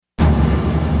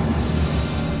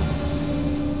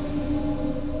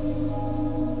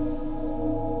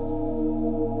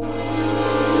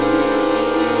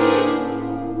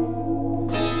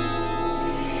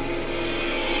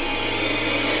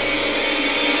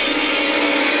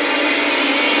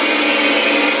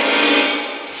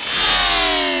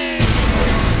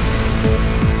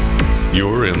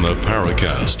leader in the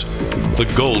Paracast, the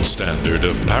gold standard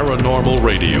of paranormal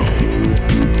radio.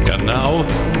 And now,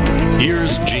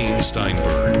 here's Gene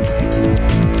Steinberg.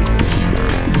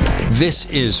 This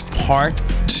is part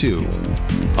 2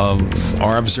 of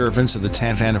our observance of the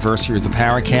 10th anniversary of the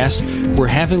Paracast. We're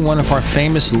having one of our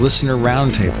famous listener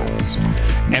roundtables.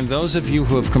 And those of you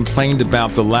who have complained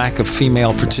about the lack of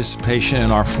female participation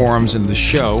in our forums in the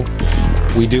show,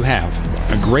 we do have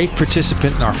a great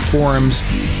participant in our forums.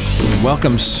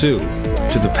 Welcome, Sue,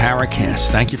 to the Paracast.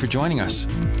 Thank you for joining us.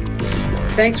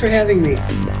 Thanks for having me.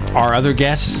 Our other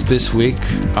guests this week,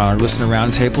 our listener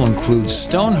roundtable, includes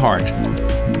Stonehart,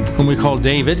 whom we call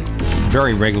David,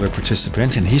 very regular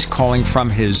participant, and he's calling from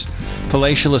his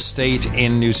palatial estate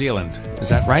in New Zealand. Is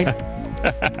that right?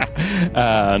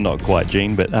 Not quite,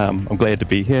 Gene, but I'm glad to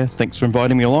be here. Thanks for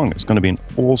inviting me along. It's going to be an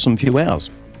awesome few hours.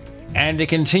 And to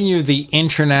continue the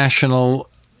international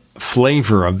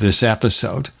flavor of this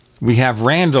episode, we have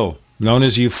Randall, known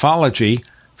as Ufology,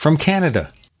 from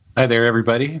Canada. Hi there,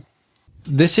 everybody.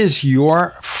 This is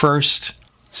your first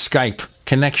Skype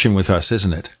connection with us,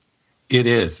 isn't it? It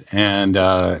is, and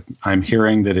I'm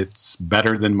hearing that it's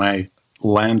better than my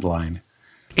landline.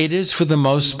 It is for the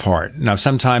most part. Now,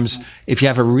 sometimes if you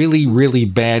have a really, really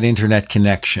bad internet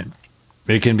connection,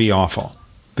 it can be awful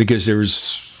because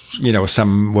there's,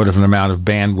 somewhat of an amount of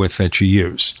bandwidth that you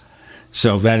use.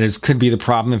 So could be the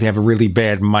problem if you have a really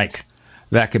bad mic.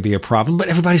 That could be a problem, but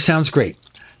everybody sounds great.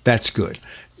 That's good.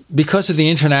 Because of the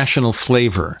international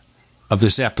flavor of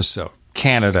this episode,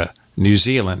 Canada, New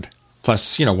Zealand,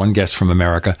 plus, one guest from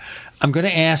America, I'm going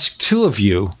to ask two of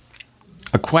you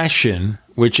a question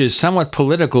which is somewhat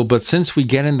political, but since we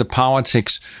get into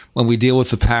politics when we deal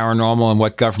with the paranormal and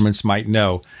what governments might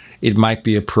know, it might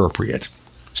be appropriate.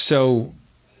 So,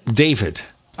 David,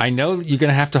 I know you're going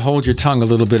to have to hold your tongue a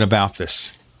little bit about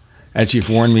this, as you've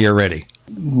warned me already.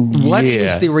 What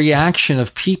is the reaction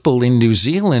of people in New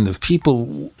Zealand, of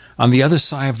people on the other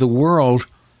side of the world,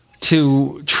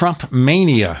 to Trump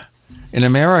mania in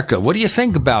America? What do you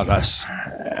think about us?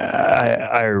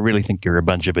 I really think you're a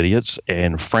bunch of idiots,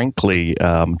 and frankly,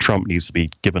 Trump needs to be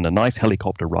given a nice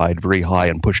helicopter ride very high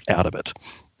and pushed out of it.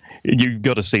 You've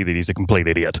got to see that he's a complete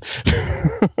idiot.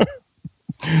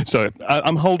 So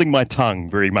I'm holding my tongue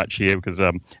very much here because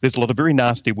there's a lot of very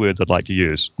nasty words I'd like to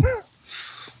use.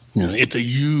 It's a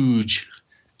huge,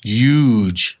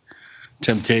 huge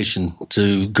temptation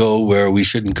to go where we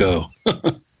shouldn't go.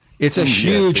 It's a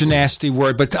huge, nasty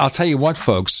word, but I'll tell you what,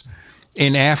 folks,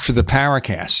 in After the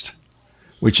Paracast,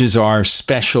 which is our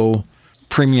special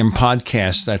premium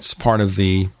podcast that's part of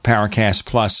the Paracast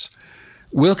Plus,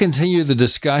 we'll continue the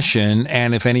discussion,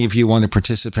 and if any of you want to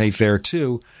participate there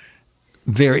too,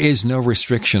 there is no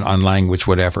restriction on language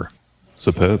whatever.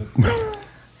 Superb.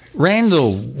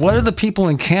 Randall, what do the people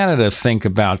in Canada think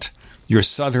about your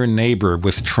southern neighbor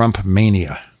with Trump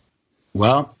mania?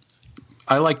 Well,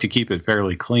 I like to keep it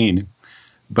fairly clean,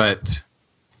 but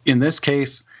in this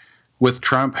case, with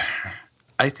Trump,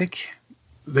 I think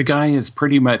the guy is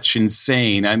pretty much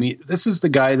insane. I mean, this is the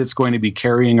guy that's going to be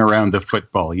carrying around the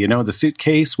football, the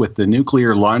suitcase with the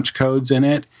nuclear launch codes in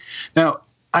it. Now,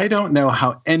 I don't know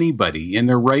how anybody in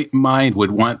their right mind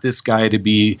would want this guy to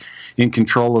be in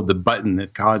control of the button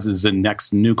that causes the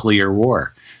next nuclear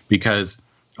war, because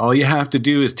all you have to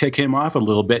do is tick him off a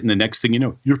little bit, and the next thing you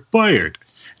know, you're fired.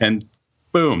 And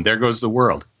boom, there goes the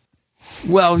world.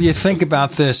 Well, you think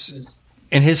about this.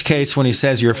 In his case, when he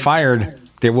says you're fired,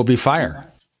 there will be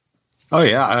fire. Oh,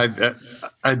 yeah.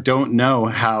 I don't know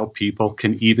how people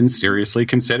can even seriously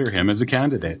consider him as a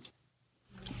candidate.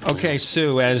 Okay,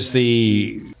 Sue, as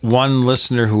the one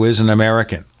listener who is an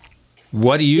American,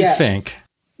 what do you think?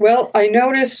 Well, I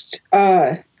noticed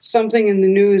something in the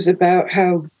news about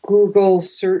how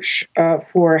Google's search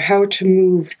for how to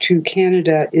move to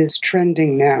Canada is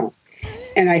trending now.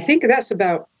 And I think that's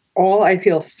about all I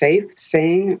feel safe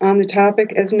saying on the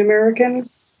topic as an American.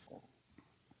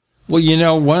 Well,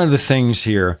 one of the things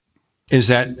here is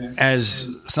that,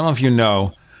 as some of you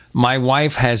know, my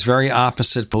wife has very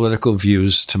opposite political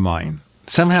views to mine.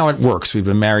 Somehow it works. We've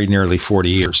been married nearly 40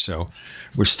 years, so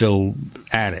we're still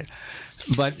at it.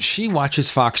 But she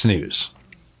watches Fox News.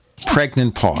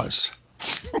 Pregnant pause.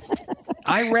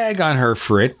 I rag on her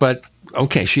for it, but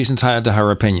okay, she's entitled to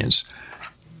her opinions.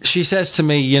 She says to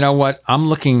me, you know what? I'm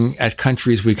looking at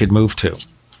countries we could move to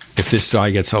if this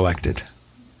guy gets elected.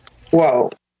 Whoa.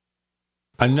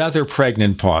 Another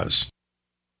pregnant pause.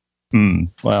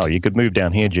 Well, you could move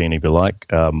down here, Gene, if you like.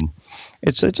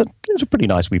 It's a pretty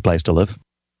nice wee place to live.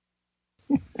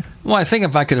 Well, I think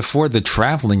if I could afford the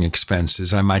traveling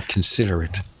expenses, I might consider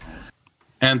it.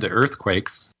 And the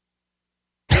earthquakes.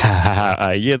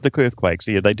 Yeah, the earthquakes.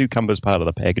 Yeah, they do come as part of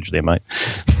the package there, mate.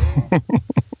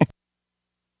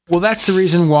 Well, that's the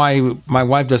reason why my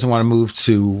wife doesn't want to move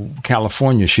to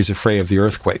California. She's afraid of the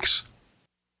earthquakes.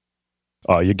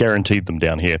 Oh, you're guaranteed them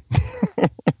down here.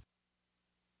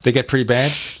 They get pretty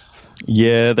bad?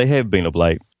 Yeah, they have been of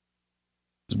late.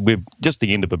 We're just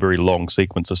the end of a very long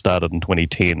sequence that started in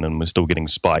 2010, and we're still getting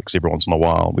spikes every once in a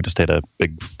while. We just had a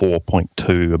big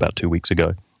 4.2 about 2 weeks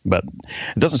ago. But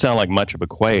it doesn't sound like much of a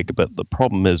quake, but the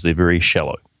problem is they're very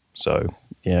shallow. So,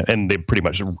 yeah, and they're pretty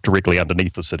much directly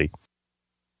underneath the city.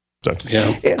 So,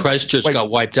 yeah. Christchurch got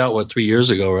wiped out, 3 years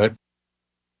ago, right?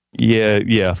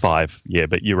 Yeah, 5. Yeah,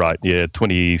 but you're right. Yeah,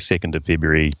 22nd of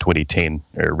February 2010,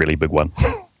 a really big one.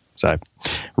 So,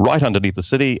 right underneath the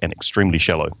city and extremely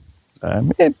shallow.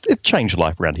 It changed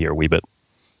life around here a wee bit.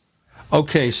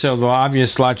 Okay, so the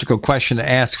obvious logical question to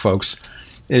ask, folks,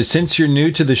 is since you're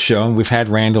new to the show, and we've had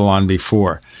Randall on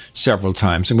before several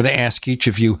times, I'm going to ask each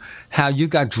of you how you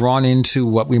got drawn into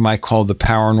what we might call the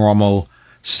paranormal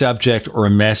subject or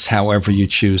mess, however you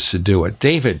choose to do it.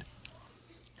 David,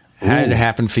 how did it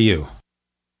happen for you?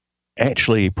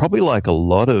 Actually, probably like a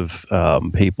lot of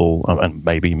people, and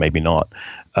maybe not,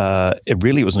 it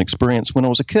really was an experience when I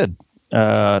was a kid.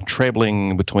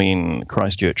 Travelling between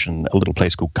Christchurch and a little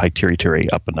place called Kaitiritiri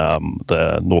up in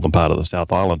the northern part of the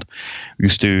South Island. We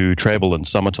used to travel in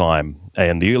summertime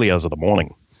in the early hours of the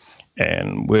morning.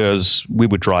 And whereas we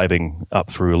were driving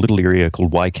up through a little area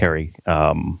called Waikari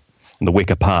in the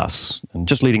Weka Pass. And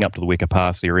just leading up to the Weka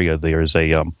Pass area, there is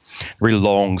a very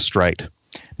long straight.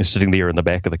 They're sitting there in the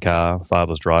back of the car.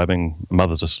 Father's driving,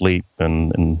 mother's asleep,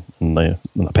 and in the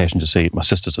passenger seat, my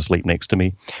sister's asleep next to me.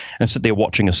 And I sit there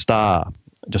watching a star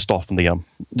just off in the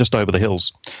just over the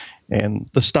hills, and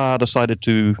the star decided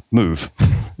to move.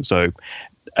 So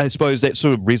I suppose that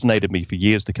sort of resonated with me for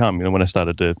years to come. You know, when I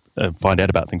started to find out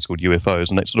about things called UFOs,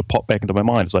 and that sort of popped back into my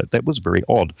mind. It's like that was very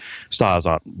odd. Stars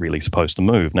aren't really supposed to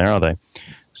move, now are they?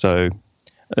 So.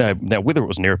 Now, whether it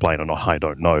was an airplane or not, I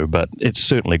don't know, but it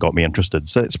certainly got me interested.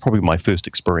 So it's probably my first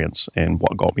experience and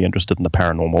what got me interested in the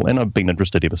paranormal, and I've been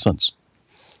interested ever since.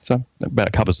 So that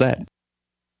about covers that.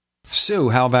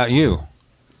 Sue, how about you?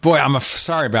 Boy, I'm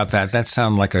sorry about that. That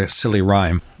sounded like a silly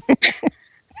rhyme.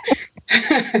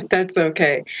 That's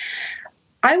okay.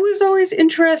 I was always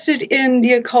interested in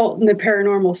the occult and the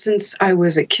paranormal since I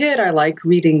was a kid. I liked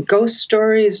reading ghost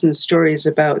stories and stories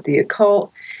about the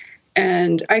occult.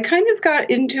 And I kind of got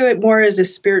into it more as a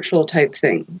spiritual type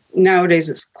thing. Nowadays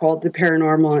it's called the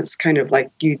paranormal, and it's kind of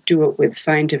like you do it with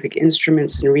scientific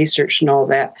instruments and research and all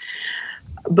that.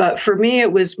 But for me,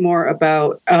 it was more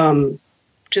about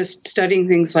just studying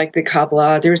things like the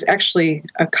Kabbalah. There was actually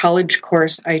a college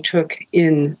course I took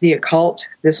in the occult.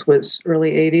 This was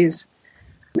early 80s.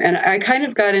 And I kind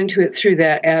of got into it through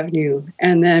that avenue.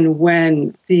 And then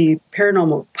when the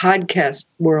paranormal podcast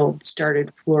world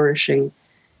started flourishing,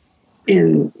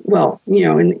 in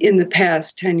the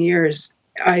past 10 years,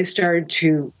 I started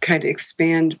to kind of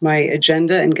expand my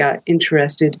agenda and got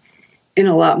interested in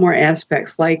a lot more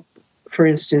aspects, like, for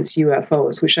instance,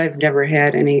 UFOs, which I've never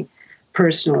had any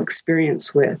personal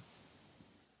experience with.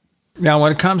 Now,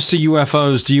 when it comes to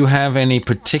UFOs, do you have any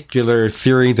particular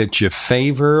theory that you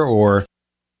favor, or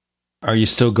are you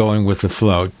still going with the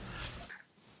flow?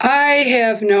 I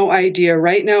have no idea.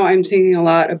 Right now, I'm thinking a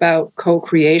lot about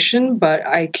co-creation, but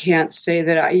I can't say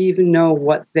that I even know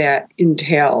what that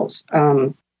entails.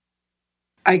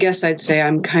 I guess I'd say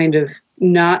I'm kind of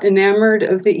not enamored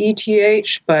of the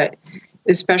ETH, but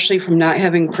especially from not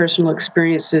having personal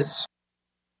experiences,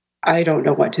 I don't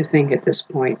know what to think at this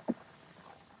point.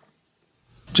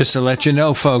 Just to let you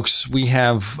know, folks, we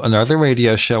have another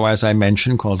radio show, as I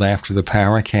mentioned, called After the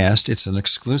Paracast. It's an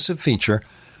exclusive feature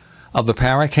of the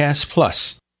Paracast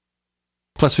Plus.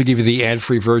 Plus, we give you the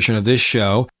ad-free version of this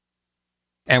show.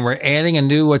 And we're adding a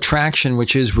new attraction,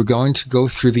 which is we're going to go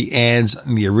through the ads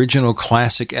in the original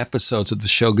classic episodes of the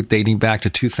show dating back to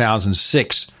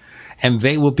 2006. And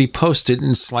they will be posted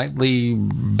in slightly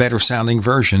better-sounding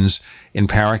versions in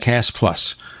Paracast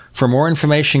Plus. For more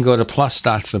information, go to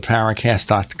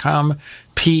plus.theparacast.com,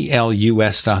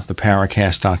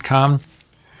 plus.theparacast.com.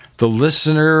 The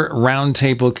Listener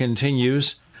Roundtable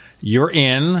continues. You're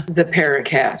in the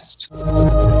Paracast.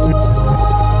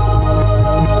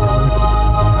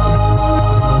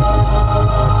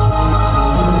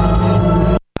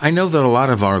 I know that a lot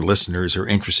of our listeners are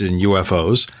interested in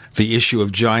UFOs, the issue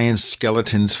of giant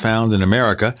skeletons found in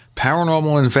America,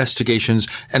 paranormal investigations,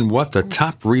 and what the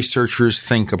top researchers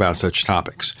think about such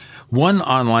topics. One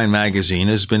online magazine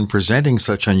has been presenting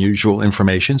such unusual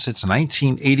information since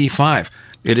 1985.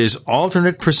 It is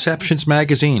Alternate Perceptions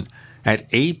Magazine. at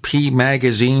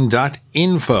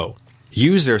apmagazine.info.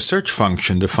 Use their search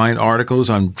function to find articles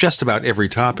on just about every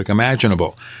topic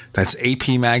imaginable. That's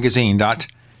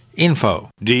apmagazine.info.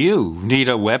 Do you need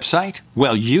a website?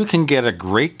 Well, you can get a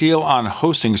great deal on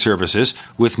hosting services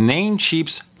with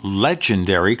Namecheap's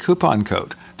legendary coupon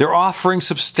code. They're offering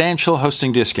substantial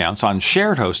hosting discounts on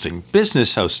shared hosting,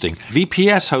 business hosting,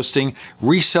 VPS hosting,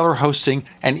 reseller hosting,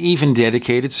 and even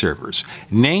dedicated servers.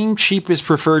 Namecheap is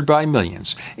preferred by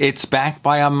millions. It's backed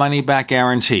by a money-back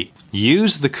guarantee.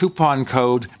 Use the coupon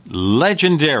code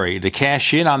LEGENDARY to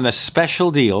cash in on the special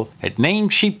deal at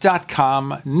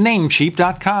Namecheap.com,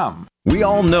 Namecheap.com. We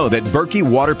all know that Berkey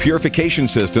Water Purification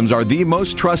Systems are the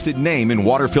most trusted name in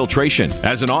water filtration.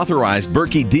 As an authorized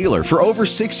Berkey dealer for over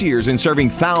 6 years and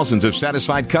serving thousands of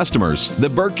satisfied customers, the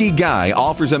Berkey Guy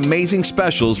offers amazing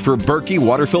specials for Berkey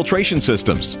Water Filtration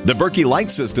Systems. The Berkey Light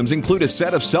Systems include a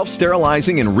set of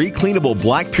self-sterilizing and recleanable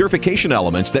black purification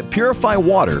elements that purify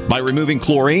water by removing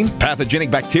chlorine,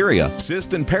 pathogenic bacteria,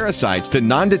 cysts, and parasites to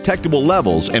non-detectable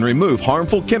levels and remove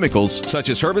harmful chemicals such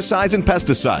as herbicides and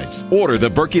pesticides. Order the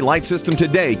Berkey Light System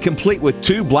today, complete with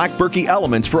 2 black Berkey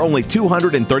elements for only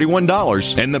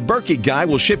 $231, and the Berkey Guy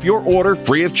will ship your order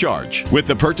free of charge. With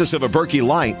the purchase of a Berkey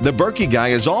Light, the Berkey Guy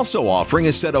is also offering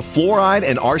a set of fluoride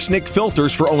and arsenic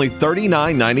filters for only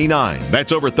 $39.99.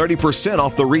 That's over 30%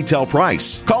 off the retail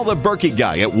price. Call the Berkey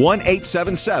Guy at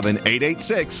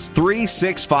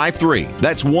 1-877-886-3653.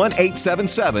 That's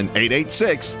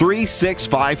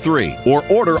 1-877-886-3653. Or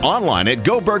order online at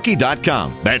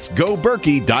goberkey.com. That's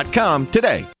goberkey.com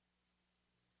today.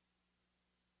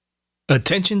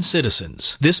 Attention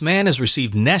citizens. This man has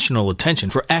received national attention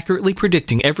for accurately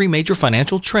predicting every major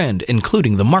financial trend,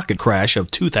 including the market crash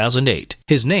of 2008.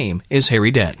 His name is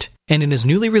Harry Dent. And in his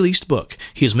newly released book,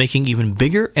 he is making even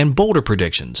bigger and bolder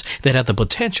predictions that have the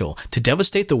potential to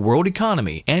devastate the world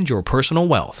economy and your personal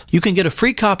wealth. You can get a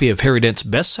free copy of Harry Dent's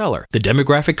bestseller, The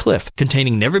Demographic Cliff,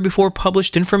 containing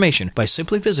never-before-published information by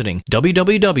simply visiting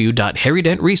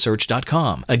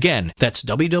www.harrydentresearch.com. Again, that's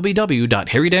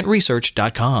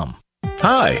www.harrydentresearch.com.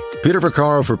 Hi, Peter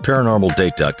Vaccaro for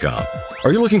ParanormalDate.com.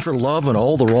 Are you looking for love in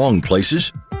all the wrong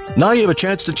places? Now you have a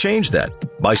chance to change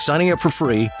that by signing up for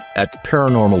free at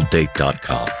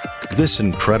ParanormalDate.com. This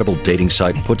incredible dating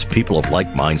site puts people of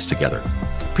like minds together.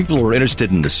 People who are interested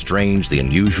in the strange, the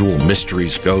unusual,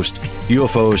 mysteries, ghosts,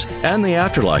 UFOs, and the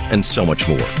afterlife, and so much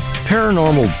more.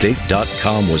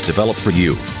 ParanormalDate.com was developed for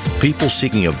you, people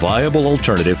seeking a viable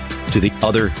alternative to the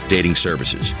other dating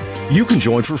services. You can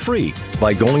join for free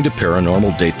by going to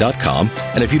ParanormalDate.com,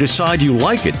 and if you decide you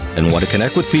like it and want to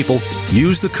connect with people,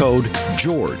 use the code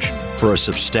GEORGE for a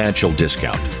substantial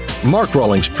discount. Mark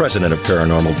Rawlings, president of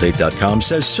ParanormalDate.com,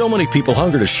 says so many people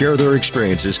hunger to share their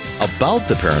experiences about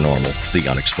the paranormal, the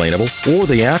unexplainable, or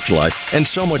the afterlife, and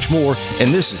so much more,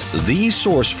 and this is the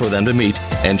source for them to meet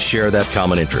and share that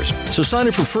common interest. So sign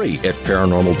up for free at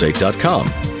ParanormalDate.com,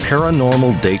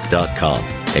 ParanormalDate.com,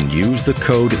 and use the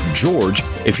code GEORGE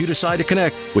if you decide to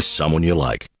connect with someone you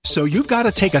like. So you've got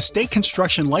to take a state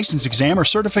construction license exam or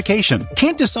certification.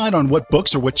 Can't decide on what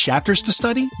books or what chapters to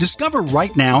study? Discover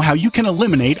right now how you can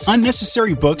eliminate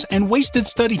unnecessary books and wasted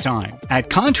study time. At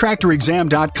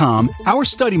contractorexam.com, our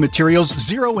study materials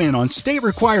zero in on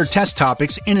state-required test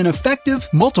topics in an effective,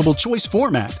 multiple-choice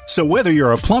format. So whether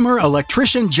you're a plumber,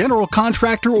 electrician, general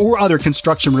contractor, or other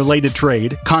construction-related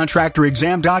trade,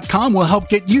 contractorexam.com will help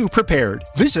get you prepared.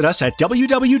 Visit us at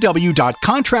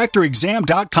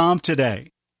www.contractorexam.com today.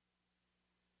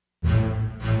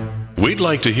 We'd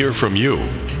like to hear from you.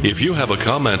 If you have a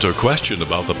comment or question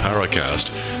about the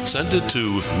Paracast, send it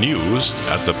to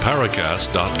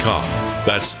news@theparacast.com.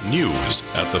 That's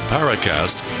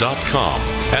news@theparacast.com.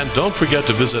 And don't forget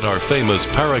to visit our famous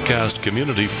Paracast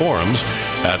community forums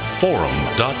at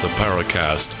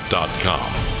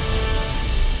forum.theparacast.com.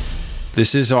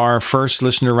 This is our first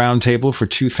Listener Roundtable for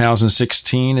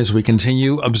 2016 as we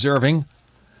continue observing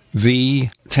the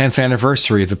 10th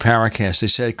anniversary of the Paracast. They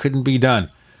said it couldn't be done.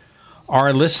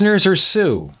 Our listeners are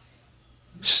Sue,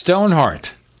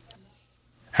 Stonehart,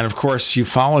 and of course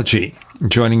Ufology,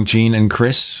 joining Gene and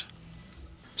Chris.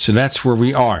 So that's where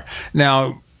we are.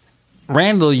 Now,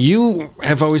 Randall, you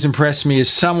have always impressed me as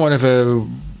somewhat of a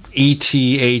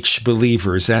ETH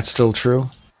believer. Is that still true?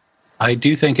 I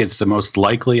do think it's the most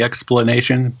likely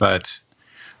explanation, but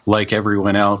like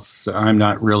everyone else, I'm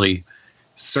not really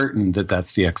certain that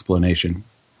that's the explanation.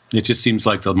 It just seems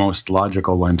like the most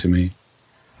logical one to me.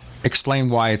 Explain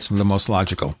why it's the most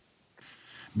logical.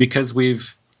 Because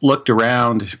we've looked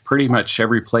around pretty much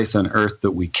every place on Earth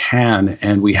that we can,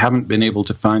 and we haven't been able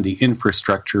to find the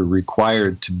infrastructure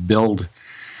required to build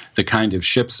the kind of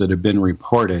ships that have been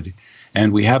reported.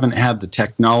 And we haven't had the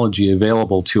technology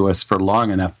available to us for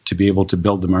long enough to be able to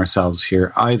build them ourselves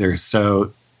here either.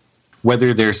 So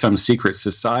whether they're some secret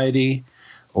society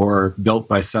or built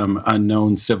by some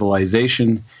unknown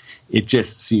civilization, it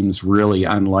just seems really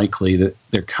unlikely that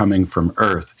they're coming from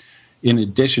Earth. In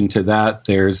addition to that,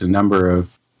 there's a number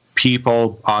of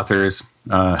people, authors,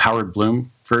 Howard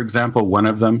Bloom, for example, one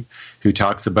of them, who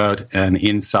talks about an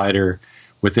insider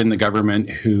within the government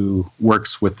who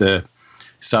works with the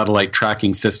satellite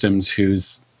tracking systems,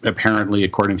 who's apparently,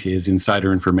 according to his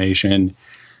insider information,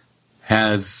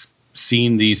 has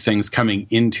seen these things coming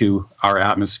into our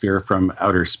atmosphere from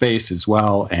outer space as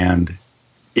well. And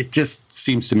it just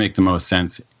seems to make the most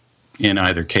sense in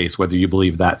either case, whether you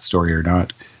believe that story or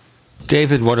not.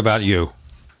 David, what about you?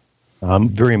 I'm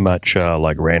very much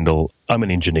like Randall. I'm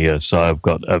an engineer, so I've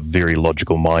got a very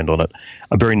logical mind on it.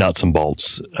 I'm very nuts and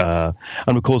bolts.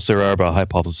 And of course, there are our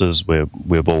hypotheses where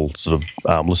we've all sort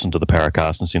of listened to the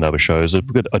Paracast and seen other shows.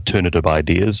 We've got alternative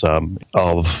ideas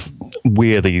of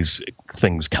where these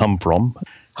things come from.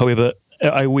 However,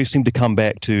 I always seem to come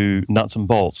back to nuts and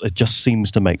bolts. It just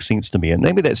seems to make sense to me. And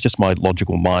maybe that's just my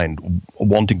logical mind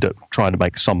wanting to try to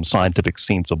make some scientific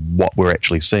sense of what we're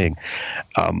actually seeing.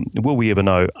 Will we ever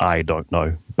know? I don't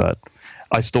know. But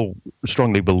I still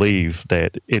strongly believe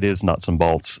that it is nuts and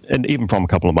bolts. And even from a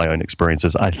couple of my own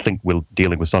experiences, I think we're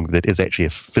dealing with something that is actually a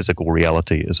physical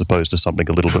reality as opposed to something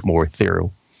a little bit more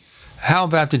ethereal. How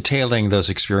about detailing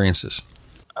those experiences?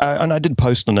 And I did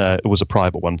post it was a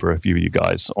private one for a few of you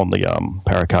guys on the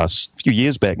Paracast a few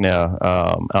years back now,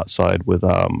 outside with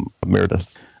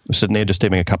Meredith. We're sitting there just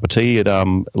having a cup of tea at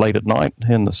late at night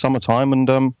in the summertime, and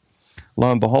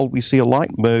lo and behold, we see a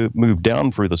light move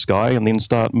down through the sky and then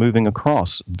start moving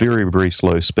across, very, very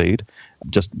slow speed.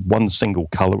 Just one single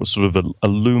color. It was sort of a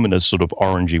luminous sort of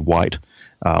orangey white,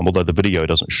 although the video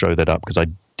doesn't show that up because I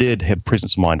did have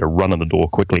presence of mind to run in the door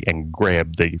quickly and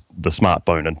grab the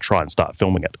smartphone and try and start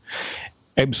filming it.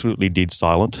 Absolutely dead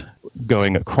silent,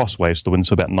 going crossways the wind,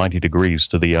 so about 90 degrees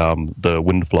to the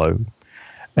wind flow,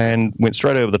 and went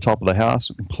straight over the top of the house,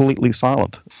 completely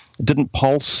silent. It didn't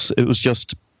pulse. It was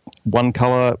just one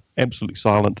color, absolutely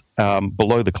silent,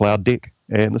 below the cloud deck.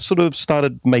 And it sort of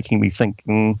started making me think,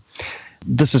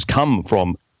 this has come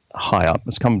from high up.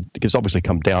 It's obviously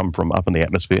come down from up in the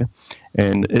atmosphere,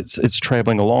 and it's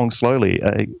traveling along slowly.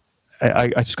 I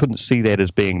just couldn't see that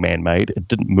as being man-made. It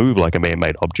didn't move like a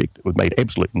man-made object. It made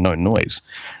absolutely no noise.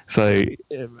 So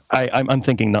I'm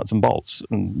thinking nuts and bolts,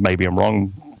 and maybe I'm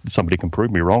wrong. Somebody can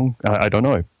prove me wrong. I don't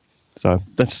know. So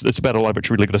that's about all I've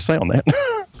really got to say on that.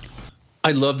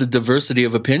 I love the diversity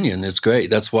of opinion. It's great.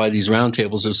 That's why these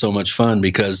roundtables are so much fun,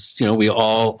 because we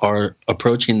all are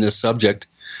approaching this subject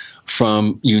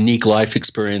from unique life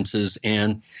experiences,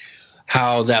 and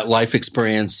how that life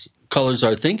experience colors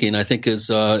our thinking, I think, is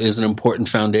an important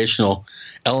foundational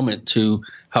element to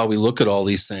how we look at all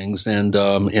these things. And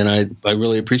I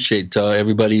really appreciate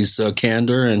everybody's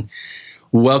candor, and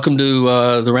welcome to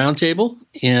the roundtable.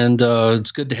 And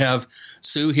it's good to have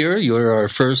Sue here. You're our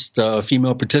first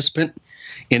female participant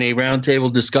in a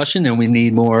roundtable discussion, and we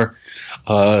need more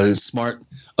smart,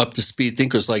 up-to-speed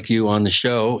thinkers like you on the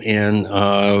show. And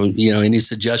any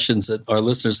suggestions that our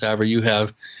listeners have or you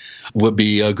have would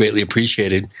be greatly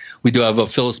appreciated. We do have a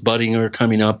Phyllis Buddinger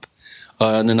coming up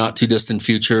in the not-too-distant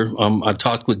future. I've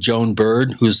talked with Joan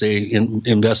Bird, who's an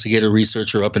investigator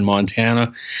researcher up in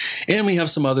Montana, and we have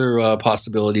some other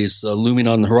possibilities looming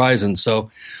on the horizon. So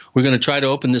we're going to try to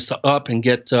open this up and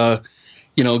get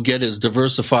as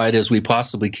diversified as we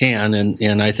possibly can,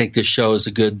 and I think this show is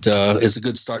a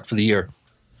good start for the year.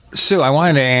 Sue, I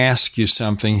wanted to ask you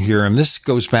something here, and this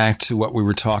goes back to what we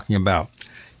were talking about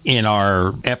in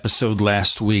our episode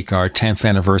last week, our 10th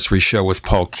anniversary show with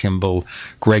Paul Kimball,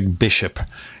 Greg Bishop,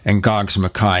 and Goggs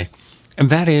Mackay. And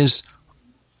that is,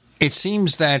 it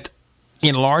seems that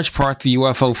in large part the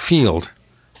UFO field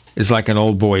is like an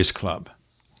old boys club.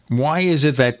 Why is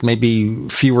it that maybe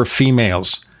fewer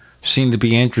females seem to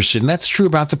be interested? And that's true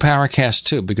about the Paracast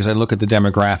too, because I look at the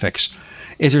demographics.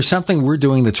 Is there something we're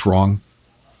doing that's wrong,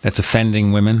 that's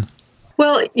offending women?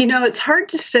 Well, it's hard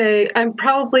to say. I'm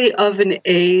probably of an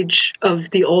age of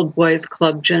the old boys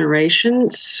club generation,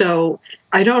 so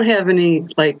I don't have any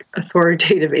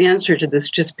authoritative answer to this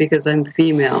just because I'm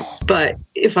female. But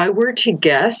if I were to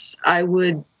guess, I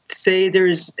would say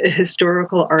there's a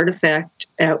historical artifact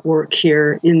at work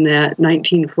here in that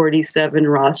 1947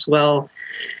 Roswell,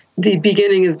 the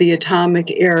beginning of the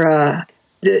atomic era.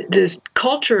 This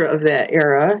culture of that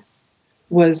era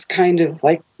was kind of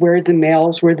like where the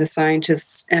males were the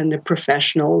scientists and the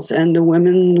professionals, and the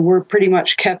women were pretty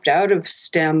much kept out of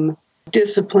STEM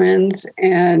disciplines.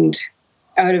 And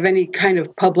out of any kind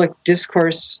of public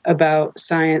discourse about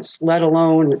science, let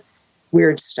alone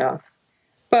weird stuff.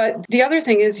 But the other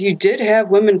thing is you did have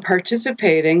women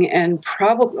participating, and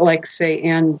probably, like, say,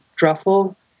 Anne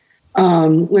Druffel,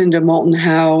 Linda Moulton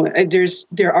Howe,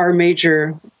 there are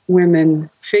major women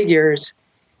figures.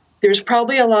 There's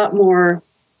probably a lot more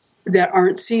that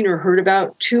aren't seen or heard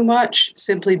about too much,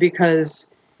 simply because,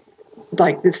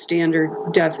 like, the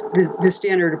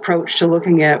standard approach to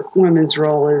looking at women's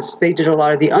role is they did a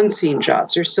lot of the unseen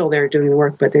jobs. They're still there doing the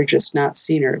work, but they're just not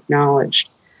seen or acknowledged.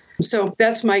 So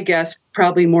that's my guess,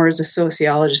 probably more as a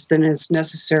sociologist than as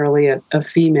necessarily a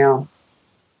female.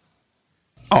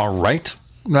 All right.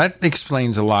 That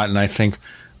explains a lot, and I think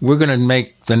we're going to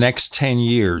make the next 10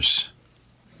 years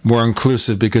more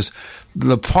inclusive, because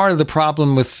the part of the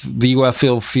problem with the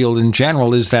UFO field in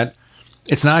general is that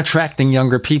it's not attracting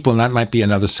younger people, and that might be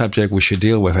another subject we should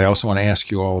deal with. I also want to ask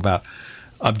you all about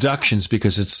abductions,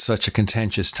 because it's such a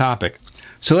contentious topic.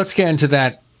 So let's get into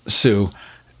that, Sue.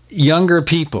 Younger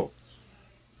people,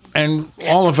 and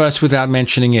all of us, without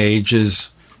mentioning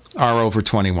ages, are over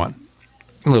 21.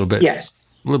 A little bit.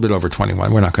 Yes. A little bit over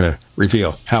 21. We're not going to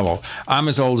reveal how old. I'm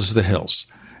as old as the hills.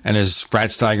 And as Brad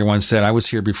Steiger once said, I was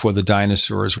here before the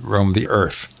dinosaurs roamed the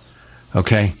earth.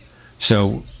 Okay?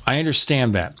 So I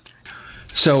understand that.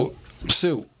 So,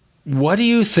 Sue, what do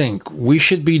you think we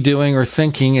should be doing or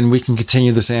thinking, and we can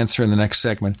continue this answer in the next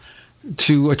segment,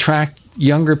 to attract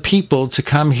younger people to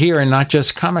come here and not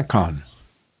just Comic-Con?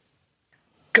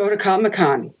 Go to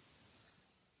Comic-Con.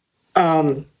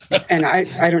 And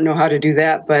I don't know how to do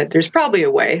that, but there's probably a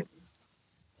way.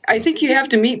 I think you have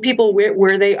to meet people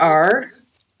where they are.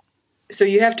 So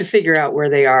you have to figure out where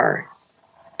they are.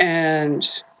 And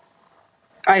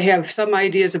I have some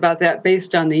ideas about that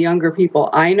based on the younger people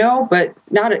I know, but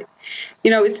not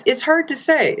it's hard to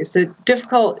say. It's a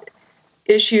difficult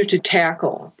issue to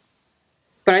tackle.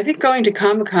 But I think going to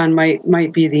Comic-Con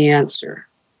might be the answer,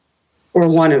 or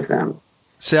one of them.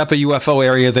 Set up a UFO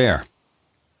area there.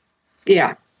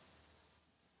 Yeah.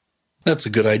 That's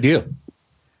a good idea.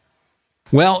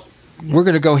 Well, we're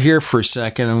going to go here for a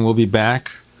second, and we'll be back.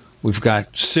 We've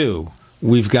got Sue.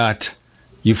 We've got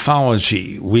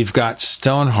Ufology. We've got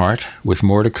Stonehart, with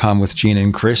more to come with Gina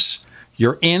and Chris.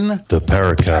 You're in the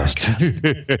Paracast.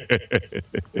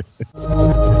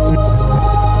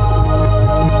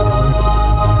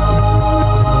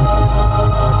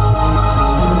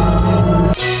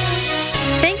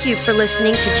 Thank you for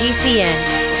listening to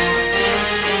GCN.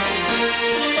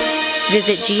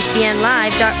 Visit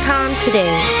GCNlive.com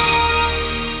today.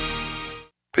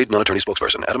 Paid non-attorney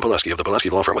spokesperson Adam Pulaski of the Pulaski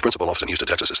Law Firm with principal office in Houston,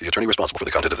 Texas is the attorney responsible for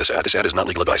the content of this ad. This ad is not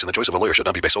legal advice, and the choice of a lawyer should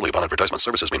not be based solely upon advertisement.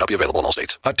 Services may not be available in all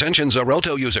states. Attention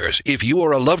Xarelto users. If you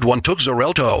or a loved one took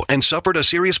Xarelto and suffered a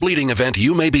serious bleeding event,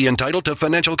 you may be entitled to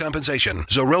financial compensation.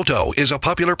 Xarelto is a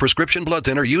popular prescription blood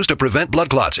thinner used to prevent blood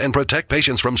clots and protect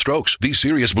patients from strokes. These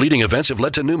serious bleeding events have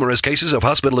led to numerous cases of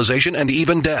hospitalization and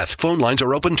even death. Phone lines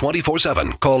are open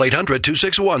 24/7. Call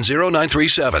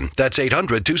 800-261-0937. That's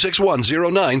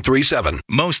 800-261-0937.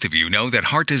 Most of you know that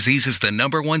heart disease is the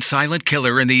 #1 silent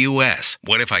killer in the U.S.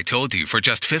 What if I told you for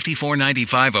just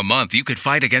 $54.95 a month you could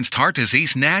fight against heart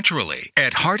disease naturally?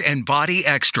 At Heart and Body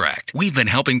Extract, we've been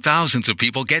helping thousands of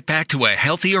people get back to a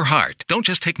healthier heart. Don't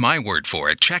just take my word for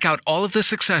it. Check out all of the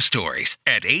success stories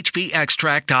at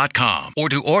hbextract.com, or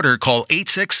to order, call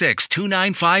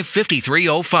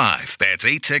 866-295-5305. That's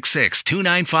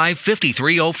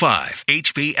 866-295-5305.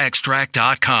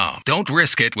 hbextract.com. Don't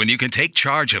risk it when you can take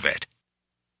charge of it.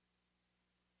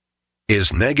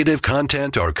 Is negative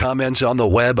content or comments on the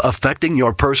web affecting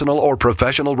your personal or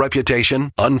professional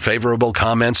reputation? Unfavorable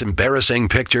comments, embarrassing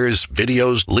pictures,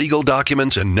 videos, legal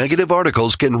documents, and negative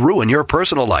articles can ruin your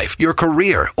personal life, your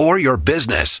career, or your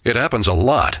business. It happens a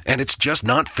lot, and it's just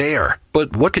not fair.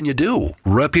 But what can you do?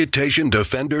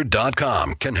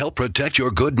 ReputationDefender.com can help protect your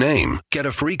good name. Get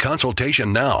a free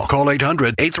consultation now. Call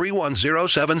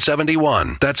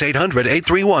 800-831-0771. That's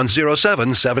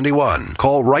 800-831-0771.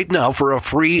 Call right now for a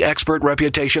free expert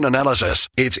reputation analysis.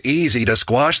 It's easy to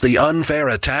squash the unfair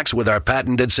attacks with our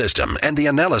patented system, and the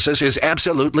analysis is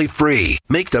absolutely free.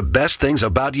 Make the best things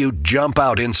about you jump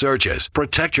out in searches.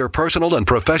 Protect your personal and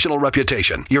professional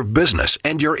reputation, your business,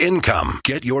 and your income.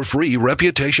 Get your free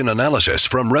reputation analysis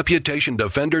from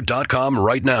ReputationDefender.com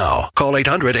right now. Call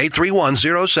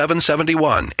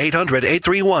 800-831-0771.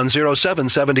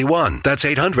 800-831-0771. That's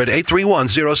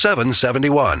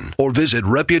 800-831-0771. Or visit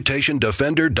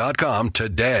ReputationDefender.com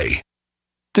today.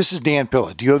 This is Dan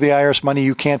Pilla. Do you owe the IRS money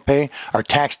you can't pay? Are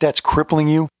tax debts crippling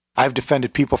you? I've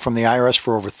defended people from the IRS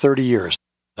for over 30 years.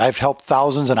 I've helped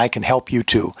thousands, and I can help you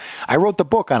too. I wrote the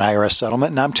book on IRS settlement,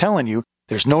 and I'm telling you,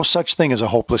 There's no such thing as a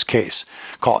hopeless case.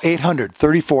 Call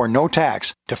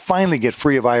 800-34-NO-TAX to finally get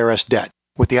free of IRS debt.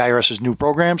 With the IRS's new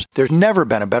programs, there's never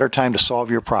been a better time to solve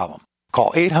your problem.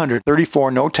 Call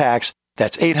 800-34-NO-TAX.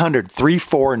 That's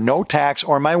 800-34-NO-TAX,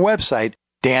 or my website,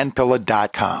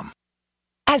 danpilla.com.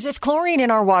 As if chlorine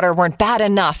in our water weren't bad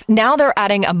enough, now they're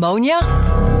adding ammonia?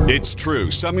 It's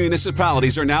true. Some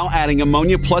municipalities are now adding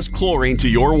ammonia plus chlorine to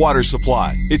your water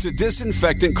supply. It's a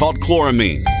disinfectant called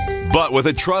chloramine. But with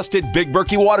a trusted Big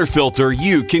Berkey water filter,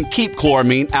 you can keep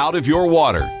chloramine out of your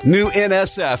water. New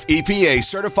NSF EPA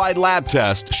certified lab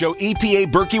tests show EPA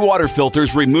Berkey water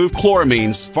filters remove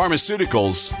chloramines,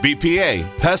 pharmaceuticals, BPA,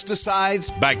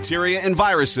 pesticides, bacteria and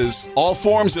viruses, all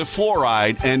forms of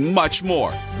fluoride, and much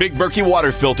more. Big Berkey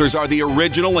water filters are the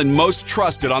original and most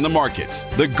trusted on the market.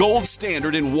 The gold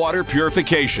standard in water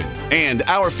purification. And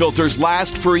our filters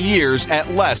last for years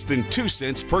at less than 2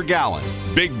 cents per gallon.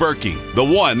 Big Berkey, the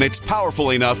one that's powerful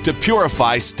enough to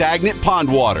purify stagnant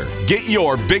pond water. Get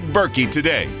your Big Berkey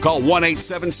today. Call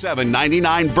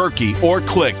 1-877-99-BERKEY or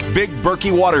click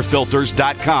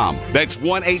BigBerkeyWaterFilters.com. That's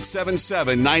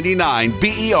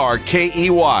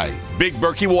 1-877-99-BERKEY. Big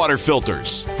Berkey Water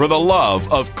Filters, for the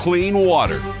love of clean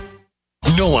water.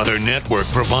 No other network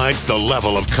provides the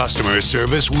level of customer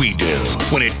service we do.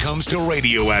 When it comes to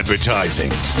radio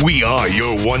advertising, we are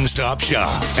your one-stop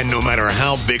shop. And no matter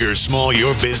how big or small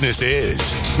your business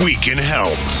is, we can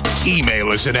help. Email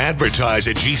us at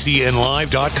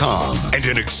advertise@gcnlive.com, and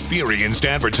an experienced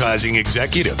advertising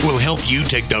executive will help you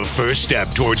take the first step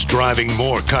towards driving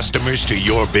more customers to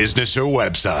your business or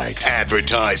website.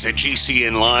 Advertise at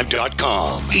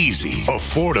gcnlive.com. Easy,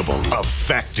 affordable,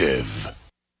 effective.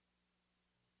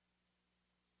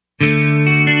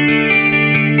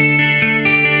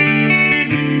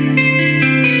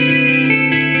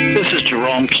 This is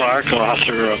Jerome Clark,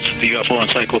 author of the UFO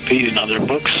Encyclopedia and other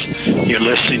books. You're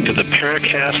listening to the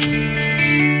Paracast.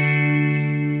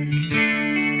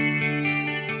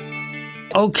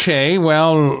 Okay,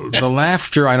 well, the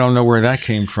laughter, I don't know where that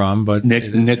came from, but...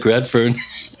 Nick Redfern.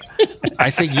 I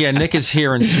think, Nick is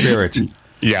here in spirit.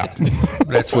 Yeah.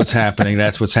 That's what's happening.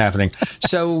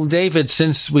 So, David,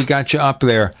 since we got you up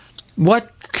there,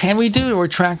 what can we do to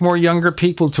attract more younger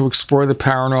people to explore the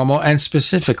paranormal and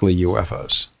specifically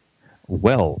UFOs?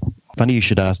 Well, funny you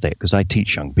should ask that, because I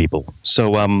teach young people.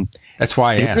 So that's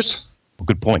why I asked.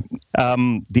 Good point.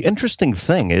 The interesting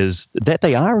thing is that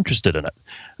they are interested in it.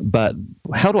 But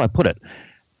how do I put it?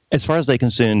 As far as they're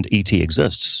concerned, ET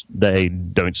exists. They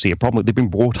don't see a problem. They've been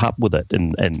brought up with it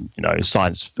in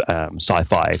science,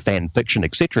 sci-fi, fan fiction,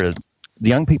 etc. The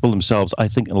young people themselves, I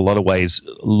think, in a lot of ways,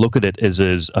 look at it as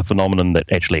a phenomenon that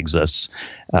actually exists.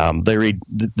 They've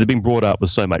been brought up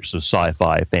with so much sort of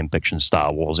sci-fi, fan fiction,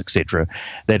 Star Wars, etc.,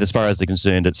 that as far as they're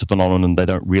concerned, it's a phenomenon they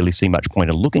don't really see much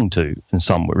point in looking to in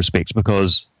some respects,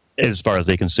 because as far as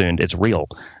they're concerned, it's real.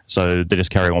 So they just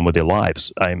carry on with their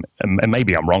lives. And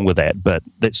maybe I'm wrong with that, but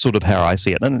that's sort of how I see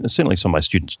it. And certainly some of my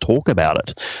students talk about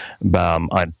it.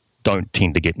 I don't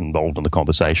tend to get involved in the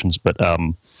conversations, but I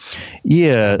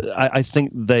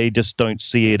think they just don't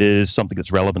see it as something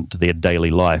that's relevant to their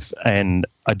daily life. And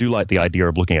I do like the idea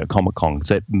of looking at Comic-Con, because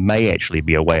that may actually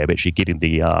be a way of actually getting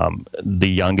the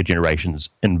younger generations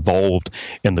involved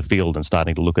in the field and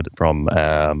starting to look at it from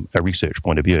a research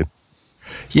point of view.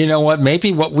 You know what?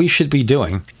 Maybe what we should be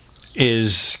doing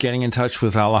is getting in touch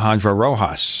with Alejandro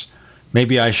Rojas.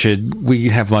 Maybe we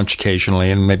have lunch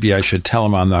occasionally, and maybe I should tell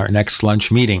him on our next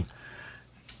lunch meeting.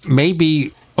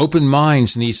 Maybe Open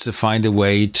Minds needs to find a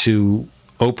way to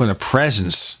open a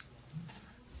presence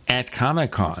at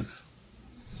Comic-Con.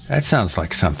 That sounds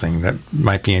like something that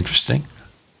might be interesting.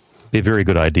 Be a very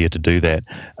good idea to do that.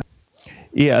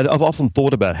 Yeah, I've often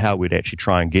thought about how we'd actually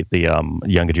try and get the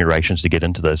younger generations to get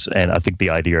into this, and I think the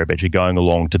idea of actually going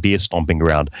along to their stomping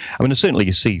ground. I mean, certainly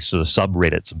you see sort of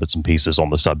subreddits and bits and pieces on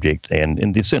the subject, and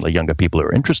there's certainly younger people who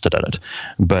are interested in it.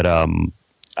 But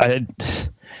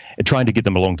trying to get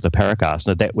them along to the Paracast,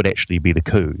 that would actually be the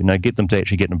coup. Get them to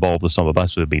actually get involved with some of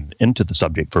us who have been into the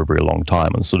subject for a very long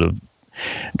time, and sort of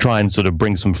try and sort of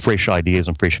bring some fresh ideas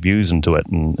and fresh views into it,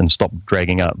 and stop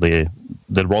dragging out the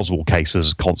Roswell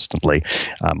cases constantly.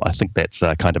 I think that's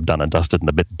kind of done and dusted and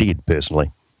a bit dead, personally.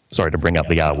 Sorry to bring up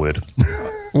the R word.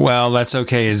 Well, that's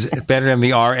okay. It's better than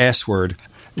the RS word.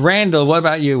 Randall, what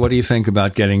about you? What do you think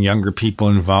about getting younger people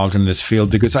involved in this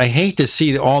field? Because I hate to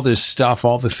see all this stuff,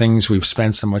 all the things we've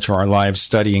spent so much of our lives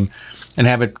studying, and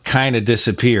have it kind of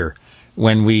disappear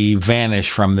when we vanish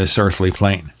from this earthly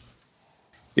plane.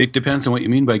 It depends on what you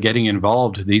mean by getting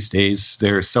involved these days.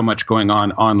 There's so much going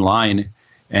on online.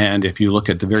 And if you look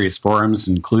at the various forums,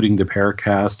 including the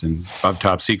Paracast and Above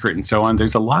Top Secret and so on,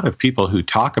 there's a lot of people who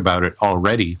talk about it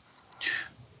already.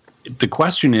 the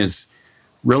question is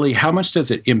really, how much does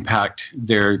it impact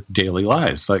their daily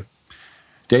lives? Like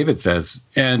David says,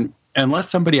 and unless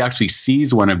somebody actually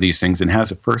sees one of these things and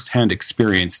has a firsthand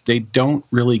experience, they don't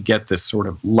really get this sort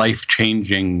of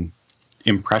life-changing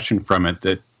impression from it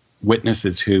that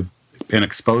witnesses who've been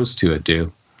exposed to it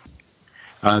do.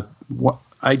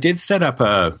 I did set up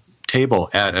a table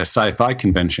at a sci-fi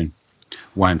convention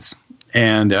once,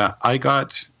 and I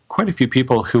got quite a few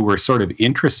people who were sort of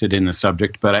interested in the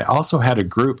subject, but I also had a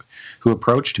group who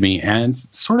approached me and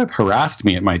sort of harassed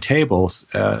me at my tables,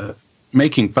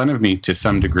 making fun of me to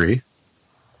some degree,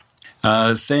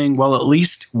 saying, well, at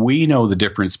least we know the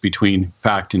difference between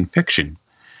fact and fiction.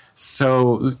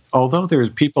 So although there's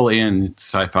people in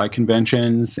sci-fi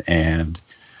conventions and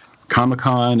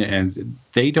Comic-Con, and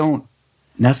they don't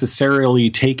necessarily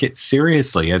take it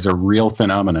seriously as a real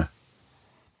phenomena.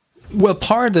 Well,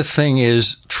 part of the thing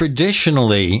is,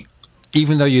 traditionally,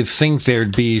 even though you'd think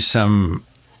there'd be some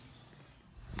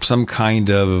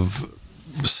kind of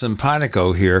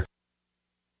simpatico here,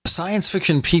 science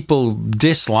fiction people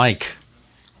dislike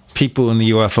people in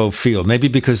the UFO field, maybe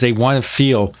because they want to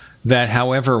feel that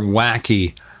however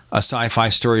wacky a sci-fi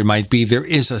story might be, there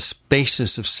is a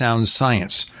basis of sound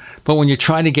science. But when you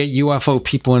try to get UFO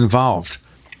people involved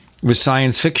with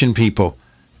science fiction people,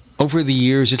 over the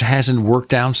years it hasn't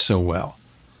worked out so well.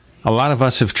 A lot of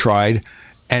us have tried,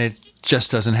 and it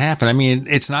just doesn't happen. I mean,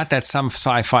 it's not that some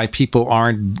sci-fi people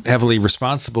aren't heavily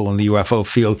responsible in the UFO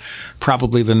field.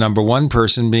 Probably the number one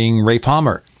person being Ray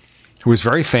Palmer, who was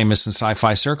very famous in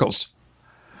sci-fi circles,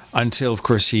 until, of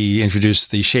course, he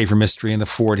introduced the Shaver mystery in the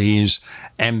 40s.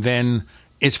 And then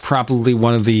it's probably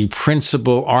one of the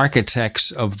principal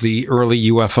architects of the early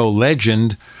UFO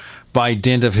legend by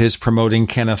dint of his promoting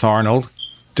Kenneth Arnold,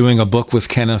 doing a book with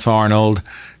Kenneth Arnold,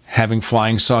 having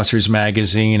Flying Saucers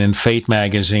magazine and Fate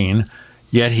magazine.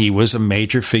 Yet he was a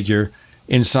major figure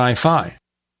in sci-fi.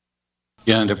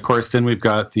 Yeah, and of course, then we've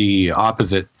got the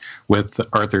opposite with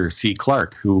Arthur C.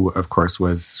 Clarke, who, of course,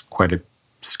 was quite a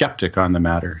skeptic on the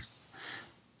matter.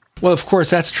 Well, of course,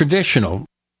 that's traditional.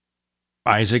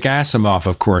 Isaac Asimov,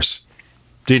 of course,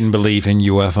 didn't believe in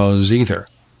UFOs either.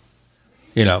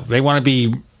 You know, they want to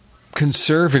be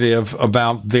conservative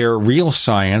about their real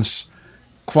science,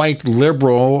 quite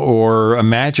liberal or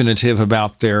imaginative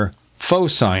about their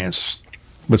faux science,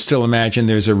 but still imagine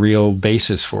there's a real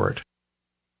basis for it.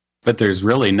 But there's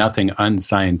really nothing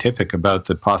unscientific about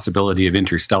the possibility of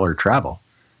interstellar travel.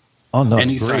 Oh, no.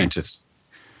 Any scientist.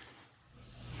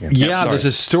 Yeah, there's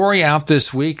a story out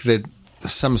this week that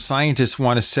some scientists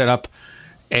want to set up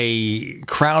a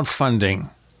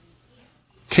crowdfunding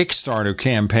Kickstarter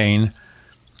campaign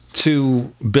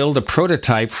to build a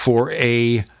prototype for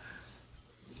a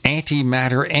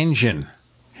antimatter engine.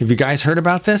 Have you guys heard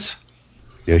about this?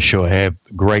 Yeah, sure have.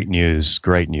 Great news.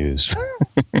 Great news.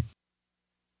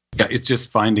 Yeah, it's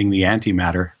just finding the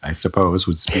antimatter, I suppose,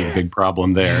 would be a big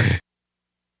problem there.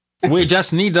 We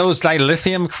just need those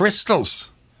dilithium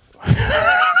crystals.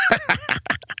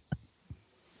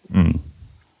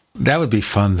 That would be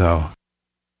fun, though.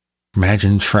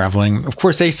 Imagine traveling. Of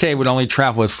course, they say it would only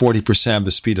travel at 40% of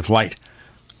the speed of light.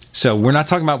 So we're not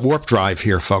talking about warp drive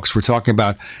here, folks. We're talking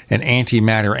about an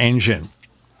antimatter engine.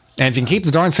 And if you can keep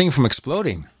the darn thing from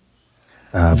exploding,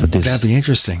 that'd be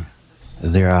interesting.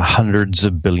 There are hundreds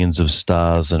of billions of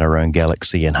stars in our own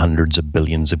galaxy and hundreds of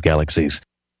billions of galaxies.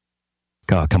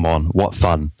 Oh, come on. What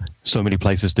fun. So many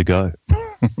places to go.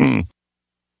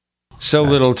 So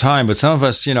little time. But some of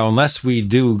us, you know, unless we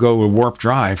do go with warp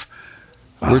drive,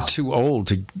 we're too old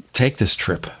to take this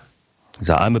trip.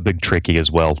 So I'm a big Trekkie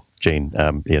as well, Gene.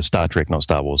 Yeah, Star Trek, not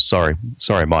Star Wars. Sorry,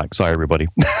 Mike. Sorry, everybody.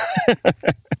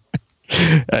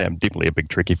 I am definitely a big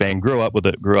Trekkie fan. Grew up with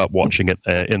it. Grew up watching it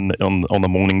on the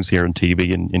mornings here on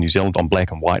TV in New Zealand on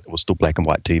black and white. It was still black and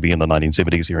white TV in the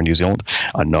 1970s here in New Zealand.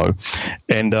 I know,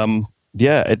 and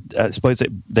yeah, I suppose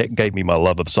that gave me my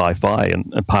love of sci-fi,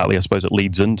 and partly I suppose it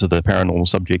leads into the paranormal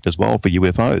subject as well for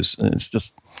UFOs. And it's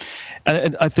just,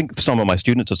 and I think some of my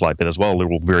students is like that as well. They're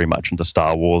all very much into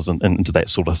Star Wars and into that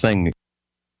sort of thing.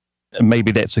 And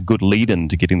maybe that's a good lead-in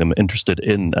to getting them interested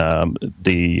in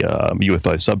the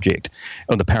UFO subject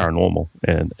and the paranormal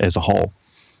and as a whole,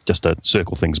 just to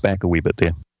circle things back a wee bit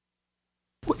there.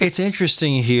 It's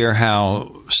interesting here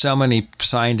how so many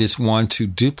scientists want to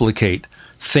duplicate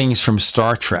things from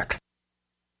Star Trek.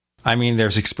 I mean,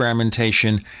 there's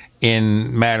experimentation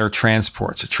in matter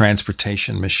transports, a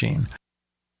transportation machine.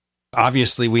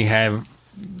 Obviously, we have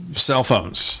cell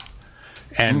phones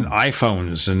and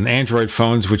iPhones and Android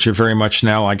phones, which are very much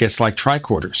now, I guess, like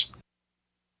tricorders.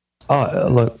 Oh,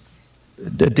 look,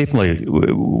 Definitely.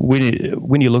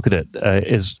 When you look at it,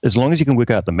 as long as you can work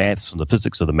out the maths and the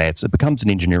physics of the maths, it becomes an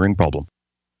engineering problem.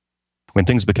 When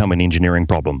things become an engineering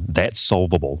problem, that's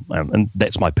solvable. And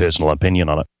that's my personal opinion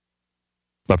on it.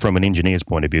 But from an engineer's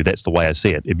point of view, that's the way I see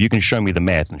it. If you can show me the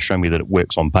math and show me that it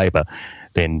works on paper,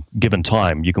 then given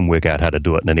time, you can work out how to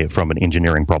do it from an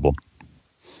engineering problem.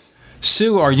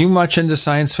 Sue, are you much into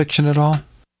science fiction at all?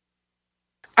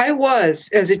 I was,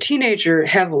 as a teenager,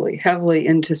 heavily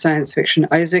into science fiction.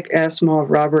 Isaac Asimov,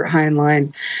 Robert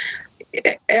Heinlein.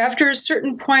 After a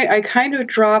certain point, I kind of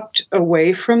dropped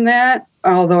away from that,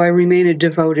 although I remain a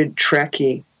devoted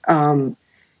Trekkie.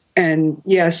 And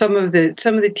yeah, some of the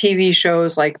TV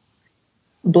shows like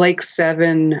Blake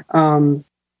Seven,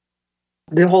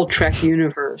 the whole Trek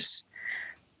universe.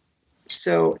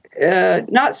 So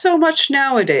not so much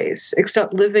nowadays,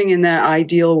 except living in that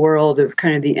ideal world of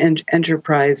kind of the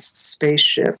Enterprise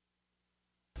spaceship.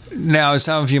 Now,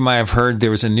 some of you might have heard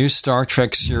there was a new Star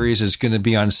Trek series that's going to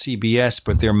be on CBS,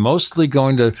 but they're mostly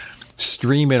going to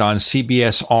stream it on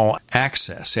CBS All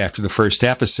Access after the first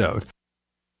episode.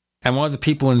 And one of the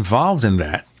people involved in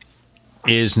that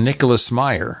is Nicholas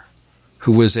Meyer,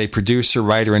 who was a producer,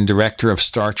 writer, and director of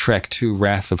Star Trek II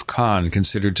Wrath of Khan,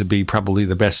 considered to be probably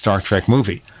the best Star Trek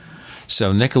movie.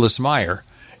 So Nicholas Meyer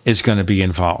is going to be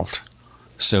involved.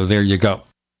 So there you go.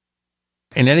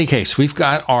 In any case, we've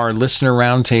got our listener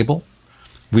roundtable.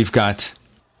 We've got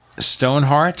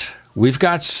Stonehart. We've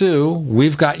got Sue.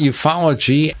 We've got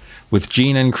Ufology. With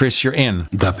Gene and Chris, you're in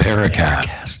the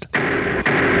Paracast.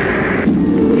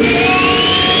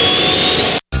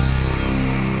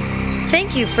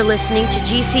 Thank you for listening to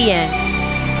GCN.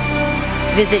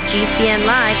 Visit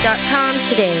GCNlive.com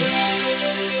today.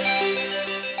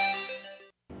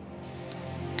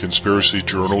 Conspiracy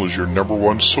Journal is your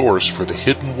 #1 source for the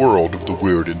hidden world of the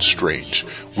weird and strange.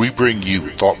 We bring you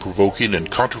thought-provoking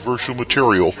and controversial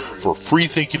material for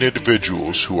free-thinking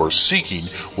individuals who are seeking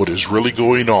what is really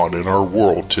going on in our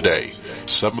world today.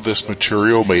 Some of this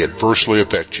material may adversely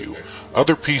affect you.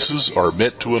 Other pieces are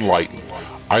meant to enlighten.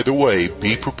 Either way,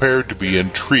 be prepared to be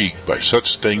intrigued by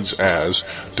such things as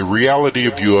the reality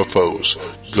of UFOs,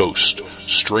 ghosts,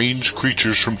 strange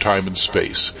creatures from time and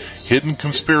space, hidden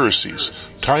conspiracies,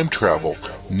 time travel,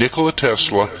 Nikola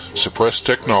Tesla, suppressed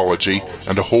technology,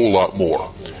 and a whole lot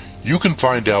more. You can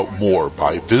find out more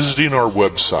by visiting our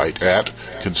website at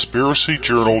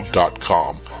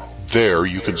conspiracyjournal.com. There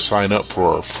you can sign up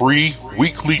for our free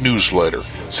weekly newsletter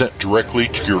sent directly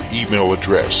to your email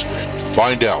address.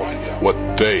 Find out what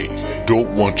they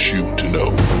don't want you to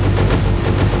know.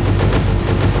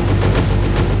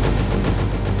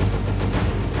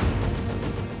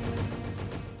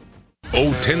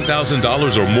 Owe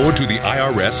 $10,000 or more to the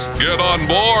IRS? Get on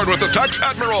board with the Tax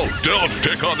Admiral. Don't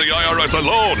take on the IRS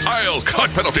alone. I'll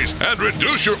cut penalties and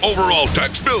reduce your overall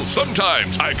tax bill.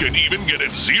 Sometimes I can even get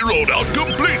it zeroed out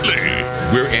completely.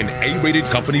 We're an A-rated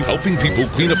company helping people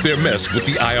clean up their mess with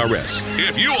the IRS.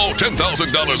 If you owe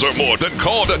 $10,000 or more, then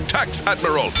call the Tax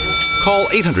Admiral. Call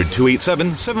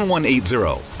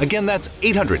 800-287-7180. Again, that's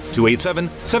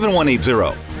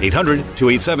 800-287-7180.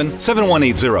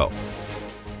 800-287-7180.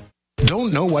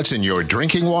 Don't know what's in your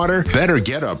drinking water? Better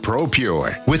get a Pro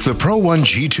Pure. With the Pro 1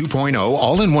 G2.0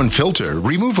 all-in-one filter,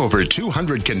 remove over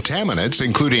 200 contaminants,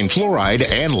 including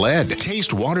fluoride and lead.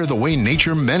 Taste water the way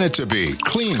nature meant it to be.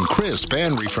 Clean, crisp,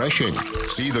 and refreshing.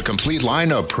 See the complete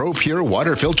line of Pro Pure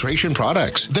water filtration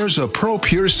products. There's a Pro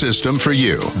Pure system for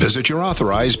you. Visit your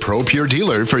authorized Pro Pure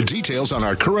dealer for details on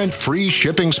our current free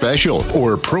shipping special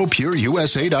or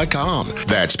ProPureUSA.com.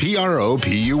 That's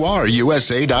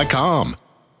ProPureUSA.com.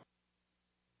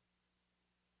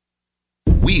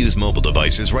 We use mobile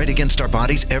devices right against our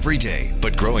bodies every day,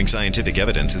 but growing scientific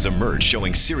evidence has emerged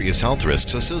showing serious health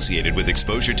risks associated with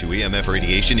exposure to EMF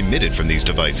radiation emitted from these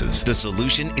devices. The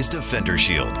solution is Defender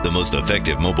Shield, the most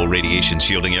effective mobile radiation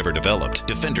shielding ever developed.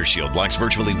 Defender Shield blocks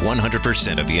virtually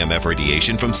 100% of EMF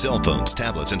radiation from cell phones,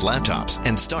 tablets, and laptops,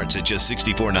 and starts at just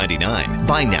 $64.99.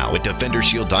 Buy now at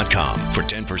DefenderShield.com. For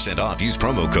 10% off, use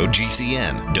promo code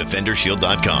GCN.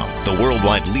 DefenderShield.com, the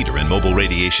worldwide leader in mobile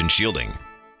radiation shielding.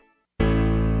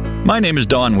 My name is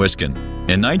Don Wiskin.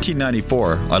 In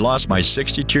 1994, I lost my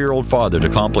 62-year-old father to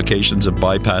complications of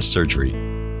bypass surgery.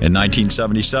 In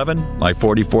 1977, my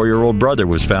 44-year-old brother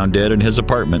was found dead in his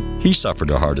apartment. He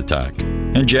suffered a heart attack.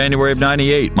 In January of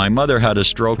 98, my mother had a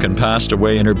stroke and passed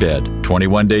away in her bed.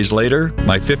 21 days later,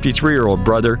 my 53-year-old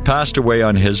brother passed away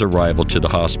on his arrival to the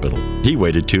hospital. He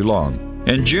waited too long.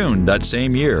 In June that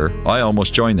same year, I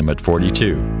almost joined them at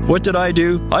 42. What did I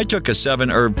do? I took a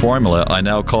 7-herb formula I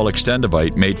now call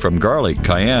Extendivite, made from garlic,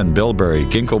 cayenne, bilberry,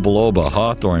 ginkgo biloba,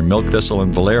 hawthorn, milk thistle,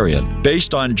 and valerian.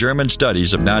 Based on German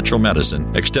studies of natural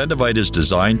medicine, Extendivite is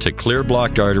designed to clear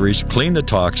blocked arteries, clean the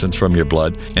toxins from your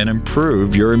blood, and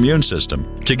improve your immune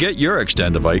system. To get your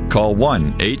Extendivite, call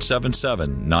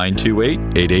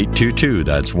 1-877-928-8822.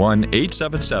 That's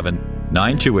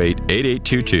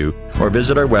 1-877-928-8822, or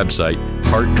visit our website,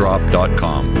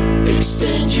 heartdrop.com.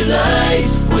 Extend your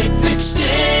life with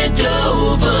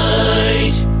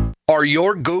Extendovite. Are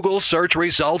your Google search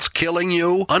results killing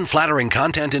you? Unflattering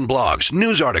content in blogs,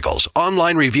 news articles,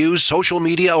 online reviews, social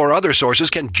media, or other sources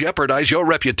can jeopardize your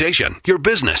reputation, your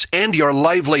business, and your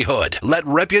livelihood. Let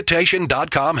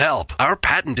Reputation.com help. Our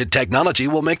patented technology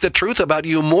will make the truth about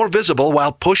you more visible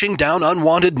while pushing down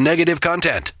unwanted negative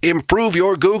content. Improve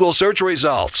your Google search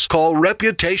results. Call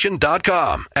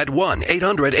Reputation.com at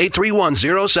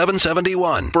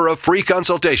 1-800-831-0771 for a free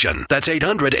consultation. That's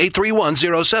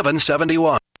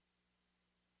 800-831-0771.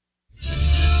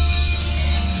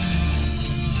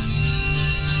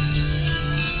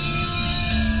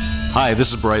 Hi,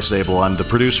 this is Bryce Abel. I'm the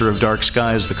producer of Dark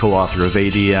Skies, the co-author of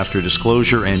AD After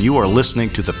Disclosure, and you are listening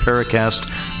to the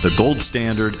Paracast, the gold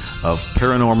standard of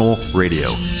paranormal radio.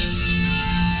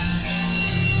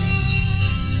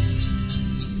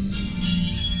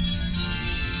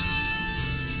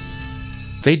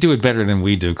 They do it better than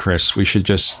we do, Chris. We should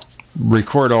just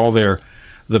record all the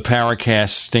Paracast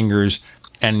stingers,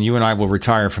 and you and I will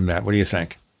retire from that. What do you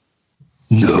think?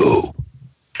 No.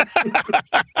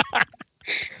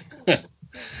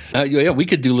 Yeah, we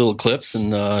could do little clips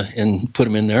and put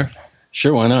them in there.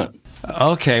 Sure, why not?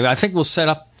 Okay, I think we'll set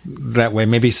up that way.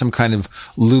 Maybe some kind of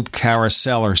loop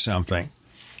carousel or something,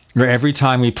 where every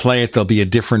time we play it, there'll be a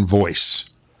different voice.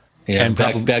 Yeah, and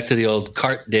back to the old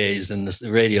cart days in the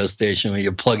radio station where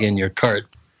you plug in your cart.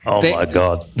 Oh, my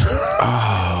God.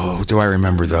 Oh, do I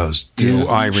remember those?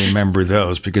 I remember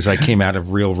those? Because I came out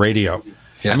of real radio.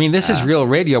 Yeah. I mean, this is real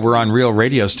radio. We're on real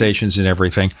radio stations and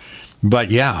everything.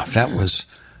 But yeah, that was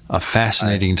a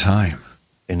fascinating time.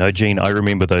 You know, Gene, I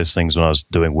remember those things when I was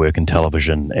doing work in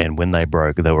television, and when they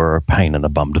broke, they were a pain in the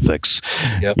bum to fix.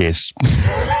 Yep. Yes.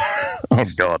 Oh,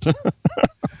 God.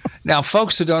 Now,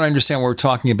 folks who don't understand what we're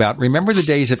talking about, remember the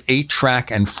days of 8-track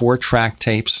and 4-track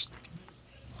tapes?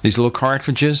 These little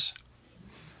cartridges?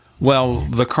 Well,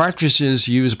 the cartridges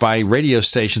used by radio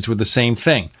stations were the same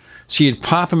thing. So you'd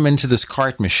pop them into this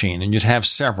cart machine, and you'd have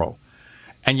several.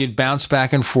 And you'd bounce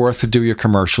back and forth to do your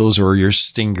commercials or your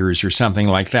stingers or something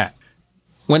like that.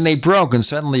 When they broke, and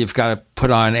suddenly you've got to put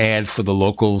on an ad for the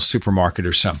local supermarket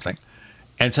or something,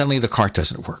 and suddenly the cart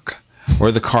doesn't work,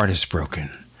 or the cart is broken.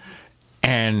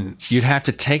 And you'd have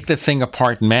to take the thing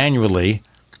apart manually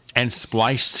and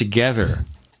splice together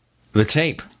the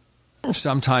tape,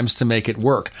 sometimes to make it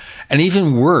work. And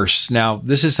even worse, now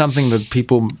this is something that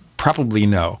people probably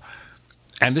know,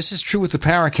 and this is true with the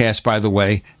Paracast, by the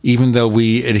way, even though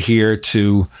we adhere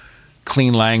to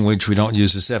clean language, we don't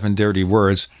use the 7 dirty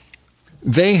words,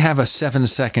 they have a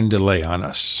 7-second delay on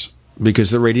us because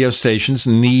the radio stations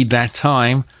need that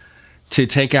time to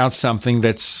take out something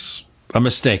that's a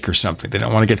mistake or something. They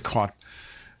don't want to get caught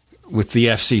with the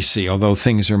FCC, although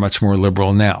things are much more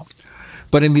liberal now.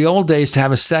 But in the old days, to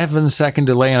have a 7-second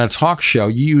delay on a talk show,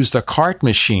 you used a cart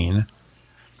machine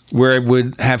where it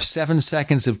would have 7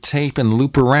 seconds of tape and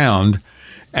loop around,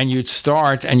 and you'd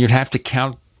start and you'd have to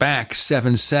count back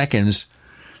 7 seconds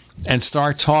and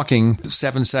start talking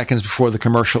 7 seconds before the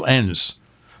commercial ends,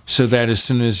 so that as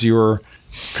soon as your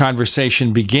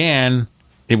conversation began,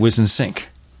 it was in sync.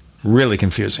 Really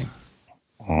confusing.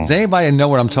 Does anybody know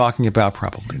what I'm talking about?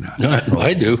 Probably not.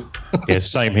 I do. Yeah,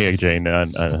 same here, Gene. I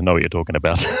know what you're talking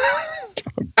about.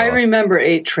 I remember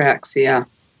 8 tracks, yeah.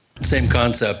 Same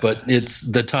concept, but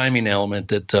it's the timing element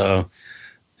that,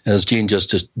 as Gene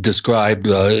just described,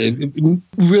 really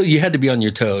you had to be on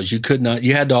your toes. You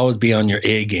had to always be on your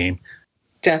A game.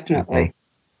 Definitely.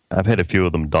 I've had a few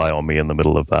of them die on me in the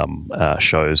middle of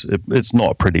shows. It's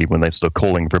not pretty when they're sort of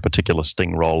calling for a particular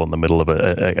sting roll in the middle of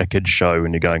a kid's show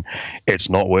and you're going, it's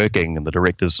not working, and the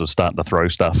directors are starting to throw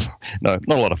stuff. No,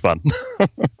 not a lot of fun.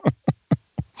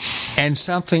 And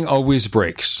something always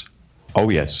breaks. Oh,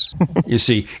 yes. You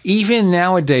see, even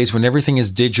nowadays when everything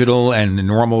is digital and the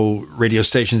normal radio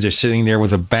stations are sitting there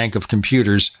with a bank of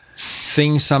computers,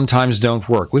 things sometimes don't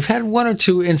work. We've had 1 or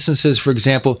 2 instances, for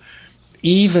example,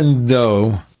 even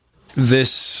though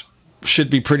this should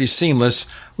be pretty seamless,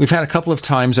 we've had a couple of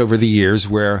times over the years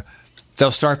where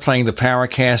they'll start playing the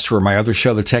Paracast or my other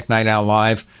show, the Tech Night Owl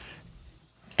Live,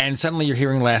 and suddenly you're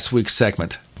hearing last week's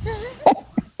segment.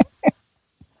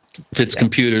 If it's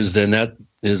computers, then that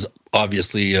is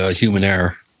obviously human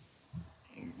error.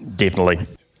 Definitely.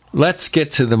 Let's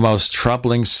get to the most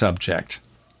troubling subject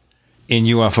in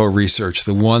UFO research,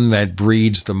 the one that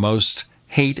breeds the most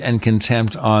hate and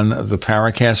contempt on the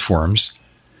Paracast forums.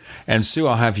 And Sue,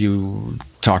 I'll have you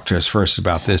talk to us first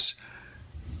about this.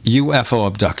 UFO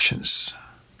abductions.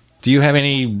 Do you have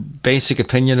any basic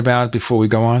opinion about it before we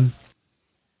go on?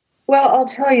 Well, I'll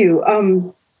tell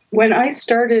you, when I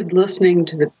started listening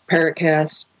to the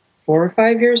Paracast 4 or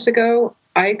 5 years ago,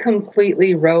 I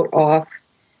completely wrote off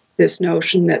this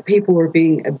notion that people were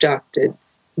being abducted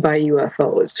by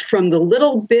UFOs. From the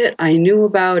little bit I knew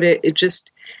about it, it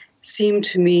just seemed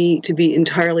to me to be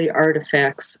entirely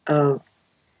artifacts of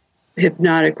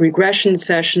hypnotic regression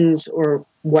sessions or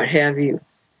what have you.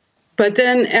 But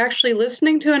then actually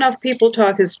listening to enough people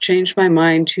talk has changed my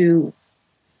mind to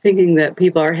thinking that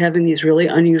people are having these really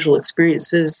unusual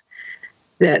experiences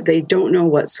that they don't know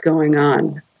what's going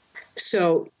on.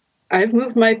 So I've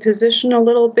moved my position a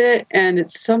little bit, and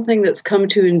it's something that's come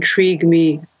to intrigue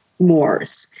me more.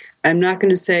 I'm not going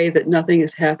to say that nothing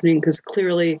is happening, because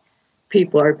clearly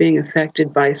people are being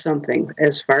affected by something,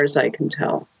 as far as I can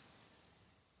tell.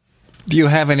 Do you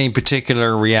have any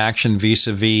particular reaction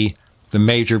vis-a-vis the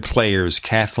major players,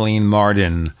 Kathleen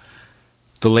Marden,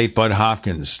 the late Bud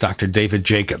Hopkins, Dr. David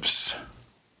Jacobs?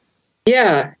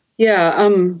 Yeah.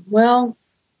 Well,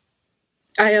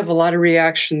 I have a lot of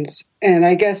reactions, and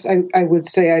I guess I would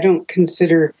say I don't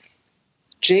consider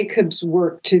Jacobs'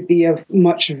 work to be of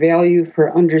much value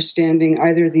for understanding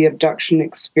either the abduction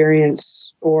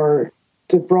experience or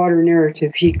the broader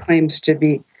narrative he claims to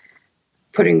be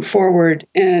putting forward.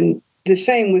 And the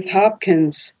same with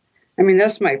Hopkins. I mean,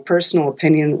 that's my personal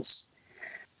opinion.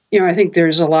 I think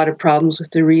there's a lot of problems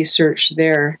with the research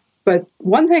there. But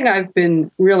one thing I've been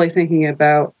really thinking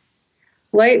about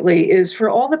lately is for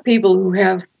all the people who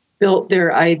have built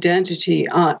their identity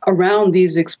around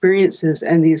these experiences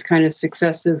and these kind of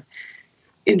successive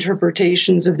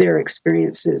interpretations of their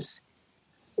experiences,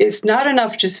 it's not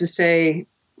enough just to say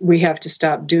we have to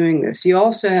stop doing this. You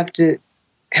also have to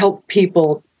help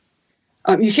people.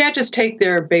 You can't just take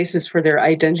their basis for their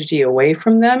identity away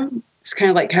from them. It's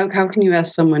kind of like, how can you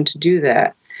ask someone to do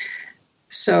that?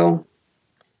 So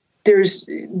there's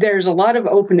a lot of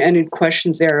open-ended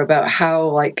questions there about how,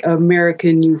 like,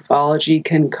 American ufology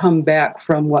can come back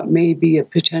from what may be a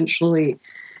potentially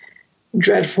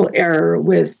dreadful error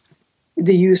with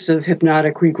the use of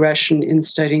hypnotic regression in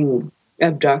studying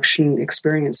abduction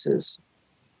experiences.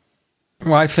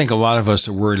 Well, I think a lot of us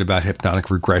are worried about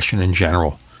hypnotic regression in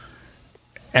general.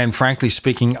 And frankly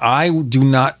speaking, I do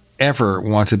not ever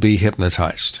want to be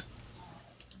hypnotized.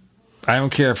 I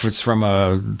don't care if it's from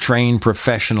a trained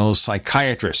professional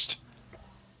psychiatrist.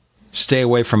 Stay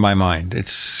away from my mind.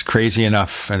 It's crazy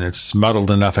enough and it's muddled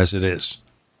enough as it is.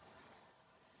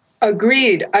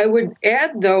 Agreed. I would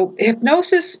add, though,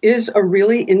 hypnosis is a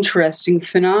really interesting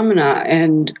phenomena,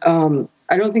 and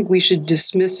I don't think we should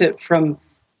dismiss it from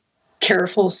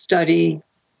careful study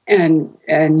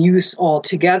and use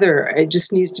altogether. It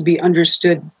just needs to be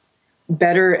understood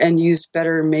better and used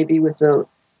better, maybe with a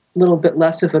little bit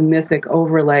less of a mythic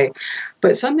overlay.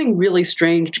 But something really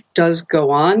strange does go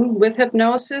on with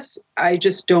hypnosis. I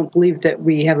just don't believe that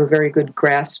we have a very good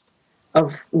grasp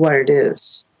of what it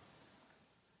is.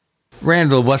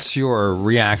 Randall, what's your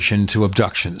reaction to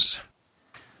abductions?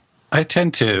 I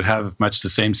tend to have much the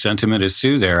same sentiment as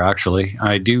Sue there, actually.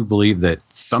 I do believe that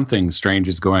something strange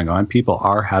is going on. People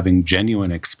are having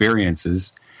genuine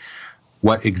experiences.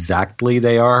 What exactly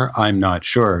they are, I'm not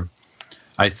sure.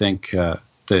 I think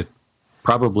that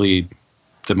probably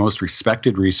the most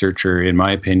respected researcher, in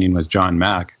my opinion, was John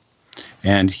Mack,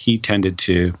 and he tended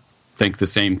to think the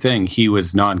same thing. He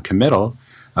was non-committal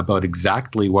about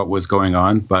exactly what was going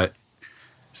on, but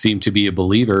seemed to be a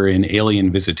believer in alien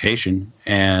visitation.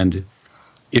 And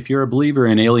if you're a believer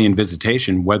in alien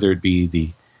visitation, whether it be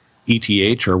the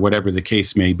ETH or whatever the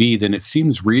case may be, then it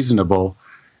seems reasonable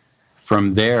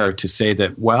from there to say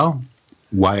that, well,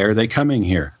 why are they coming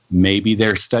here? Maybe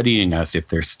they're studying us. If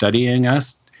they're studying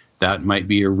us, that might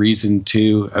be a reason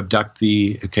to abduct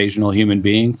the occasional human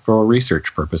being for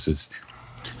research purposes.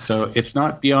 So it's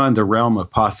not beyond the realm of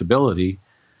possibility.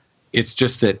 It's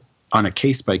just that on a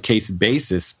case-by-case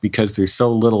basis, because there's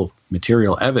so little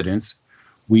material evidence,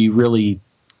 we really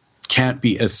can't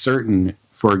be as certain,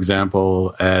 for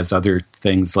example, as other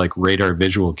things like radar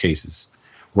visual cases,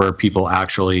 where people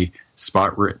actually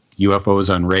spot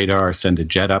UFOs on radar, send a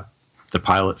jet up, the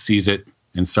pilot sees it,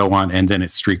 and so on, and then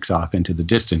it streaks off into the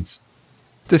distance.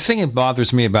 The thing that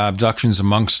bothers me about abductions,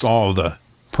 amongst all the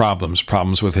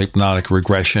problems with hypnotic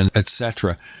regression,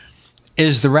 etc.,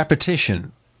 is the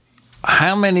repetition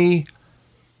how many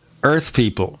Earth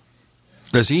people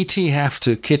does ET have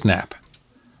to kidnap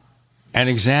and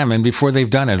examine before they've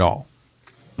done it all?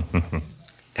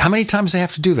 How many times do they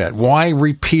have to do that? Why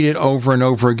repeat it over and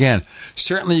over again?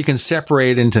 Certainly you can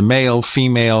separate into male,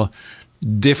 female,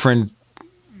 different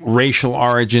racial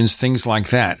origins, things like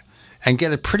that, and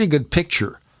get a pretty good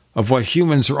picture of what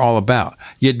humans are all about.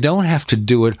 You don't have to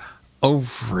do it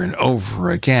over and over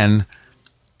again.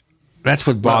 That's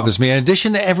what bothers me, in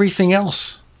addition to everything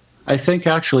else. I think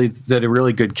actually that a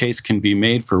really good case can be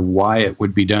made for why it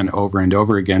would be done over and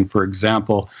over again. For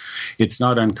example, it's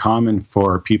not uncommon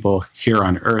for people here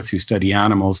on Earth who study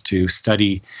animals to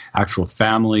study actual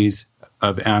families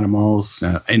of animals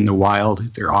in the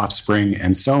wild, their offspring,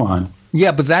 and so on.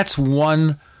 Yeah, but that's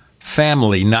one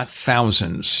family, not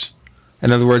thousands.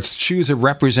 In other words, choose a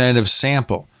representative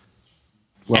sample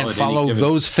and follow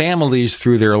those families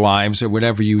through their lives or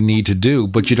whatever you need to do,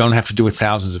 but you don't have to do it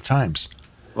thousands of times.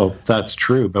 Well, that's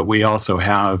true, but we also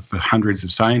have hundreds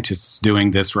of scientists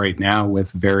doing this right now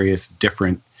with various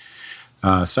different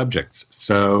subjects.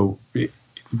 So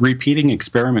repeating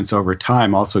experiments over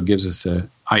time also gives us an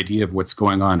idea of what's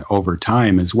going on over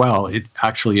time as well. It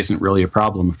actually isn't really a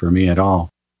problem for me at all.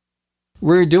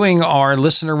 We're doing our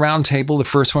Listener Roundtable, the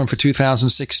first one for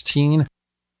 2016.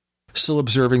 Still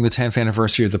observing the 10th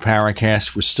anniversary of the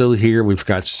Paracast. We're still here. We've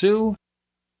got Sue.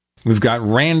 We've got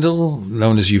Randall,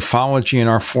 known as Ufology in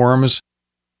our forums.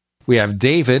 We have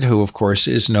David, who, of course,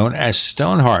 is known as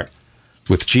Stonehart.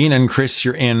 With Gene and Chris,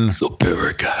 you're in the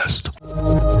Paracast.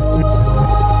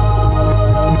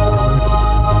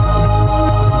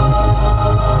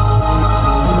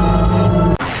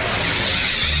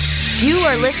 You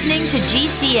are listening to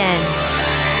GCN.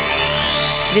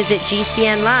 Visit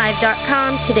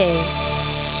GCNlive.com today.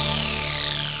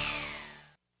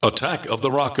 Attack of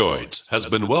the Rockoids has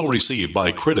been well received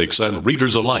by critics and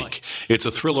readers alike. It's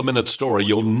a thrill-a-minute story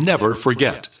you'll never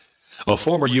forget. A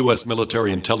former U.S.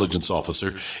 military intelligence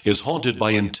officer is haunted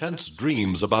by intense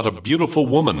dreams about a beautiful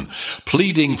woman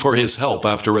pleading for his help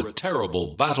after a terrible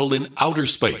battle in outer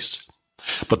space.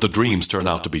 But the dreams turn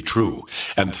out to be true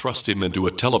and thrust him into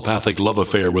a telepathic love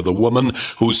affair with a woman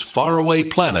whose faraway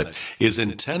planet is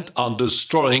intent on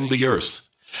destroying the Earth.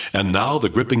 And now the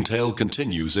gripping tale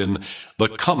continues in The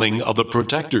Coming of the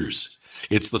Protectors.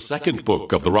 It's the second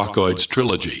book of the Rockoids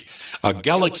trilogy, a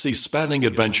galaxy-spanning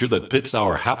adventure that pits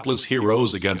our hapless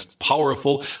heroes against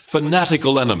powerful,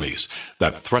 fanatical enemies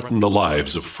that threaten the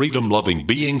lives of freedom-loving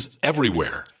beings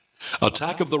everywhere.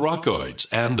 Attack of the Rockoids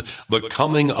and The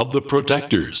Coming of the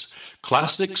Protectors,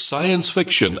 classic science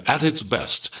fiction at its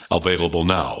best, available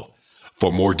now. For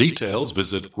more details,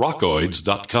 visit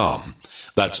rockoids.com.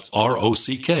 That's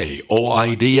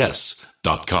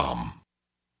ROCKOIDS.com.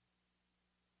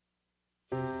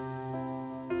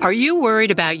 Are you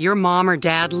worried about your mom or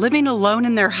dad living alone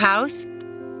in their house?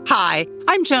 Hi,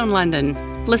 I'm Joan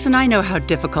London. Listen, I know how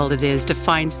difficult it is to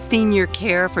find senior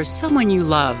care for someone you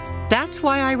love. That's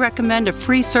why I recommend a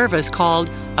free service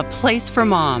called A Place for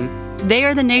Mom. They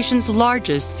are the nation's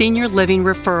largest senior living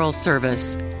referral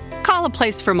service. Call A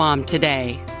Place for Mom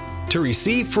today. To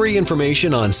receive free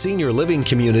information on senior living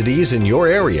communities in your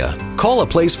area, call A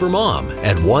Place for Mom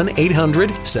at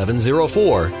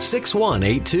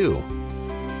 1-800-704-6182.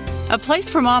 A Place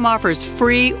for Mom offers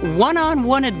free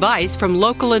one-on-one advice from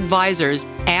local advisors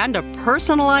and a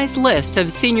personalized list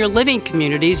of senior living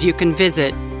communities you can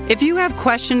visit. If you have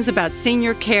questions about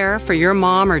senior care for your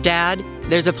mom or dad,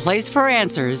 there's a place for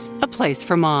answers, A Place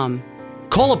for Mom.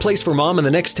 Call A Place for Mom in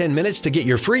the next 10 minutes to get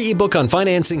your free ebook on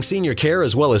financing senior care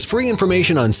as well as free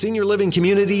information on senior living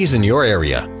communities in your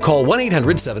area. Call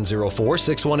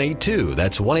 1-800-704-6182.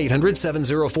 That's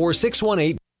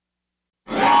 1-800-704-6182.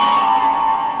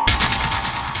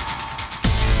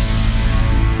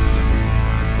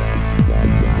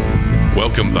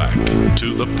 Welcome back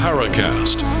to the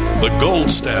Paracast, the gold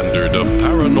standard of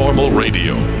paranormal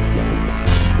radio.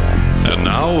 And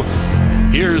now,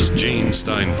 here's Gene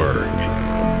Steinberg.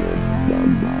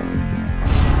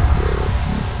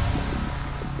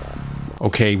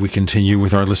 Okay, we continue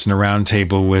with our Listener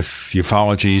Roundtable with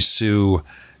Ufology, Sue,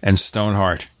 and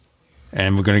Stonehart.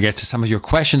 And we're going to get to some of your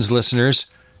questions, listeners,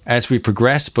 as we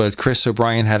progress. But Chris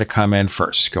O'Brien had a comment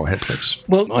first. Go ahead, please.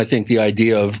 Well, I think the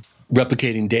idea of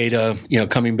replicating data,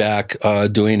 coming back,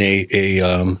 doing a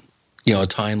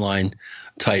timeline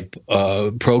type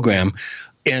program.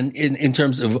 And in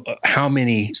terms of how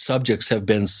many subjects have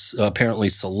been apparently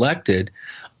selected,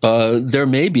 there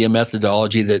may be a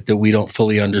methodology that we don't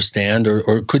fully understand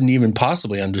or couldn't even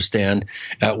possibly understand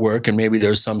at work. And maybe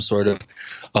there's some sort of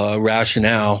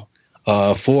rationale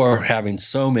for having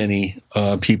so many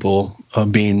people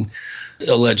being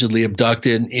allegedly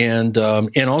abducted, and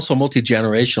also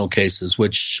multi-generational cases,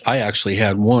 which I actually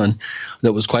had one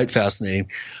that was quite fascinating.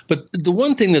 But the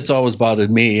one thing that's always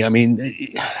bothered me, I mean,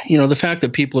 the fact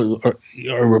that people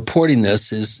are reporting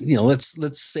this is,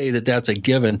 let's say that that's a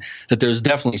given, that there's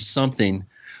definitely something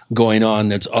going on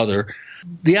that's other.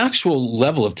 The actual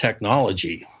level of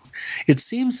technology, it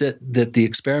seems that the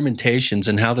experimentations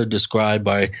and how they're described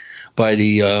by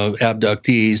the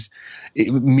abductees,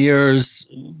 it mirrors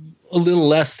a little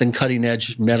less than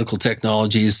cutting-edge medical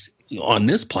technologies on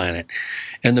this planet.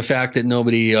 And the fact that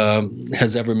nobody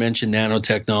has ever mentioned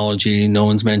nanotechnology, no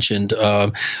one's mentioned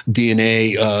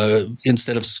DNA.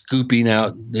 Instead of scooping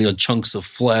out chunks of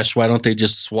flesh, why don't they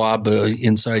just swab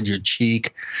inside your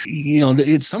cheek?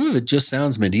 Some of it just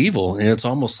sounds medieval, and it's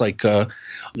almost like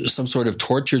some sort of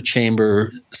torture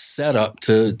chamber setup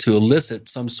to elicit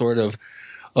some sort of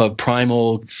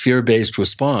primal fear-based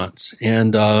response.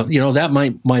 And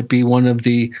that might be one of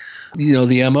the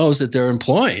the MOs that they're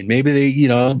employing. Maybe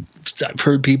they, I've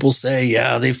heard people say,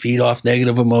 yeah, they feed off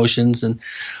negative emotions, and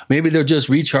maybe they're just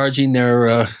recharging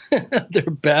their their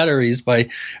batteries by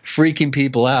freaking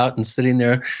people out and sitting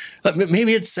there.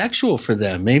 Maybe it's sexual for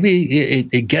them. Maybe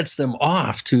it gets them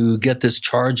off to get this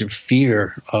charge of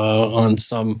fear on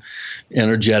some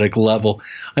energetic level.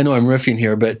 I know I'm riffing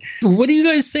here, but what do you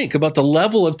guys think about the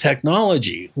level of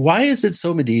technology? Why is it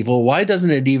so medieval? Why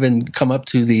doesn't it even come up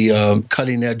to the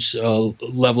cutting edge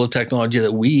level of technology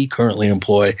that we currently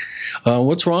employ?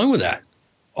 What's wrong with that?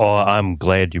 Oh, I'm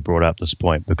glad you brought up this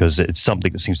point, because it's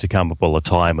something that seems to come up all the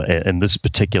time in this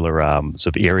particular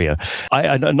sort of area.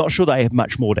 I'm not sure that I have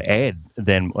much more to add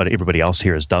than what everybody else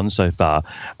here has done so far,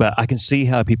 but I can see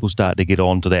how people start to get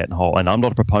onto that whole, and I'm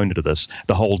not a proponent of this,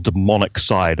 the whole demonic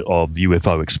side of the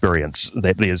UFO experience.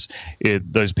 That there's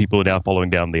those people are now following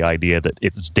down the idea that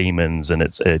it's demons and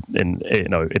it's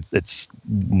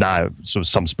now sort of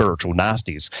some spiritual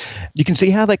nasties. You can see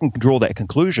how they can draw that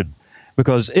conclusion.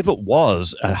 Because if it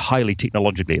was a highly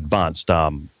technologically advanced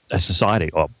society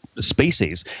or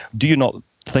species, do you not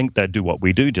think they'd do what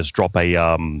we do, just drop a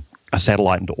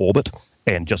satellite into orbit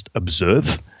and just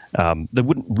observe? They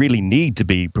wouldn't really need to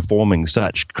be performing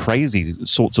such crazy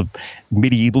sorts of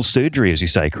medieval surgery, as you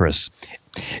say, Chris.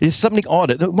 It's something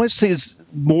odd. It almost says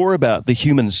more about the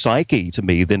human psyche to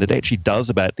me than it actually does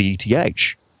about the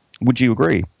ETH. Would you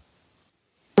agree?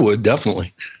 I would,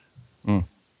 definitely. Mm.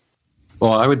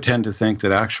 Well, I would tend to think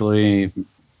that actually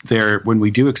when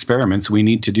we do experiments, we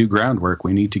need to do groundwork.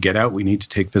 We need to get out. We need to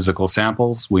take physical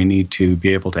samples. We need to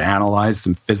be able to analyze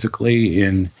them physically,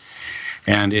 and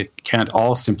it can't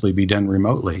all simply be done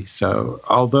remotely. So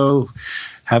although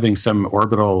having some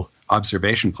orbital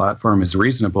observation platform is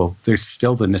reasonable, there's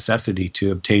still the necessity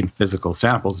to obtain physical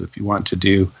samples if you want to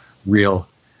do real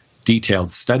detailed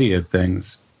study of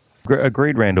things.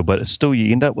 Agreed, Randall, but still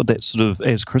you end up with that sort of,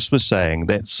 as Chris was saying,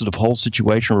 that sort of whole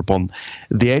situation whereupon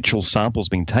the actual samples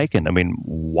being taken. I mean,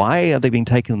 why are they being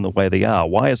taken in the way they are?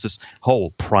 Why is this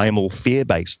whole primal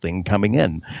fear-based thing coming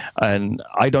in? And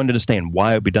I don't understand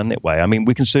why it would be done that way. I mean,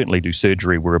 we can certainly do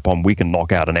surgery whereupon we can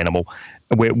knock out an animal.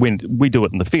 When we do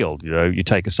it in the field, you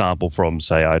take a sample from,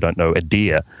 say, I don't know, a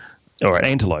deer or an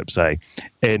antelope, say,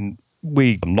 and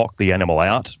we knock the animal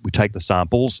out, we take the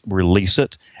samples, release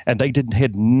it, and they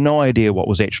had no idea what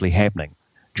was actually happening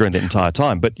during that entire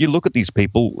time. But you look at these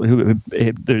people who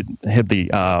have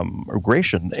the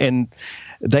regression, and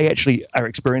they actually are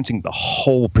experiencing the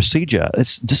whole procedure.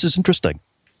 This is interesting.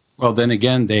 Well, then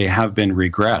again, they have been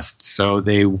regressed. So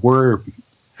they were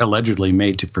allegedly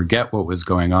made to forget what was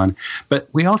going on. But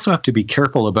we also have to be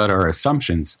careful about our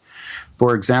assumptions.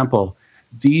 For example,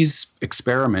 these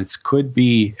experiments could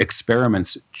be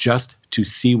experiments just to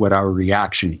see what our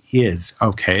reaction is.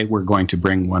 Okay, we're going to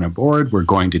bring one aboard, we're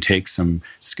going to take some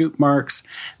scoop marks,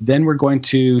 then we're going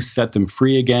to set them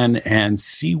free again and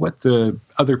see what the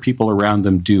other people around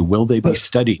them do. Will they be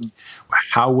studied?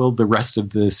 How will the rest of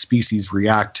the species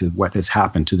react to what has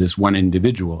happened to this one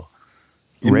individual?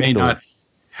 It may not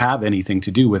have anything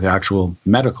to do with actual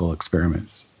medical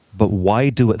experiments. But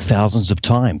why do it thousands of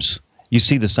times? You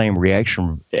see the same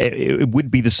reaction. It would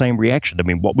be the same reaction. I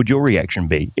mean, what would your reaction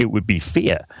be? It would be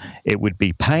fear. It would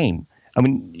be pain. I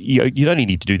mean, you only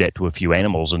need to do that to a few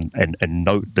animals and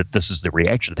note that this is the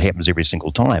reaction that happens every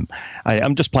single time.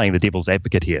 I'm just playing the devil's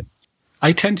advocate here.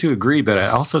 I tend to agree, but I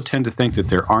also tend to think that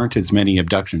there aren't as many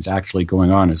abductions actually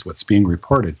going on as what's being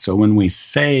reported. So when we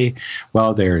say,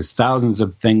 well, there's thousands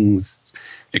of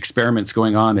experiments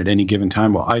going on at any given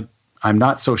time, well, I'm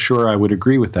not so sure I would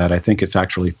agree with that. I think it's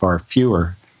actually far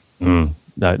fewer.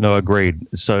 No, agreed.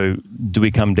 So do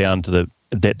we come down to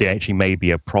that there actually may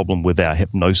be a problem with our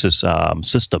hypnosis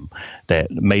system, that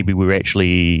maybe we're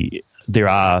actually there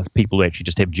are people who actually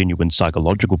just have genuine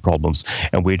psychological problems,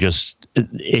 and we're just,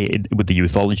 with the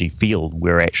ufology field,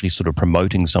 we're actually sort of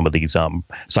promoting some of these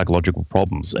psychological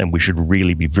problems, and we should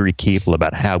really be very careful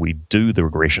about how we do the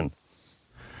regression.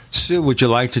 Sue, would you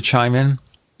like to chime in?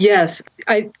 Yes,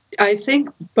 I think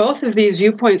both of these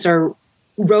viewpoints are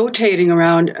rotating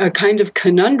around a kind of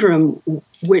conundrum,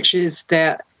 which is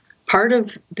that part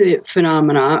of the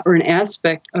phenomena or an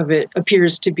aspect of it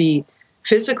appears to be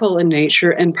physical in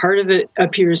nature, and part of it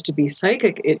appears to be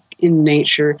psychic in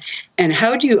nature. And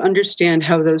how do you understand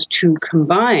how those two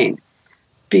combine?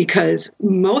 Because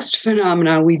most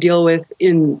phenomena we deal with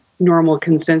in normal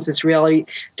consensus reality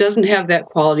doesn't have that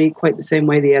quality quite the same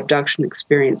way the abduction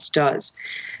experience does.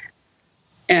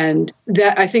 And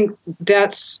that, I think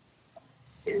that's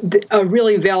a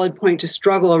really valid point to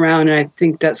struggle around, and I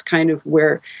think that's kind of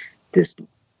where this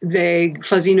vague,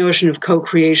 fuzzy notion of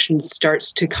co-creation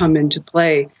starts to come into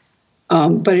play.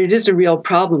 But it is a real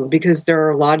problem because there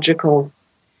are logical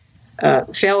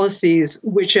fallacies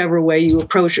whichever way you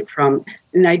approach it from.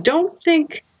 And I don't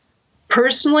think,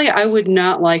 personally, I would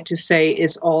not like to say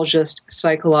it's all just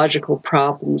psychological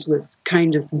problems with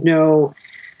kind of no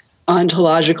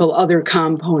ontological other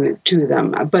component to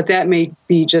them. But that may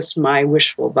be just my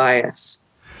wishful bias.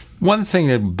 One thing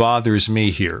that bothers me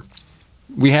here,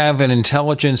 we have an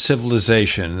intelligent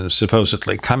civilization,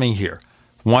 supposedly, coming here,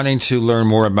 wanting to learn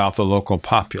more about the local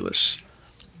populace.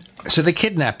 So they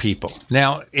kidnap people.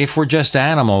 Now, if we're just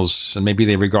animals, and maybe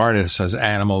they regard us as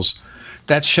animals,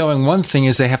 that's showing one thing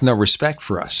is they have no respect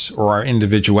for us or our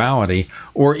individuality,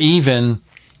 or even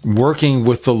working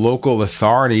with the local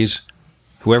authorities,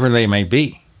 whoever they may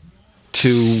be,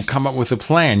 to come up with a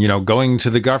plan, going to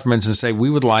the governments and say, we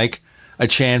would like a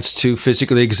chance to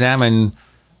physically examine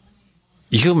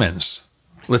humans.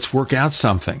 Let's work out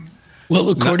something. Well,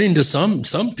 according to some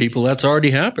people, that's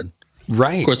already happened.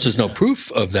 Right. Of course, there's no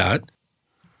proof of that.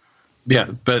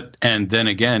 Yeah, and then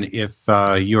again, if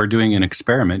you're doing an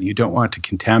experiment, you don't want to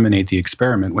contaminate the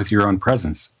experiment with your own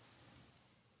presence.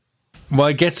 Well,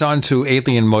 it gets on to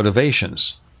alien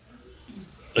motivations.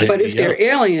 But if they're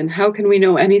alien, how can we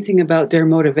know anything about their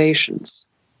motivations?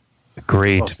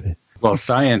 Great. Well,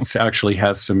 science actually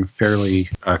has some fairly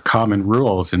common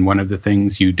rules, and one of the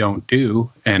things you don't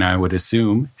do, and I would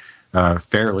assume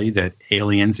fairly that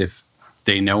aliens, if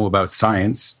they know about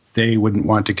science, they wouldn't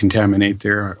want to contaminate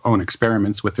their own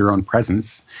experiments with their own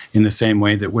presence, in the same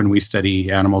way that when we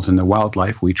study animals in the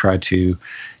wildlife, we try to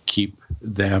keep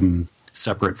them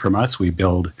separate from us. We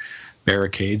build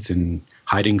barricades and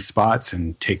hiding spots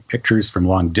and take pictures from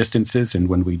long distances, and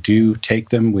when we do take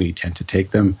them, we tend to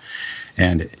take them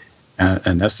and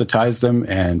anesthetize them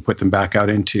and put them back out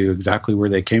into exactly where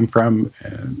they came from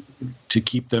to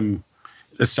keep them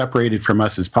as separated from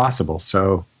us as possible.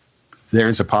 So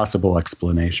there's a possible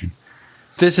explanation.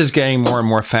 This is getting more and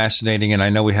more fascinating, and I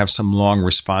know we have some long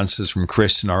responses from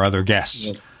Chris and our other guests.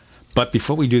 Yep. But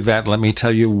before we do that, let me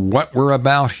tell you what we're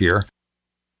about here.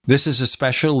 This is a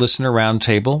special listener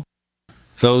roundtable.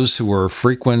 Those who are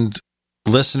frequent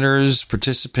listeners,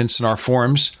 participants in our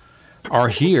forums, are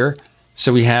here.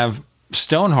 So we have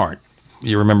Stonehart.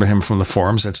 You remember him from the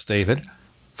forums. That's David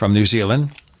from New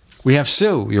Zealand. We have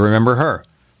Sue. You remember her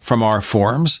from our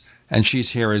forums, and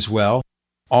she's here as well.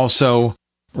 Also,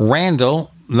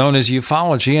 Randall, known as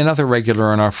Ufology, another regular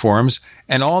on our forums.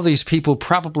 And all these people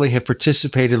probably have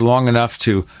participated long enough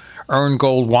to earn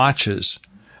gold watches.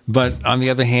 But on the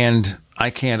other hand, I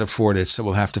can't afford it, so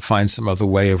we'll have to find some other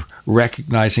way of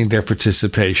recognizing their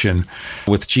participation.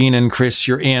 With Gene and Chris,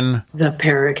 you're in the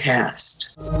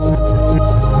Paracast.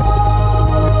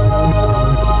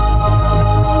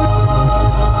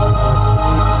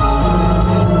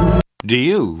 Do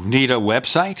you need a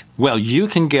website? Well, you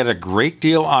can get a great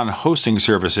deal on hosting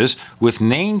services with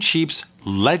Namecheap's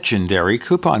legendary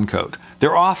coupon code.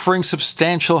 They're offering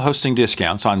substantial hosting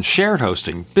discounts on shared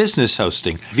hosting, business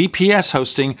hosting, VPS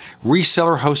hosting,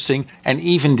 reseller hosting, and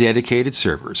even dedicated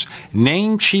servers.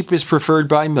 Namecheap is preferred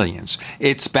by millions.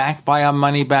 It's backed by a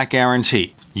money-back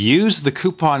guarantee. Use the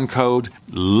coupon code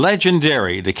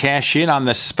LEGENDARY to cash in on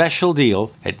the special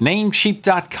deal at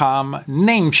Namecheap.com,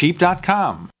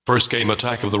 Namecheap.com. First came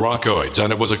Attack of the Rockoids,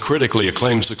 and it was a critically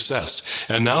acclaimed success.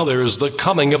 And now there's The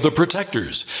Coming of the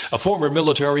Protectors. A former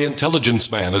military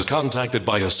intelligence man is contacted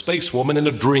by a space woman in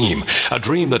a dream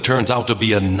that turns out to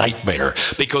be a nightmare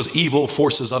because evil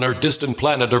forces on her distant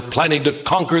planet are planning to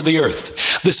conquer the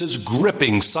Earth. This is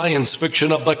gripping science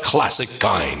fiction of the classic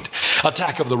kind.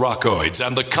 Attack of the Rockoids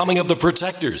and The Coming of the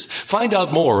Protectors. Find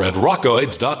out more at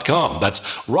rockoids.com. That's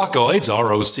rockoids,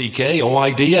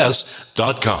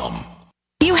 ROCKOIDS.com.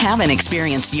 You haven't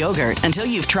experienced yogurt until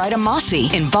you've tried a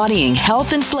Mossy, embodying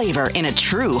health and flavor in a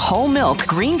true whole milk,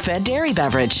 green-fed dairy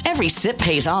beverage. Every sip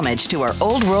pays homage to our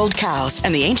old world cows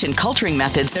and the ancient culturing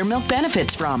methods their milk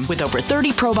benefits from. With over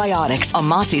 30 probiotics, a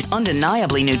Mossy's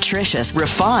undeniably nutritious,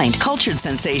 refined, cultured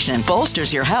sensation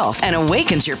bolsters your health and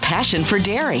awakens your passion for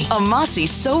dairy. A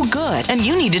Mossy's so good, and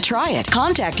you need to try it.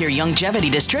 Contact your Longevity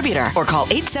distributor or call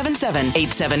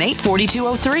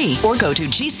 877-878-4203 or go to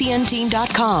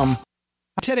gcnteam.com.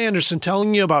 Ted Anderson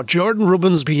telling you about Jordan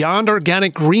Rubin's Beyond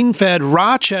Organic Green-Fed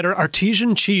Raw Cheddar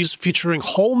Artesian Cheese featuring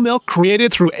whole milk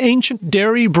created through ancient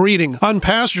dairy breeding,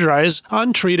 unpasteurized,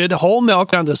 untreated whole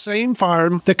milk on the same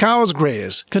farm the cows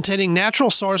graze, containing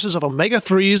natural sources of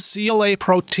omega-3s, CLA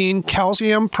protein,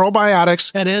 calcium,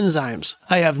 probiotics, and enzymes.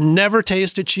 I have never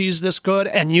tasted cheese this good,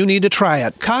 and you need to try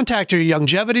it. Contact your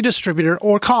Longevity distributor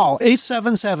or call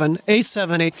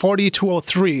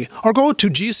 877-878-4203 or go to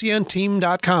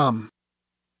gcnteam.com.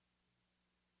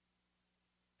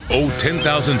 Owe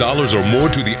 $10,000 or more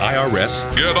to the IRS?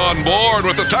 Get on board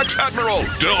with the Tax Admiral.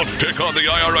 Don't take on the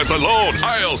IRS alone.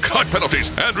 I'll cut penalties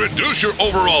and reduce your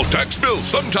overall tax bill.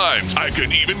 Sometimes I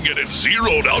can even get it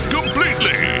zeroed out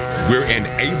completely. We're an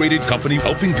A-rated company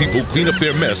helping people clean up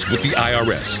their mess with the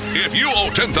IRS. If you owe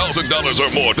 $10,000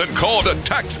 or more, then call the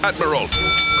Tax Admiral.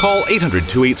 Call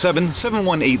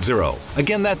 800-287-7180.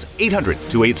 Again, that's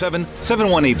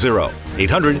 800-287-7180.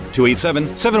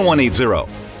 800-287-7180.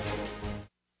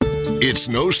 It's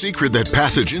no secret that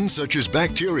pathogens such as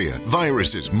bacteria,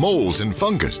 viruses, molds, and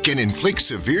fungus can inflict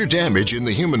severe damage in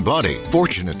the human body.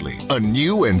 Fortunately, a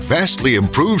new and vastly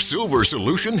improved silver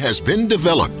solution has been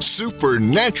developed.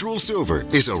 Supernatural Silver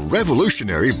is a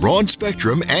revolutionary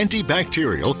broad-spectrum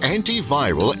antibacterial,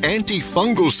 antiviral,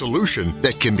 antifungal solution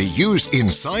that can be used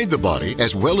inside the body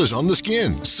as well as on the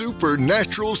skin.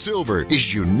 Supernatural Silver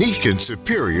is unique and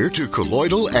superior to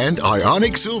colloidal and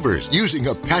ionic silvers, using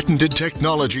a patented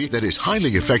technology that is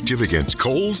highly effective against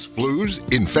colds, flus,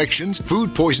 infections,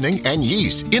 food poisoning, and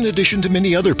yeast, in addition to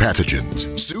many other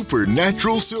pathogens.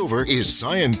 Supernatural Silver is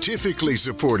scientifically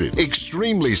supported,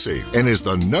 extremely safe, and is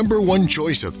the #1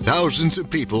 choice of thousands of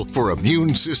people for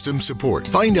immune system support.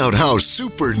 Find out how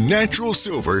Supernatural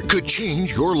Silver could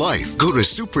change your life. Go to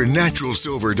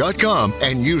supernaturalsilver.com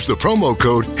and use the promo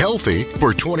code HEALTHY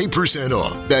for 20%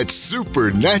 off. That's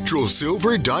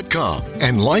supernaturalsilver.com.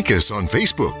 And like us on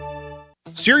Facebook.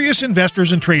 Serious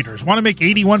investors and traders want to make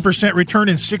 81% return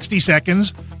in 60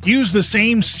 seconds? Use the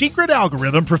same secret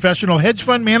algorithm professional hedge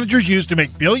fund managers use to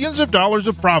make billions of dollars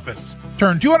of profits.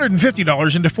 Turn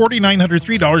 $250 into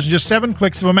 $4,903 in just 7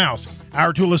 clicks of a mouse.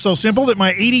 Our tool is so simple that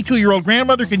my 82-year-old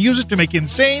grandmother can use it to make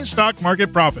insane stock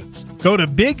market profits. Go to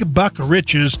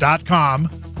BigBuckRiches.com.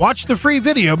 Watch the free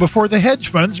video before the hedge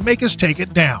funds make us take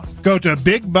it down. Go to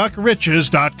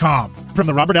BigBuckRiches.com. From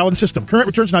the Robert Allen System, current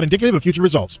returns not indicative of future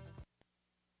results.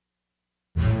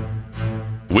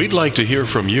 We'd like to hear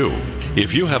from you.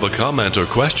 If you have a comment or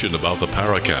question about the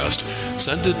Paracast,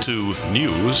 send it to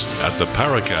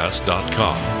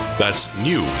news@theparacast.com. That's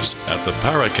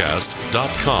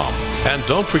news@theparacast.com. And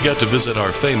don't forget to visit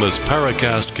our famous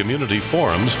Paracast community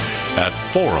forums at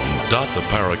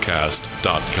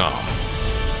forum.theparacast.com.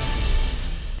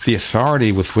 The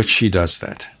authority with which she does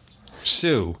that.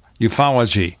 Sue,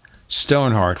 Ufology,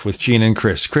 Stonehart with Gene and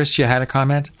Chris. Chris, you had a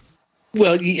comment?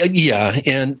 Well, yeah,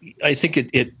 and I think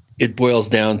it boils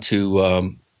down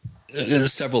to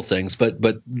several things, but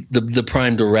the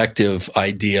prime directive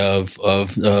idea of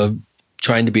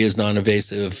trying to be as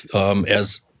non-invasive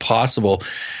as possible,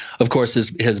 of course,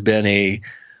 has been a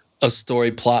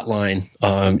story plot line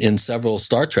in several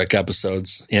Star Trek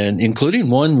episodes, and including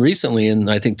one recently in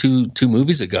I think two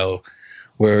movies ago,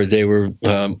 where they were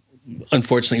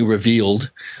unfortunately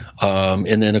revealed.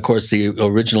 And then, of course, the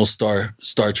original Star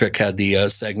Trek had the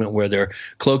segment where their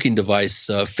cloaking device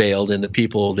failed and the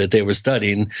people that they were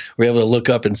studying were able to look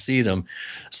up and see them.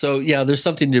 So, yeah, there's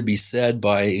something to be said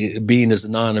by being as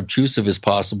non-obtrusive as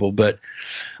possible. But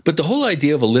the whole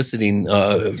idea of eliciting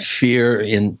fear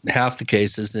in half the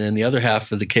cases, and in the other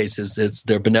half of the cases, it's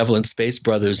their benevolent space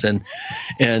brothers. And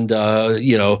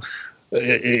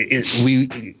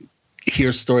we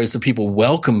hear stories of people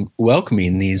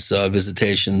welcoming these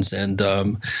visitations and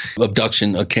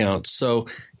abduction accounts. So,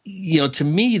 to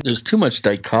me, there's too much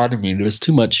dichotomy. There's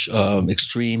too much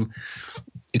extreme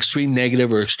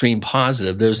negative or extreme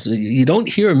positive. You don't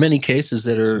hear many cases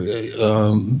that are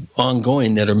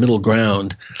ongoing that are middle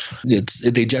ground.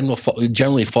 They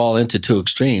generally fall into two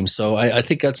extremes. So I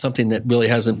think that's something that really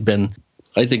hasn't been,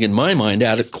 I think in my mind,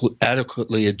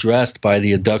 adequately addressed by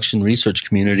the abduction research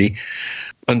community.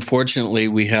 Unfortunately,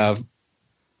 we have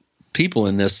people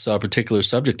in this particular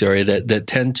subject area that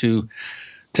tend to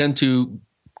tend to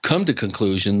come to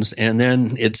conclusions, and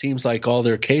then it seems like all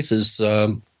their cases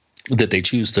that they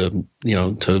choose to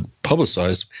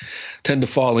publicize tend to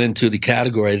fall into the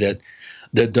category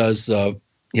that does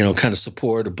kind of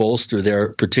support or bolster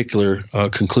their particular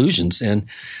conclusions. And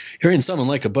hearing someone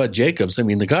like a Bud Jacobs, I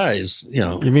mean, the guy is,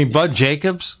 You mean Bud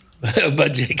Jacobs?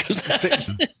 Bud Jacobs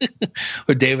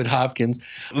or David Hopkins.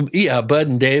 Yeah, Bud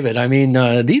and David. I mean,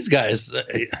 these guys,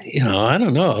 I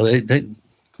don't know.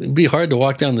 It'd be hard to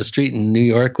walk down the street in New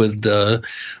York with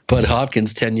Bud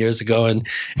Hopkins 10 years ago and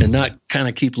not kind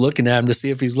of keep looking at him to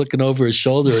see if he's looking over his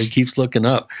shoulder or he keeps looking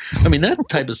up. I mean, that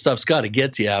type of stuff's got to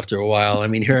get to you after a while. I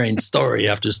mean, hearing story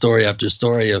after story after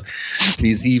story of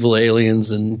these evil aliens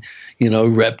and,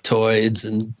 reptoids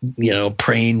and,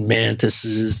 praying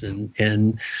mantises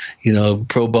and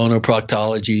pro bono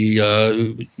proctology,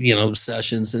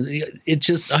 sessions. And it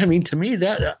just, I mean, to me,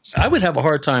 that I would have a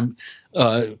hard time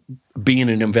being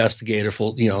an investigator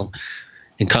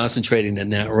and concentrating in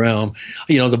that realm.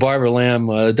 The Barbara Lamb,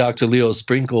 Dr. Leo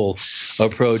Sprinkle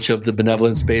approach of the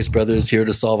benevolent space brothers here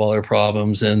to solve all our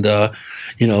problems and,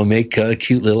 make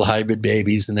cute little hybrid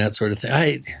babies and that sort of thing.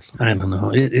 I don't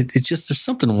know. It's just, there's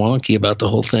something wonky about the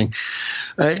whole thing.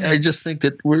 I just think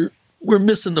that we're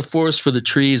missing the forest for the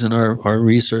trees in our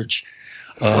research.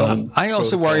 I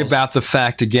also worry about the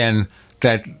fact, again,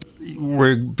 that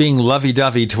we're being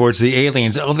lovey-dovey towards the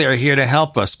aliens. Oh, they're here to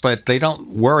help us, but they don't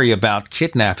worry about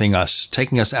kidnapping us,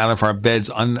 taking us out of our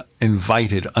beds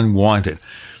uninvited, unwanted.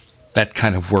 That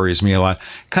kind of worries me a lot.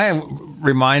 Kind of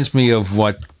reminds me of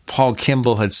what Paul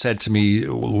Kimball had said to me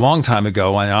a long time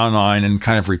ago online and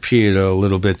kind of repeated a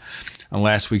little bit on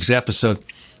last week's episode,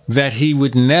 that he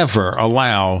would never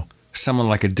allow someone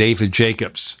like a David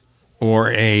Jacobs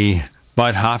or a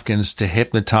Bud Hopkins to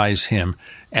hypnotize him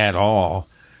at all.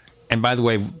 And by the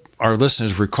way, our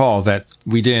listeners recall that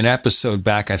we did an episode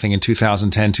back, I think, in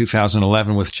 2010,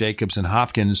 2011 with Jacobs and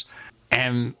Hopkins,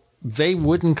 and they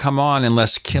wouldn't come on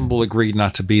unless Kimball agreed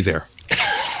not to be there.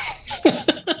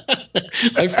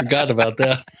 I forgot about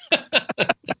that.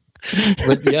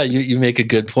 But yeah, you make a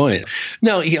good point.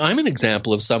 Now, I'm an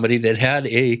example of somebody that had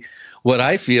what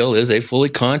I feel is a fully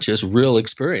conscious, real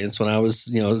experience when I was,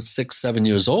 6-7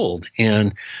 years old.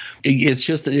 And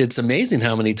it's amazing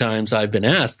how many times I've been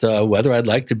asked whether I'd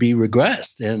like to be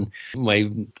regressed. And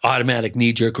my automatic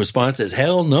knee-jerk response is,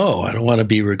 hell no, I don't want to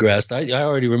be regressed. I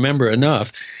already remember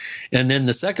enough. And then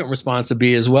the second response would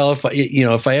be as well,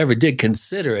 if I ever did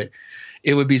consider it,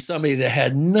 it would be somebody that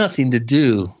had nothing to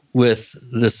do with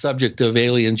the subject of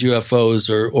aliens, UFOs,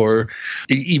 or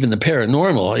even the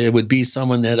paranormal. It would be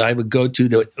someone that I would go to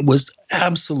that was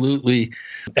absolutely,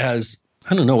 as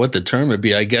I don't know what the term would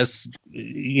be, I guess,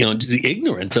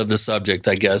 ignorant of the subject,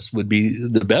 I guess, would be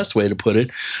the best way to put it,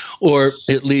 or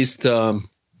at least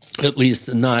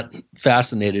not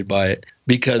fascinated by it,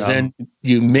 because then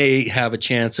you may have a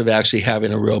chance of actually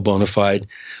having a real bona fide,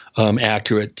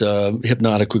 accurate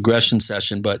hypnotic regression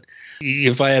session. But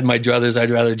if I had my druthers, I'd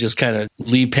rather just kind of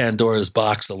leave Pandora's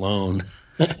box alone.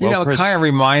 It kind of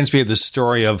reminds me of the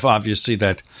story of, obviously,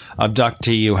 that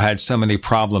abductee who had so many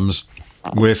problems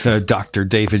with Dr.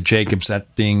 David Jacobs,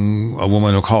 that being a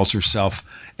woman who calls herself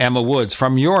Emma Woods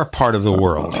from your part of the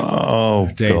world. Oh,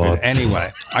 David. God.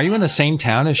 Anyway, are you in the same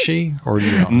town as she, or do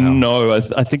you don't know? No,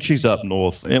 I think she's up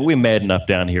north. And we're mad enough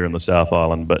down here in the South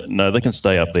Island, but no, they can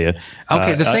stay up there.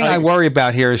 Okay, the thing I worry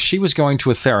about here is she was going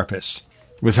to a therapist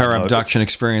with her abduction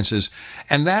experiences,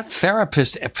 and that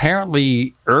therapist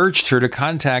apparently urged her to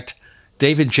contact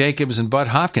David Jacobs and Bud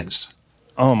Hopkins.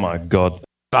 Oh, my God.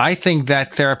 I think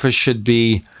that therapist should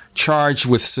be charged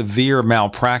with severe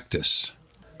malpractice.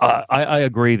 I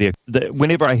agree there.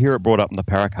 Whenever I hear it brought up in the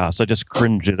Paracast, I just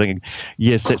cringe at thinking,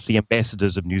 yes, that's the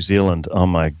ambassadors of New Zealand. Oh,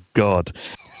 my God.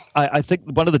 I think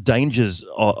one of the dangers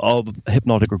of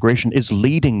hypnotic regression is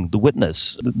leading the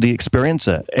witness, the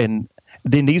experiencer, and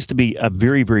there needs to be a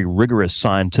very, very rigorous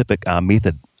scientific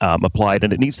method applied,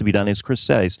 and it needs to be done, as Chris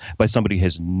says, by somebody who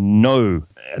has no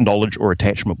knowledge or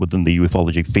attachment within the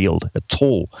ufology field at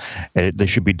all. They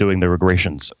should be doing the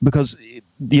regressions, because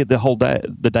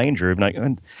the danger of,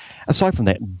 and aside from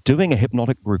that, doing a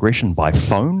hypnotic regression by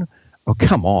phone, oh,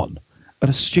 come on. What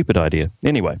a stupid idea.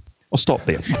 Anyway, I'll stop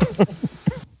there.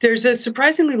 There's a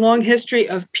surprisingly long history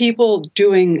of people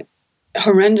doing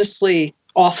horrendously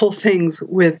awful things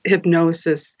with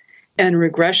hypnosis and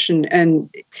regression.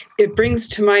 And it brings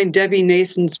to mind Debbie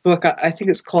Nathan's book, I think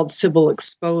it's called Sybil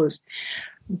Exposed.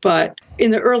 But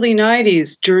in the early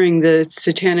 90s, during the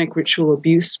satanic ritual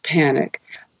abuse panic,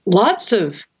 lots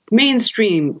of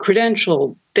mainstream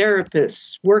credentialed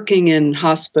therapists working in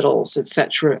hospitals,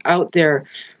 etc., out there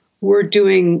were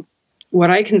doing what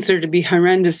I consider to be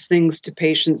horrendous things to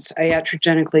patients,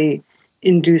 iatrogenically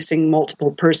inducing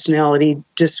multiple personality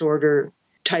disorder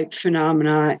type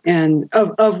phenomena, and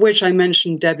of which I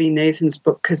mentioned Debbie Nathan's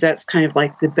book because that's kind of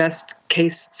like the best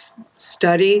case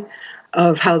study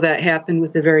of how that happened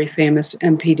with a very famous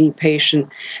MPD patient.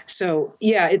 So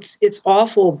yeah, it's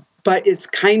awful, but it's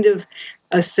kind of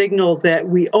a signal that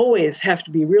we always have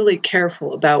to be really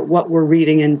careful about what we're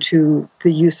reading into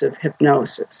the use of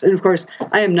hypnosis. And of course,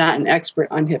 I am not an expert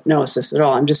on hypnosis at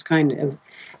all. I'm just kind of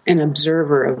an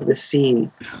observer of the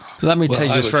scene. Let me tell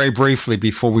you just very briefly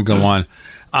before we go on.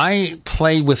 I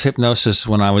played with hypnosis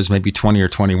when I was maybe 20 or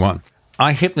 21.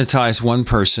 I hypnotized one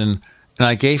person, and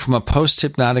I gave him a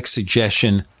post-hypnotic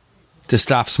suggestion to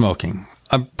stop smoking.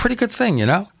 A pretty good thing, you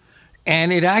know?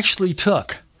 And it actually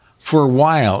took for a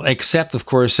while, except, of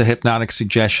course, a hypnotic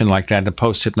suggestion like that, the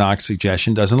post-hypnotic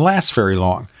suggestion doesn't last very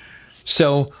long.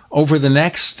 So over the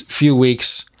next few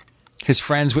weeks, his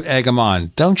friends would egg him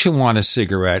on. Don't you want a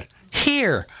cigarette?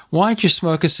 Here, why don't you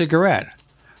smoke a cigarette?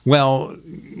 Well,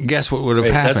 guess what would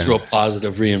have happened? That's real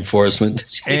positive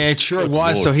reinforcement. It sure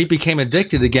was. So he became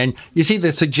addicted again. You see,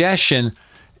 the suggestion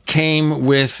came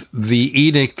with the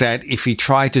edict that if he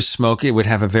tried to smoke, it would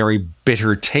have a very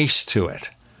bitter taste to it.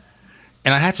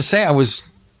 And I have to say, I was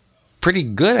pretty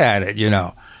good at it, you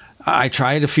know. I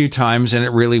tried a few times and it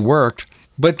really worked.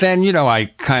 But then, you know, I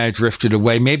kind of drifted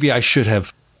away. Maybe I should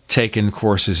have taken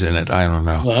courses in it. I don't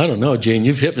know. Well, I don't know, Gene.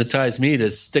 You've hypnotized me to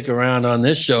stick around on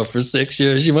this show for 6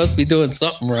 years. You must be doing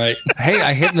something right. Hey,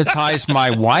 I hypnotized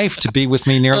my wife to be with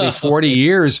me nearly 40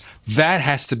 years. That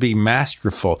has to be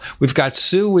masterful. We've got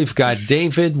Sue, we've got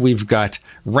David, we've got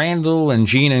Randall and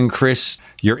Gene and Chris.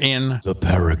 You're in the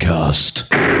Paracast.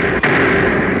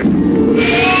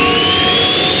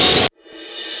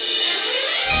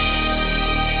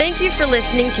 Thank you for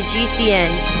listening to GCN.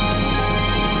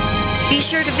 Be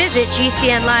sure to visit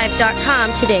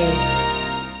GCNlive.com today.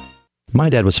 My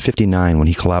dad was 59 when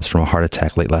he collapsed from a heart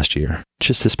attack late last year.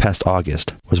 Just this past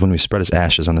August was when we spread his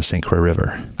ashes on the St. Croix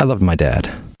River. I loved my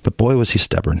dad, but boy was he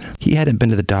stubborn. He hadn't been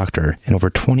to the doctor in over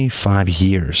 25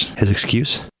 years. His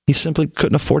excuse? He simply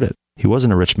couldn't afford it. He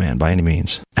wasn't a rich man by any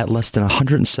means. At less than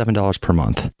 $107 per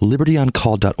month,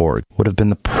 libertyoncall.org would have been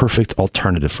the perfect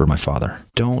alternative for my father.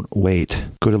 Don't wait.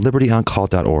 Go to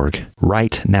libertyoncall.org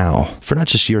right now for not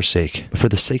just your sake, but for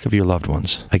the sake of your loved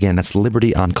ones. Again, that's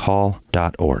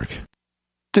libertyoncall.org.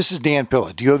 This is Dan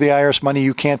Pilla. Do you owe the IRS money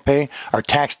you can't pay? Are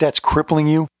tax debts crippling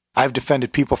you? I've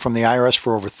defended people from the IRS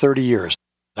for over 30 years.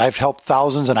 I've helped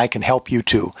thousands, and I can help you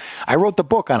too. I wrote the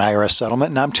book on IRS settlement,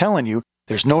 and I'm telling you,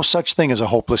 there's no such thing as a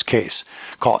hopeless case.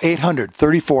 Call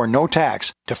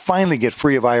 800-34-NO-TAX to finally get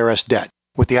free of IRS debt.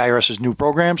 With the IRS's new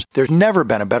programs, there's never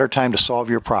been a better time to solve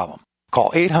your problem.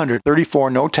 Call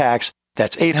 800-34-NO-TAX.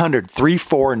 That's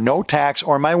 800-34-NO-TAX,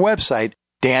 or my website,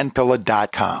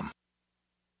 danpilla.com.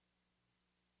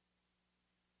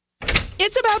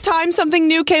 It's about time something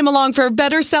new came along for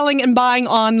better selling and buying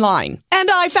online. And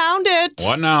I found it.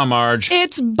 What now, Marge?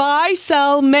 It's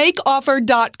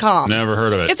buysellmakeoffer.com. Never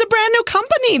heard of it. It's a brand new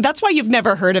company. That's why you've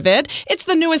never heard of it. It's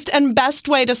the newest and best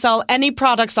way to sell any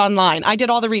products online. I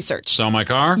did all the research. Sell my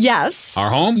car? Yes.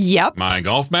 Our home? Yep. My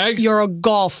golf bag? Your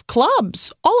golf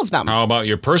clubs. All of them. How about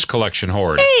your purse collection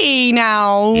hoard? Hey,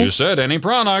 now. You said any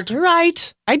product.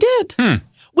 Right. I did.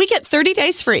 We get 30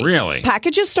 days free. Really?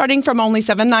 Packages starting from only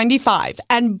 $7.95.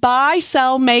 And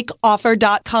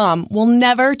buysellmakeoffer.com will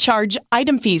never charge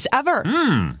item fees ever.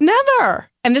 Never.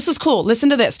 And this is cool. Listen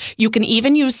to this. You can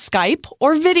even use Skype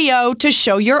or video to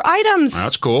show your items.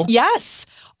 That's cool. Yes.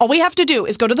 All we have to do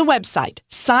is go to the website,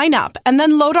 sign up, and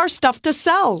then load our stuff to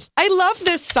sell. I love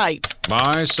this site.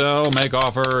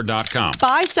 Buysellmakeoffer.com.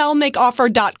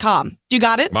 Buysellmakeoffer.com. You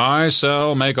got it?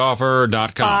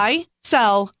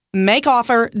 Buysellmakeoffer.com.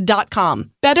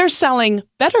 Buysellmakeoffer.com. Better selling,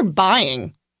 better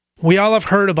buying. We all have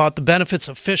heard about the benefits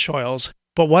of fish oils,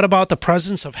 but what about the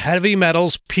presence of heavy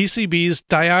metals, PCBs,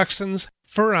 dioxins,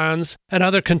 furans, and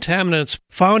other contaminants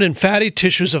found in fatty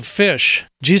tissues of fish?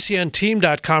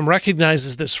 GCNteam.com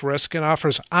recognizes this risk and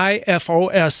offers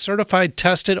IFOS certified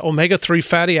tested omega-3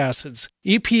 fatty acids.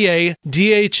 EPA,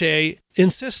 DHA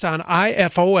insist on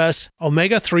IFOS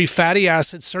omega-3 fatty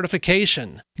acid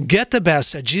certification. Get the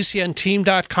best at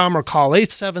GCNteam.com or call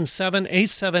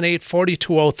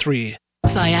 877-878-4203.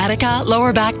 Sciatica,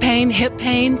 lower back pain, hip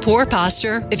pain, poor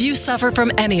posture. If you suffer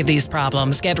from any of these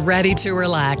problems, get ready to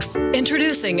relax.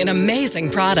 Introducing an amazing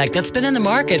product that's been in the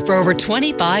market for over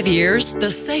 25 years, the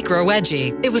Sacro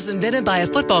Wedgie. It was invented by a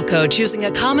football coach using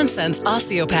a common-sense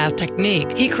osteopath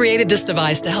technique. He created this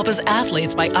device to help his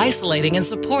athletes by isolating and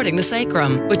supporting the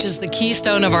sacrum, which is the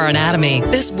keystone of our anatomy.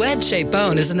 This wedge-shaped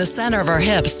bone is in the center of our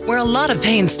hips, where a lot of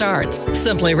pain starts.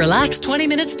 Simply relax 20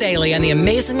 minutes daily on the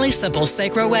amazingly simple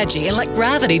Sacro Wedgie and let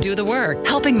gravity do the work,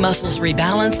 helping muscles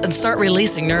rebalance and start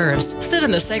releasing nerves. Sit in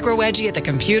the Sacro Wedgie at the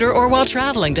computer or while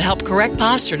traveling to help correct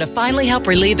posture to finally help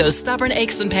relieve those stubborn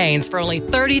aches and pains for only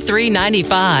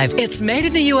 $33.95. It's made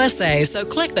in the USA, so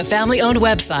click the family-owned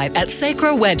website at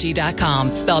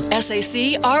sacrowedgie.com, spelled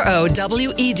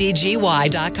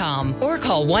SACROWEDGY.com, or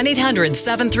call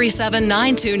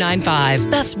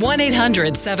 1-800-737-9295. That's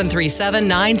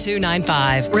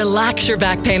 1-800-737-9295. Relax your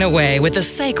back pain away with the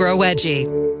Sacro Wedgie.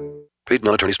 Paid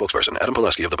non-attorney spokesperson Adam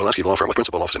Pulaski of the Pulaski Law Firm with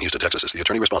principal office in Houston, Texas is the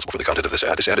attorney responsible for the content of this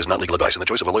ad. This ad is not legal advice, and the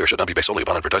choice of a lawyer should not be based solely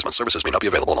upon advertisement. Services may not be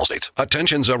available in all states.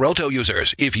 Attention Xarelto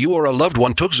users. If you or a loved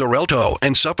one took Xarelto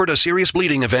and suffered a serious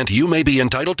bleeding event, you may be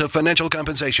entitled to financial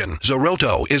compensation.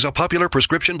 Xarelto is a popular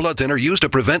prescription blood thinner used to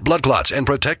prevent blood clots and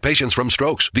protect patients from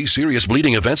strokes. These serious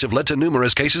bleeding events have led to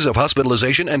numerous cases of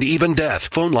hospitalization and even death.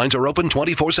 Phone lines are open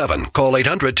 24/7. Call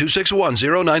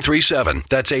 800-261-0937.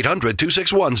 That's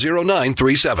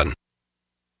 800-261-0937.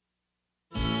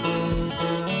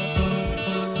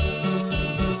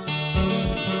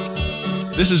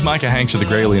 This is Micah Hanks of the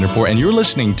Gralien Report, and you're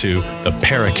listening to the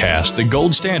Paracast, the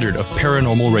gold standard of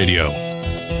paranormal radio.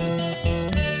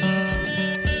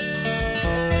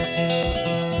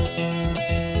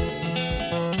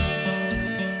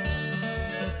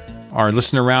 Our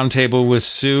listener roundtable with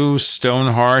Sue,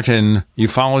 Stonehart, and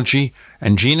Ufology,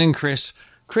 and Gene and Chris.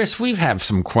 Chris, we have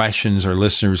some questions our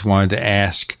listeners wanted to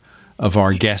ask of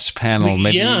our guest panel.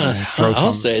 Maybe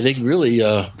I'll say they really,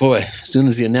 boy, as soon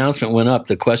as the announcement went up,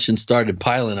 the questions started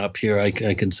piling up here, I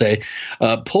can say.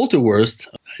 Polterwurst,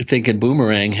 I think, and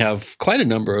Boomerang have quite a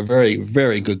number of very,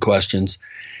 very good questions.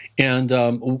 And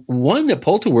one that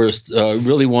Polterwurst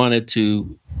really wanted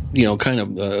to, kind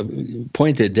of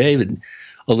point at David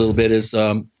a little bit is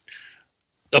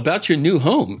about your new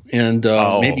home. And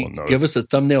give us a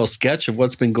thumbnail sketch of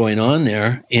what's been going on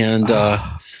there. And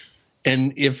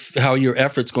how your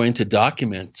effort's going to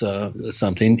document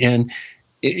something, and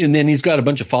then he's got a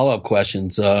bunch of follow-up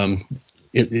questions.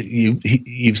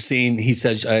 You've seen, he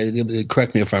says,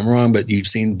 correct me if I'm wrong, but you've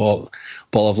seen ball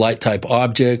of light type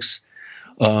objects.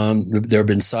 There have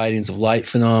been sightings of light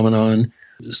phenomenon.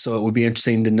 So it would be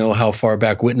interesting to know how far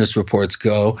back witness reports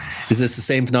go. Is this the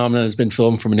same phenomenon that's been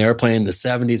filmed from an airplane in the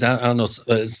 70s? I don't know.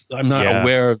 I'm not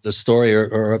aware of the story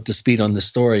or up to speed on the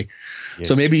story. Yes.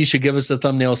 So maybe you should give us a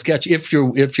thumbnail sketch if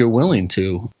you're willing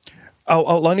to.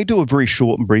 I'll only do a very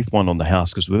short and brief one on the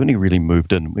house because we've only really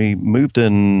moved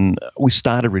in. We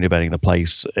started renovating the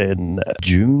place in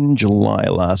June, July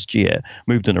last year.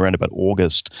 Moved in around about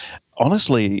August.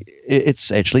 Honestly, it's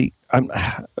actually,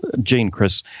 Gene,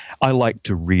 Chris, I like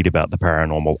to read about the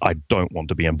paranormal. I don't want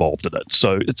to be involved in it.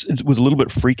 So it was a little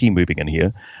bit freaky moving in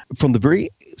here. From the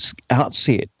very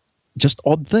outset, just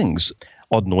odd things,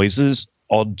 odd noises,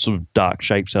 odd sort of dark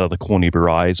shapes out of the corner of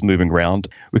your eyes moving around.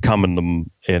 We come in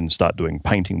them and start doing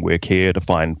painting work here to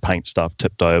find paint stuff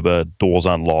tipped over, doors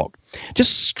unlocked.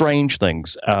 Just strange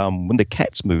things. When the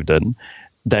cats moved in,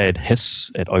 they'd hiss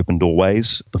at open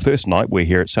doorways. The first night we were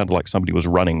here, it sounded like somebody was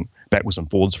running backwards and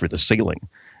forwards through the ceiling.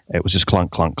 It was just clunk,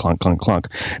 clunk, clunk, clunk, clunk.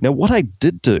 Now, what I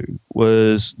did do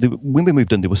was, when we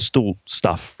moved in, there was still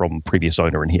stuff from previous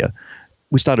owner in here.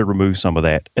 We started to remove some of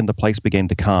that, and the place began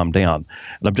to calm down.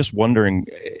 And I'm just wondering,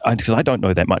 because I don't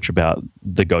know that much about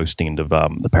the ghost end of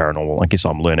the paranormal. I guess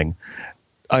I'm learning.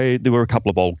 There were a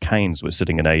couple of old canes that were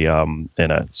sitting in a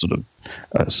sort of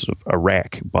a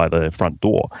rack by the front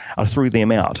door. I threw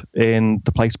them out, and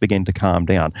the place began to calm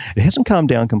down. It hasn't calmed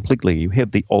down completely. You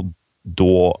have the odd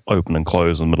door open and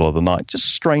close in the middle of the night.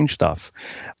 Just strange stuff.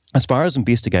 As far as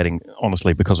investigating,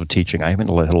 honestly, because of teaching, I haven't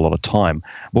had a lot of time.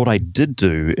 What I did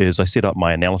do is I set up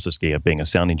my analysis gear, being a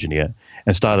sound engineer,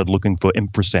 and started looking for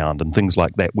infrasound and things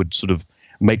like that would sort of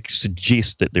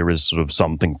suggest that there is sort of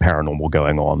something paranormal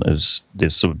going on. There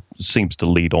sort of seems to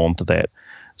lead on to that.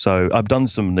 So I've done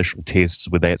some initial tests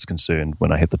where that's concerned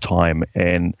when I had the time,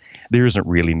 and there isn't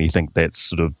really anything that's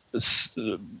sort of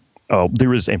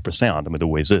there is infrasound, there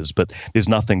always is, but there's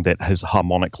nothing that is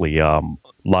harmonically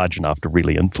large enough to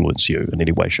really influence you in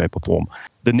any way, shape, or form.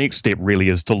 The next step really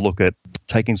is to look at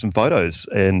taking some photos,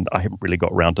 and I haven't really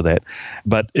got around to that.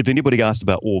 But if anybody asks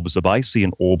about orbs, if I see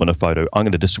an orb in a photo, I'm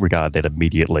going to disregard that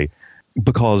immediately.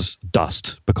 because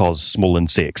dust, because small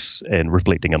insects and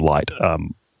reflecting in light.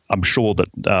 I'm sure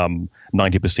that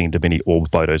 90% of any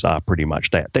orb photos are pretty much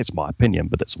that. That's my opinion,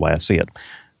 but that's the way I see it.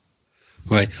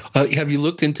 Right. Have you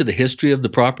looked into the history of the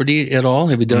property at all?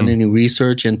 Have you done any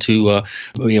research into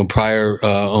prior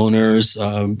owners,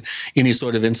 any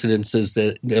sort of incidences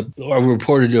that are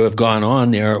reported to have gone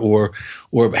on there or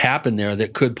happened there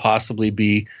that could possibly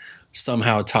be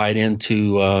somehow tied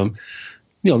into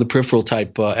the peripheral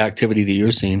type activity that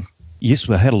you're seeing? Yes,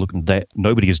 we had a look at that.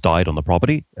 Nobody has died on the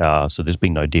property, so there's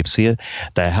been no deaths here.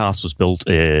 The house was built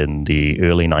in the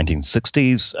early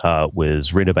 1960s,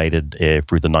 was renovated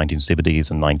through the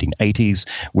 1970s and 1980s.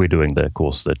 We're doing, of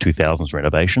course, the 2000s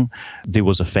renovation. There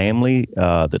was a family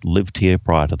that lived here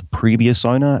prior to the previous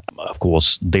owner. Of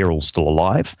course, they're all still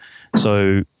alive.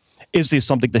 So is there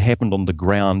something that happened on the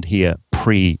ground here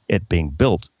pre it being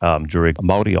built during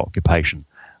Māori occupation,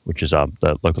 which is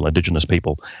the local indigenous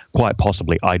people? Quite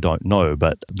possibly, I don't know,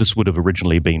 but this would have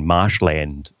originally been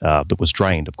marshland that was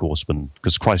drained, of course,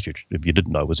 because Christchurch, if you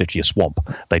didn't know, was actually a swamp.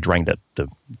 They drained it, the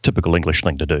typical English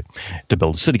thing to do, to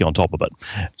build a city on top of it.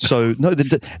 So, no,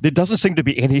 there doesn't seem to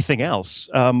be anything else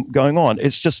going on.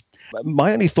 It's just,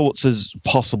 my only thoughts is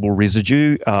possible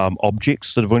residue,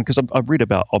 objects that have, because I've read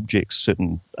about objects,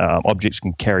 certain objects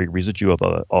can carry residue of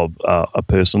a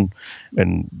person,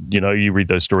 and you read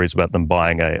those stories about them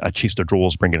buying a chest of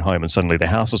drawers, bring it home, and suddenly the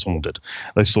house is haunted,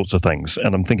 those sorts of things.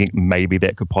 And I'm thinking maybe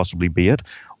that could possibly be it.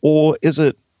 Or is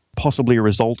it possibly a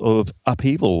result of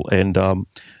upheaval and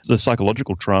the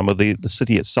psychological trauma the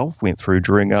city itself went through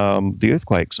during the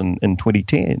earthquakes in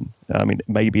 2010? I mean,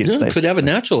 maybe it could have a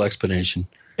natural explanation.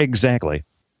 Exactly.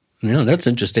 Yeah, that's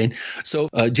interesting. So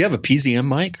do you have a PZM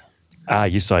mic?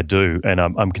 Yes, I do, and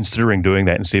I'm considering doing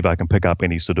that and see if I can pick up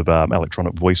any sort of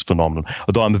electronic voice phenomenon.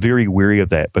 Although I'm very wary of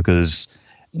that because.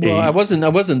 Well, I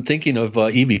wasn't thinking of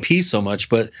EVP so much,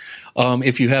 but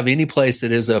if you have any place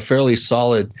that is a fairly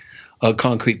solid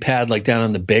concrete pad, like down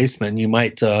in the basement, you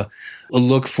might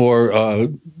look for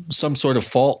some sort of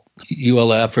fault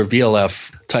ULF or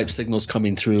VLF type signals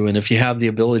coming through, and if you have the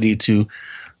ability to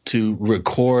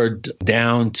record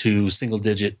down to single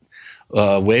digit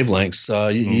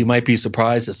wavelengths, you might be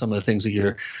surprised at some of the things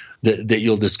that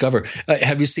you'll discover.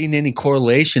 Have you seen any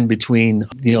correlation between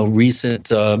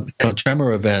recent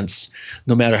tremor events,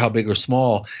 no matter how big or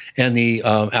small, and the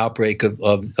outbreak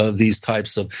of these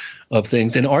types of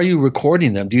things? And are you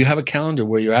recording them? Do you have a calendar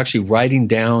where you're actually writing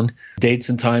down dates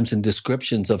and times and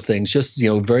descriptions of things, just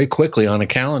very quickly on a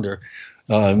calendar?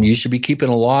 You should be keeping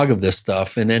a log of this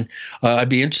stuff. And then I'd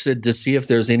be interested to see if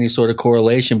there's any sort of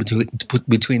correlation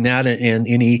between that and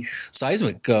any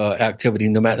seismic activity,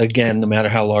 no matter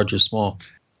how large or small.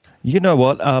 You know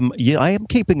what? I am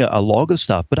keeping a log of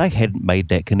stuff, but I hadn't made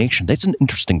that connection. That's an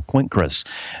interesting point, Chris,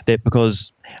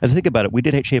 because as I think about it, we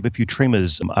did actually have a few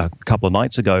tremors a couple of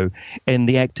nights ago, and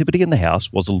the activity in the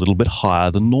house was a little bit higher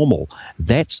than normal.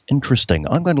 That's interesting.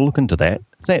 I'm going to look into that.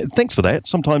 Thanks for that.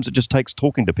 Sometimes it just takes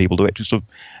talking to people to actually sort of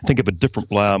think of a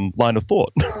different line of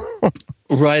thought.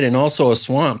 Right, and also a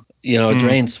swamp. A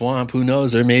drained swamp, who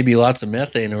knows? There may be lots of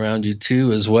methane around you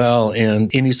too as well. And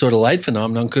any sort of light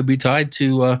phenomenon could be tied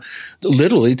to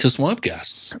literally to swamp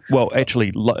gas. Well,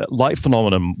 actually, light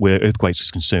phenomenon where earthquakes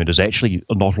is concerned is actually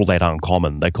not all that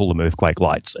uncommon. They call them earthquake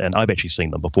lights, and I've actually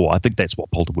seen them before. I think that's what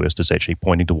Poltergeist is actually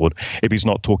pointing toward. If he's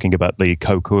not talking about the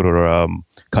Kaikoura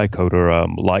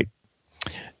light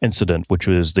incident, which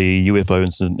was the UFO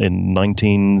incident in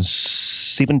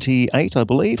 1978, I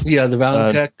believe. Yeah, the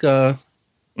Valentech...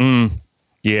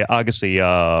 Yeah, Argosy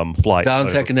flight.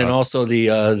 Valentech, and then also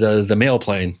the mail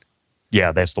plane.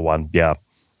 Yeah, that's the one. Yeah,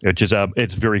 which is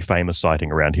it's a very famous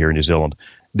sighting around here in New Zealand.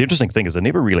 The interesting thing is they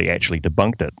never really actually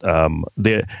debunked it.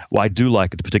 I do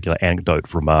like a particular anecdote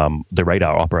from the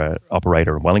radar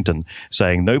operator in Wellington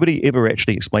saying nobody ever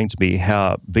actually explained to me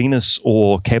how Venus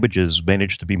or cabbages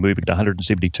managed to be moving at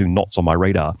 172 knots on my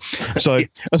radar. So I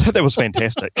thought that was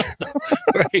fantastic.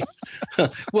 Right.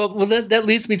 Well, that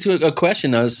leads me to a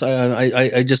question. I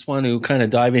just want to kind of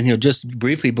dive in here just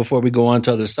briefly before we go on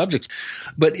to other subjects.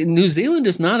 But New Zealand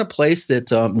is not a place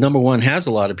that, number one, has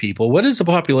a lot of people. What is the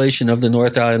population of the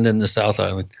North Island and the South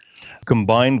Island?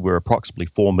 Combined, we're approximately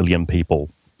 4 million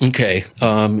people. Okay.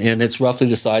 And it's roughly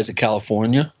the size of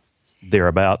California?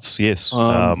 Thereabouts, yes.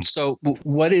 So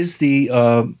what is the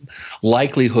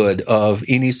likelihood of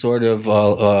any sort of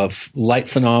light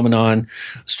phenomenon,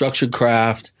 structured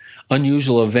craft,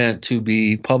 unusual event to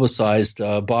be publicized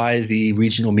by the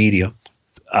regional media?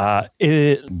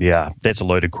 Yeah, that's a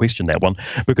loaded question, that one,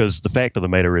 because the fact of the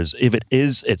matter is, if it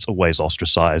is, it's always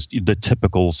ostracized. The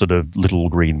typical sort of little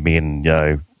green men,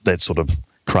 that sort of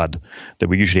crud that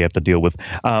we usually have to deal with.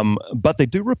 But they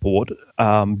do report,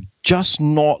 just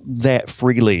not that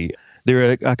freely.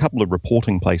 There are a couple of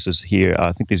reporting places here.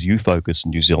 I think there's UFocus in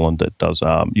New Zealand that does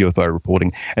UFO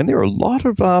reporting, and there are a lot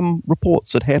of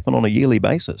reports that happen on a yearly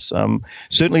basis,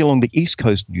 certainly along the east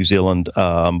coast of New Zealand,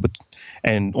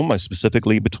 and almost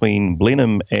specifically between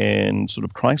Blenheim and sort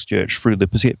of Christchurch through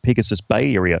the Pegasus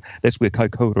Bay area. That's where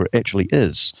Kokota actually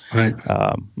is. Right.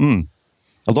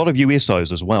 A lot of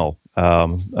USOs as well.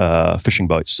 Fishing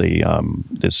boats.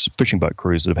 There's fishing boat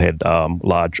crews that have had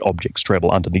large objects travel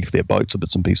underneath their boats,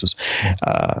 bits and pieces.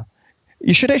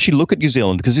 You should actually look at New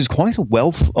Zealand because there's quite a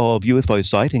wealth of UFO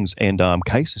sightings and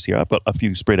cases here. I've got a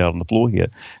few spread out on the floor here.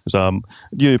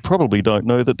 You probably don't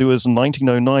know that there was a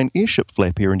 1909 airship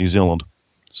flap here in New Zealand.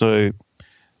 So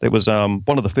it was one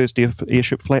of the first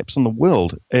airship flaps in the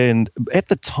world. And at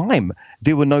the time,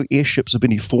 there were no airships of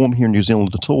any form here in New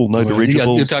Zealand at all. No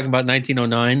dirigibles. You're talking about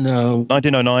 1909?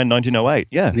 1909, 1908,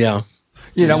 yeah. Yeah.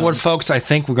 You know what, folks? I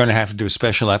think we're going to have to do a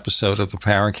special episode of the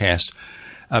Paracast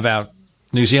about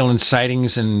New Zealand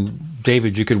sightings. And,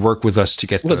 David, you could work with us to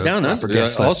get the proper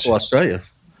guest list. Also Australia.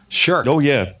 Sure. Oh,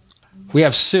 yeah. We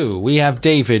have Sue, we have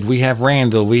David, we have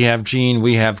Randall, we have Gene,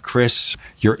 we have Chris.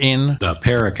 You're in the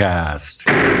Paracast.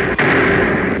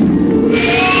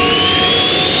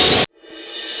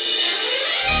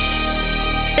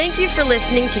 Thank you for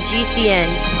listening to GCN.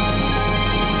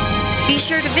 Be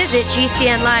sure to visit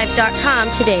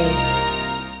GCNlive.com today.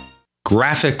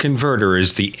 Graphic Converter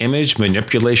is the image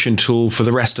manipulation tool for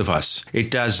the rest of us. It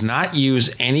does not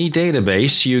use any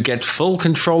database. You get full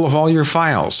control of all your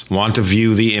files. Want to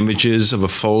view the images of a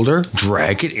folder?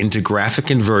 Drag it into Graphic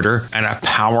Converter and a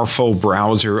powerful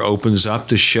browser opens up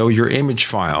to show your image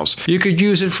files. You could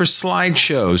use it for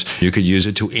slideshows. You could use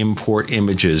it to import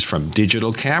images from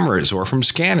digital cameras or from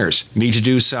scanners. Need to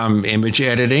do some image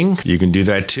editing? You can do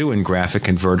that too in Graphic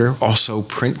Converter. Also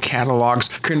print catalogs.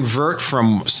 Convert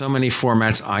from so many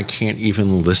formats I can't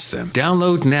even list them.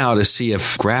 Download now to see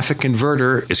if Graphic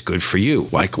Converter is good for you,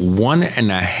 like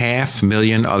 1.5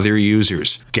 million other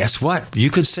users. Guess what? You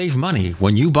could save money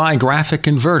when you buy Graphic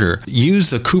Converter. Use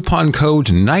the coupon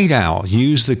code Night Owl.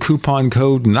 Use the coupon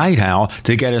code Night Owl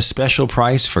to get a special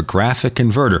price for Graphic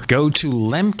Converter. Go to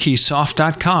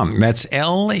lemkesoft.com. That's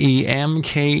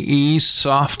Lemke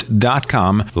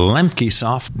soft.com.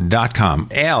 Lemkesoft.com.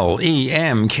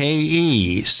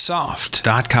 Lemke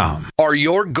soft.com. Are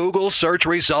your Google search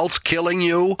results killing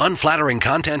you? Unflattering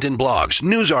content in blogs,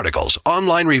 news articles,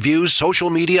 online reviews, social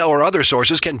media, or other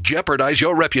sources can jeopardize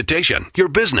your reputation, your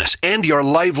business, and your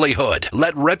livelihood.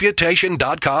 Let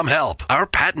Reputation.com help. Our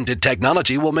patented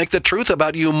technology will make the truth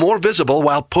about you more visible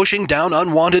while pushing down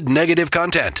unwanted negative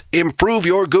content. Improve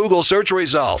your Google search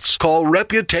results. Call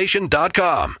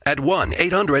Reputation.com at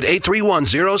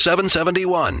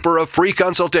 1-800-831-0771 for a free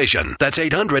consultation. That's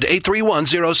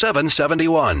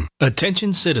 800-831-0771.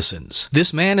 Attention citizens.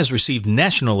 This man has received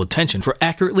national attention for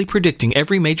accurately predicting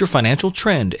every major financial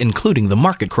trend, including the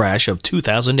market crash of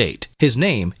 2008. His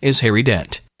name is Harry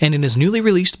Dent. And in his newly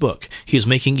released book, he is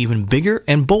making even bigger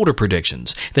and bolder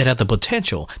predictions that have the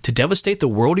potential to devastate the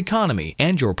world economy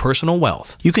and your personal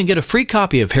wealth. You can get a free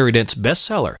copy of Harry Dent's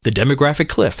bestseller, The Demographic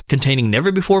Cliff, containing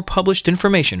never-before-published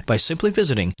information by simply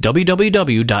visiting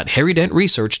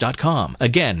www.harrydentresearch.com.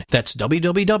 Again, that's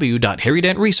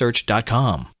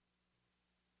www.harrydentresearch.com.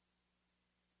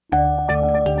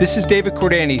 This is David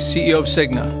Cordani, CEO of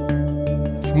Cigna.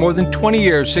 For more than 20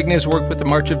 years, Cigna has worked with the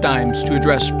March of Dimes to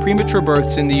address premature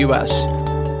births in the U.S.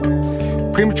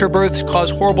 Premature births cause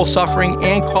horrible suffering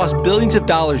and cost billions of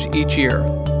dollars each year.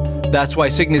 That's why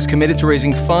Cigna is committed to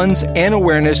raising funds and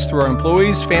awareness through our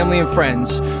employees, family, and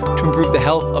friends to improve the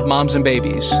health of moms and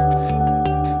babies.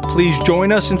 Please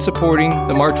join us in supporting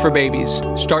the March for Babies.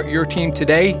 Start your team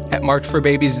today at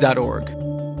marchforbabies.org.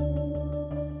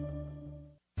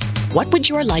 What would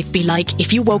your life be like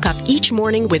if you woke up each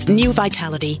morning with new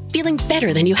vitality, feeling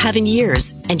better than you have in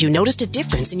years, and you noticed a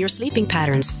difference in your sleeping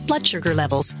patterns, blood sugar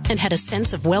levels, and had a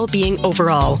sense of well-being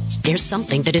overall? There's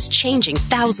something that is changing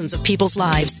thousands of people's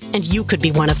lives, and you could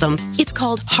be one of them. It's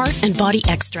called Heart and Body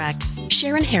Extract.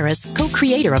 Sharon Harris,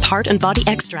 co-creator of Heart and Body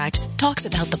Extract, talks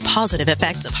about the positive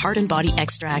effects of Heart and Body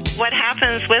Extract. What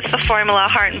happens with the formula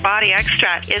Heart and Body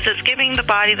Extract is it's giving the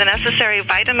body the necessary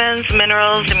vitamins,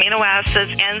 minerals, amino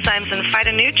acids, enzymes, and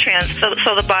phytonutrients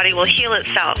so the body will heal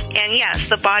itself. And yes,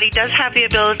 the body does have the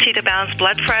ability to balance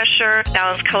blood pressure,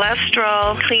 balance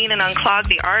cholesterol, clean and unclog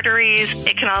the arteries.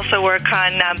 It can also work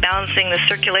on balancing the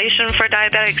circulation for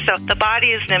diabetics. So the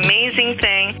body is an amazing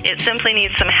thing. It simply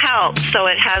needs some help so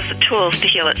it has the tools to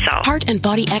heal itself. Heart and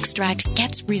Body Extract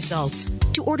gets results.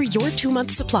 To order your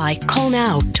 2-month supply, call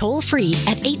now, toll free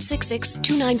at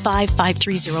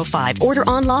 866-295-5305. Order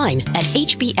online at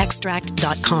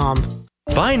hbextract.com.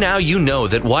 By now, you know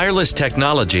that wireless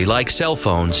technology like cell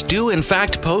phones do in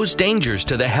fact pose dangers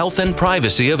to the health and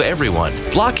privacy of everyone.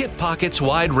 Block-It Pocket's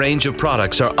wide range of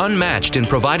products are unmatched in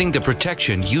providing the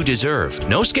protection you deserve.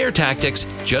 No scare tactics,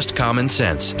 just common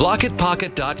sense.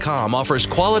 BlockItPocket.com offers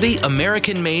quality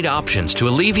American-made options to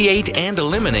alleviate and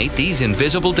eliminate these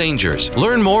invisible dangers.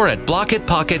 Learn more at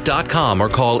BlockItPocket.com or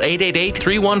call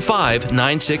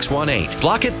 888-315-9618.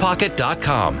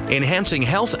 BlockItPocket.com, enhancing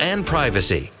health and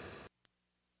privacy.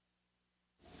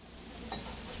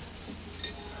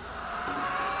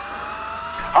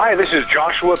 Hi, this is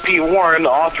Joshua P. Warren,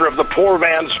 author of The Poor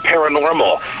Man's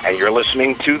Paranormal, and you're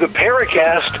listening to the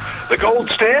Paracast, the gold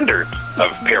standard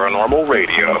of paranormal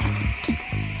radio.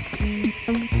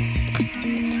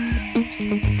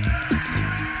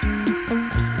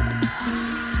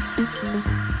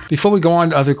 Before we go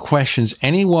on to other questions,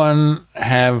 anyone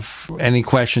have any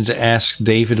questions to ask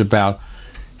David about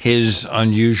his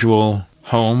unusual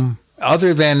home?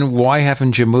 Other than, why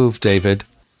haven't you moved, David?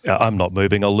 I'm not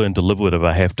moving. I'll learn to live with it if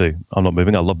I have to. I'm not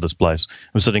moving. I love this place.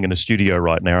 I'm sitting in a studio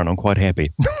right now, and I'm quite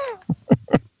happy.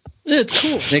 It's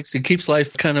cool. It keeps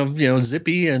life kind of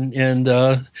zippy and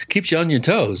keeps you on your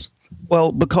toes.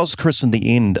 Well, because, Chris, in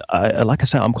the end, like I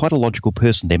say, I'm quite a logical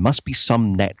person. There must be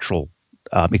some natural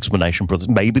explanation for this.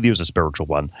 Maybe there's a spiritual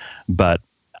one, but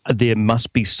there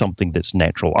must be something that's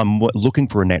natural. I'm looking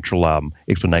for a natural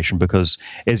explanation because,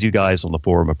 as you guys on the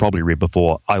forum have probably read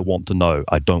before, I want to know.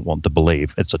 I don't want to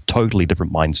believe. It's a totally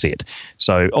different mindset.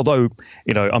 So, although,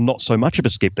 I'm not so much of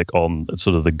a skeptic on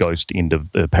sort of the ghost end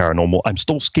of the paranormal, I'm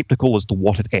still skeptical as to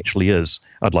what it actually is.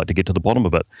 I'd like to get to the bottom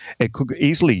of it. It could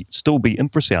easily still be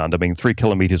infrasound. I mean, 3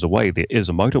 kilometers away, there is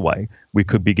a motorway. We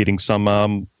could be getting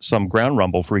some ground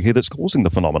rumble through here that's causing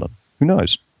the phenomenon. Who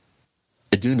knows?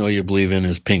 I do know you believe in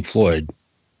is Pink Floyd.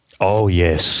 Oh,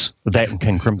 yes. That and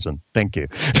King Crimson. Thank you.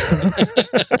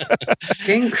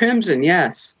 King Crimson,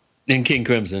 yes. And King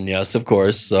Crimson, yes, of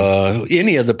course.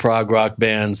 Any of the prog rock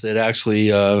bands that actually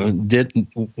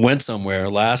went somewhere,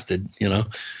 lasted,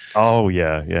 Oh,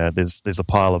 yeah. There's a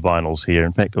pile of vinyls here.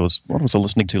 In fact, what was I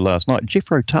listening to last night?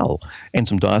 Jethro Tull and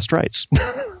some Dire Straits.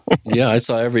 Yeah, I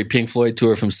saw every Pink Floyd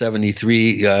tour from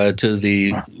 73 to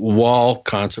the Wall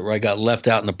concert where I got left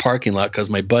out in the parking lot because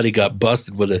my buddy got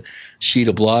busted with a sheet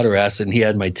of blotter acid and he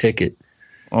had my ticket.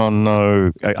 Oh,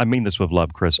 no. I mean this with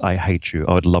love, Chris. I hate you.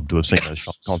 I would love to have seen those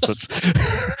concerts.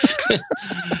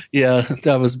 Yeah,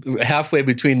 that was halfway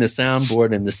between the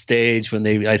soundboard and the stage when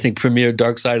they, I think, premiered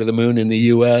Dark Side of the Moon in the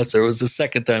U.S., or it was the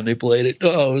second time they played it.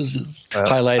 Oh, it was just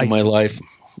highlighting my life.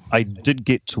 I did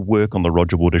get to work on the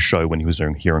Roger Waters show when he was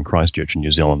here in Christchurch in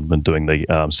New Zealand and doing the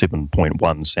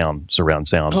 7.1 surround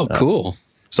sound. Oh, cool.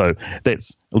 So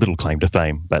that's a little claim to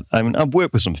fame. But I mean, I've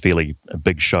worked with some fairly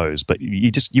big shows, but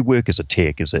you work as a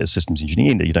tech, as a systems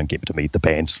engineer, and you don't get to meet the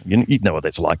bands. You know what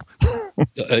that's like.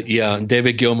 Yeah,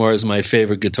 David Gilmour is my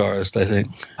favorite guitarist, I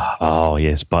think. Oh,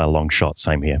 yes, by a long shot.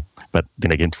 Same here. But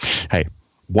then again, hey,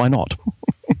 why not?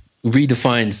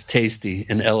 Redefines tasty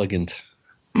and elegant.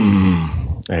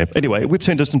 Anyway, we've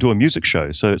turned this into a music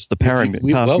show, so it's the Paracast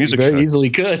music show. We very easily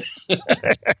could.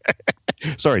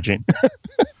 Sorry, Gene.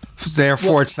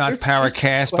 Therefore, it's not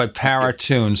Paracast, but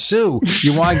Paratune. Sue,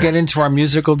 you want to get into our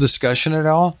musical discussion at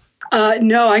all?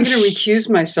 No, I'm going to recuse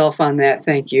myself on that.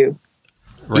 Thank you.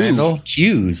 Randall?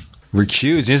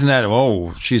 Recuse. Isn't that?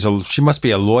 Oh, she must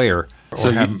be a lawyer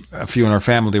or have a few in her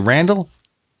family. Randall?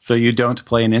 So you don't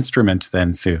play an instrument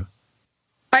then, Sue?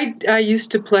 I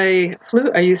used to play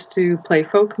flute. I used to play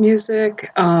folk music.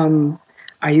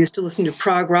 I used to listen to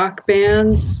prog rock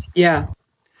bands. Yeah.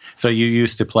 So you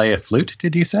used to play a flute,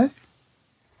 did you say?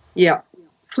 Yeah.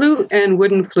 Flute and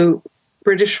wooden flute,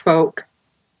 British folk.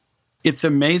 It's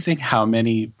amazing how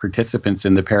many participants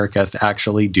in the Paracast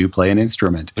actually do play an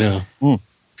instrument. Yeah.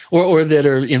 Or that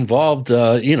are involved,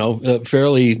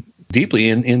 fairly deeply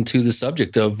into the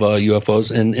subject of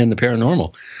UFOs and the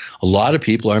paranormal. A lot of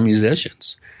people are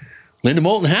musicians. Linda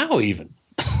Moulton Howe, even.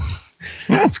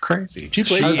 That's crazy. She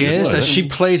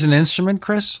plays an instrument,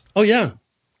 Chris? Oh, yeah.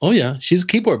 She's a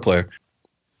keyboard player.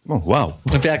 Oh, wow.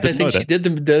 In fact, I think she did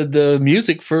the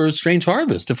music for Strange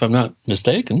Harvest, if I'm not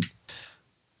mistaken.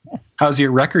 How's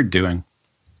your record doing,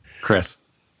 Chris?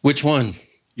 Which one?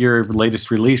 Your latest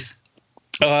release.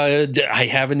 I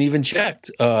haven't even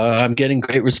checked. I'm getting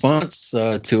great response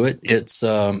to it. It's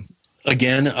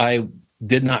again, I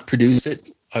did not produce it.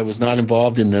 I was not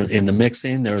involved in the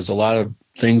mixing. There was a lot of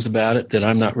things about it that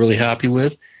I'm not really happy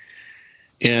with.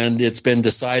 And it's been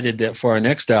decided that for our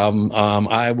next album,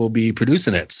 I will be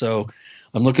producing it. So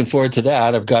I'm looking forward to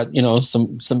that. I've got,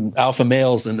 some alpha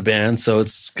males in the band, so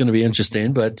it's going to be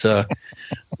interesting. But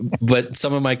but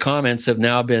some of my comments have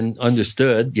now been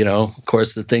understood. Of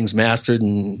course, the thing's mastered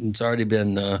and it's already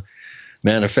been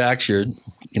manufactured.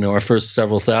 Our first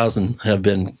several thousand have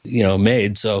been,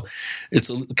 made. So it's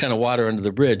kind of water under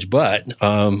the bridge. But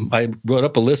I wrote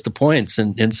up a list of points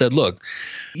and said, look,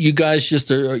 you guys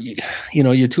just are,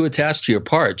 you're too attached to your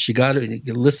parts. You got to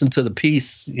listen to the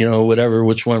piece,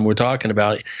 which one we're talking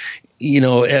about,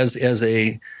 as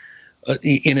in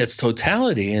its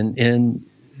totality. And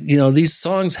these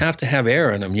songs have to have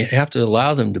air in them. You have to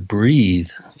allow them to breathe.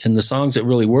 And the songs that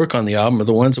really work on the album are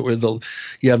the ones that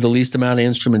you have the least amount of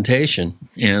instrumentation.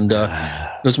 And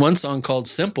there's one song called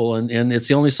Simple, and it's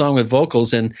the only song with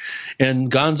vocals. And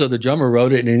Gonzo, the drummer,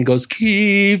 wrote it, and he goes,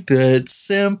 keep it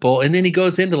simple. And then he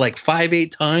goes into like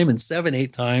 5/8 time and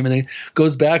 7/8 time, and then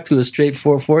goes back to a straight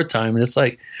 4/4 time. And it's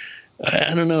like,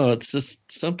 I don't know, it's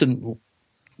just something,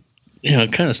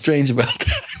 kind of strange about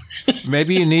that.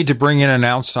 Maybe you need to bring in an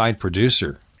outside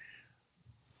producer.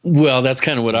 Well, that's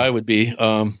kind of what I would be.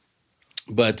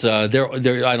 But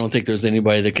there, I don't think there's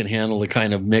anybody that can handle the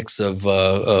kind of mix of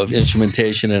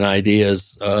instrumentation and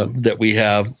ideas that we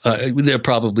have. There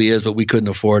probably is, but we couldn't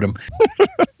afford them.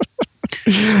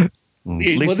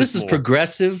 Well, this is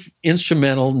progressive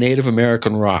instrumental Native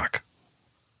American rock.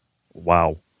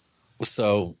 Wow.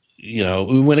 So,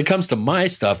 when it comes to my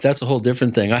stuff, that's a whole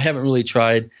different thing. I haven't really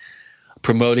tried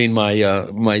promoting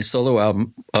my solo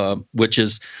album, which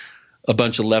is a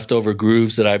bunch of leftover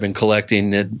grooves that I've been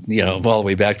collecting that, all the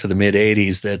way back to the mid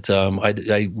 80s that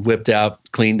I whipped out,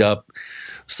 cleaned up,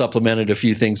 supplemented a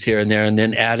few things here and there, and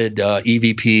then added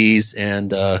EVPs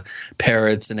and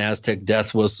parrots and Aztec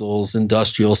death whistles,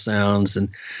 industrial sounds, and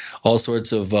all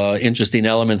sorts of interesting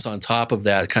elements on top of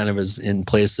that, kind of as in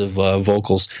place of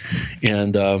vocals.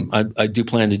 And I do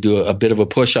plan to do a bit of a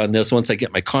push on this once I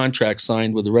get my contract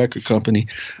signed with the record company.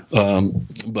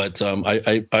 But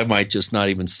I might just not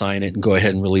even sign it and go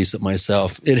ahead and release it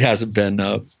myself. It hasn't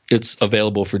been. It's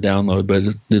available for download, but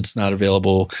it's not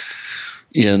available.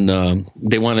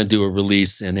 They want to do a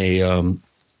release in a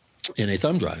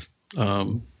thumb drive,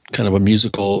 kind of a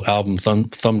musical album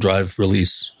thumb drive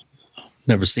release.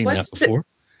 Never seen that before.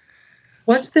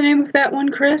 What's the name of that one,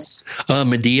 Chris?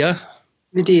 Medea.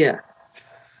 Medea.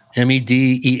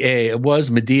 MEDEA. It was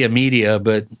Medea Media,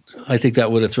 but I think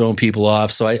that would have thrown people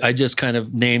off. So I just kind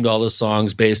of named all the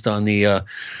songs based on the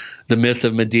myth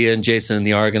of Medea and Jason and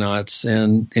the Argonauts,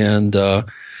 and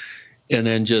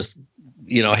then just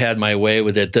had my way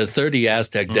with it. The 30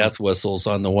 Aztec death whistles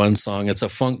on the one song, it's a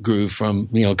funk groove from,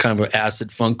 kind of an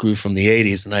acid funk groove from the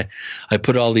 80s. And I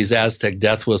put all these Aztec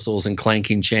death whistles and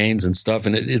clanking chains and stuff,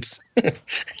 and it's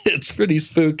it's pretty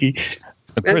spooky.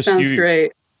 That Chris, sounds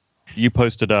great. You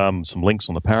posted some links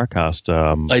on the Paracast.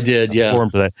 I did, yeah.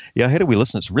 Forum to that. Yeah, how do we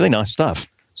listen? It's really nice stuff.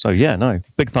 So yeah,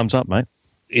 big thumbs up, mate.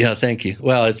 Yeah, thank you.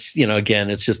 Well, it's again,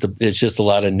 it's just a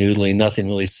lot of noodling, nothing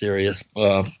really serious.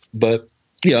 But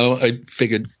I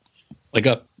figured I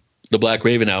got the Black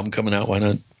Raven album coming out. Why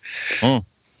not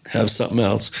have something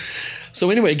else? So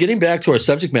anyway, getting back to our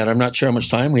subject matter, I'm not sure how much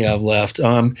time we have left.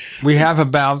 We have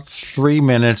about 3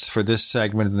 minutes for this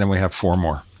segment, and then we have 4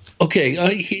 more. Okay,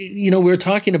 we're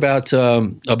talking about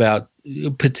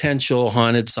potential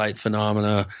haunted site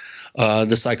phenomena,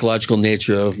 the psychological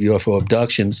nature of UFO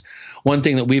abductions. One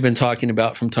thing that we've been talking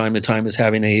about from time to time is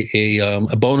having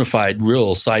a bona fide,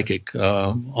 real psychic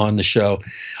on the show.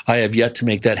 I have yet to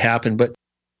make that happen, but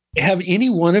have any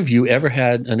one of you ever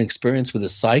had an experience with a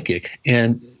psychic?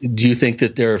 And do you think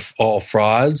that they're all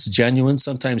frauds, genuine,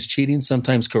 sometimes cheating,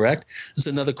 sometimes correct? This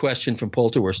is another question from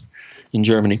Polterwurst in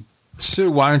Germany.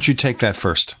 Sue, why don't you take that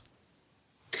first?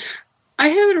 I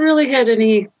haven't really had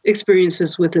any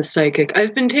experiences with a psychic.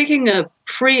 I've been taking a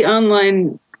free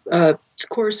online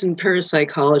course in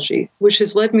parapsychology, which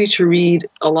has led me to read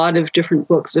a lot of different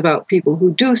books about people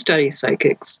who do study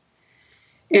psychics.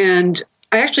 And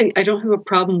I don't have a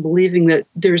problem believing that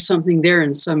there's something there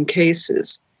in some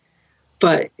cases,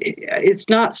 but it's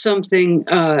not something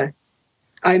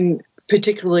I'm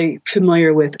particularly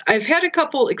familiar with. I've had a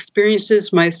couple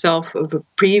experiences myself of a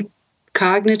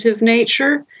precognitive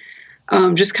nature,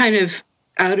 just kind of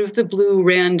out of the blue,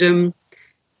 random.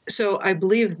 So I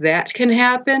believe that can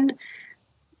happen.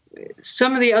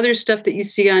 Some of the other stuff that you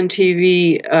see on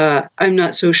TV, I'm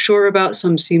not so sure about.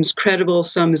 Some seems credible,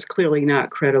 some is clearly not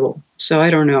credible. So I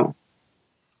don't know.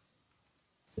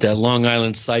 That Long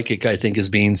Island psychic, I think, is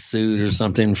being sued or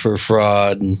something for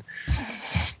fraud. And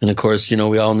of course,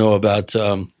 we all know about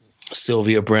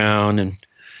Sylvia Brown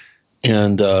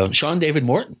and Sean David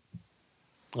Morton.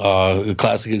 A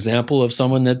classic example of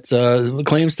someone that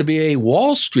claims to be a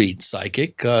Wall Street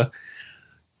psychic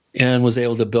and was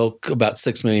able to bilk about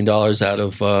 $6 million out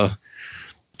of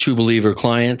true believer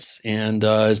clients and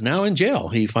is now in jail.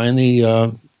 He finally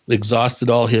exhausted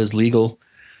all his legal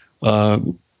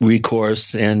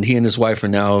recourse, and he and his wife are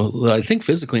now, I think,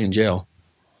 physically in jail.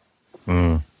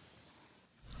 Mm.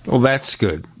 Well, that's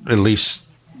good. At least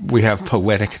we have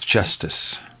poetic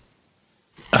justice.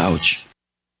 Ouch.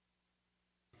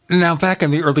 Now, back in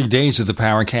the early days of the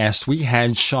Paracast, we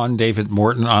had Sean David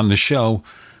Morton on the show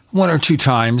 1 or 2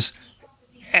 times,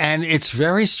 and it's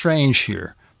very strange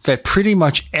here that pretty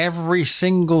much every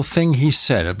single thing he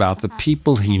said about the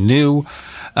people he knew,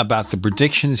 about the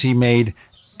predictions he made,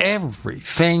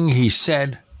 everything he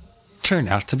said turned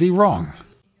out to be wrong.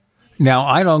 Now,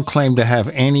 I don't claim to have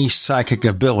any psychic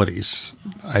abilities.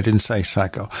 I didn't say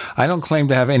psycho. I don't claim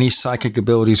to have any psychic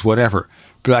abilities, whatever.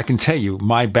 But I can tell you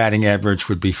my batting average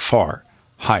would be far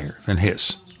higher than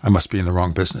his. I must be in the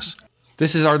wrong business.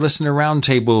 This is our Listener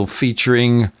Roundtable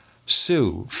featuring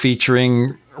Sue,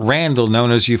 featuring Randall,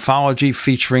 known as Ufology,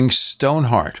 featuring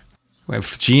Stonehart.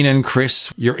 With Gene and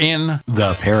Chris, you're in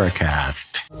the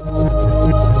Paracast.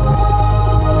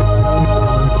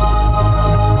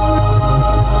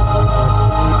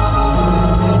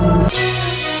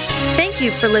 Thank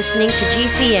you for listening to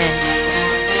GCN.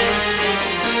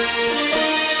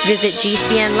 Visit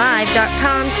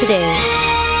GCNlive.com today.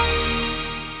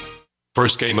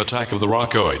 First came Attack of the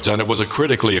Rockoids, and it was a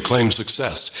critically acclaimed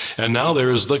success. And now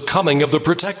there's The Coming of the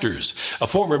Protectors. A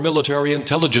former military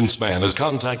intelligence man is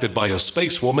contacted by a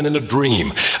space woman in a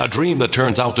dream that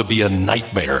turns out to be a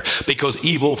nightmare, because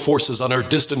evil forces on our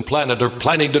distant planet are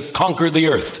planning to conquer the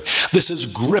Earth. This is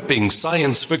gripping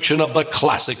science fiction of the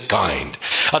classic kind.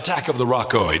 Attack of the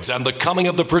Rockoids and The Coming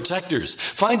of the Protectors.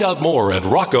 Find out more at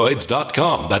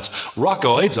rockoids.com. That's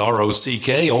Rockoids,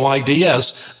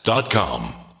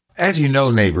 ROCKOIDS.com. As you know,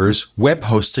 neighbors, web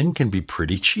hosting can be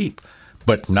pretty cheap,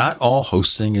 but not all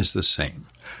hosting is the same.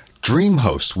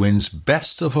 DreamHost wins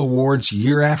Best of Awards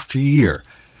year after year.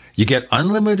 You get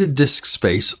unlimited disk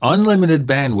space, unlimited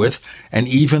bandwidth, and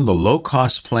even the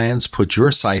low-cost plans put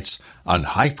your sites on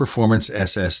high-performance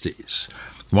SSDs.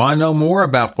 Want to know more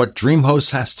about what DreamHost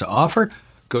has to offer?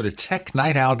 Go to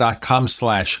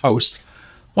technightowl.com/host.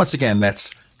 Once again,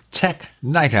 that's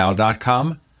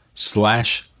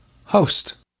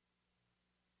technightowl.com/host.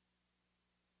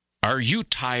 Are you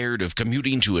tired of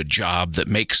commuting to a job that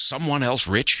makes someone else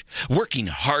rich, working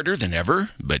harder than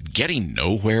ever, but getting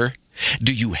nowhere?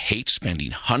 Do you hate spending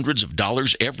hundreds of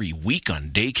dollars every week on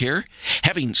daycare,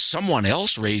 having someone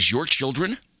else raise your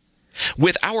children?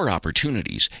 With our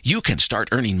opportunities, you can start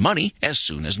earning money as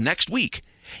soon as next week.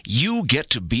 You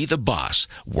get to be the boss,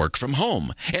 work from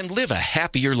home, and live a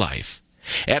happier life.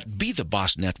 At Be the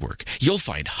Boss Network, you'll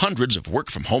find hundreds of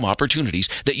work-from-home opportunities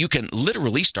that you can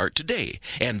literally start today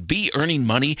and be earning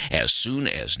money as soon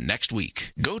as next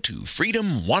week. Go to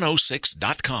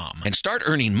freedom106.com and start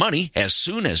earning money as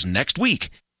soon as next week.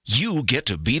 You get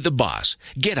to be the boss.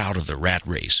 Get out of the rat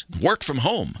race. Work from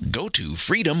home. Go to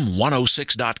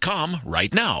freedom106.com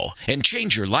right now and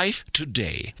change your life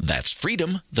today. That's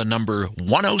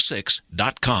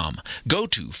freedom106.com. Go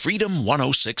to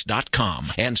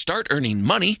freedom106.com and start earning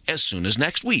money as soon as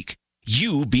next week.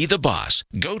 You be the boss.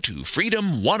 Go to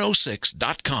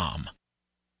freedom106.com.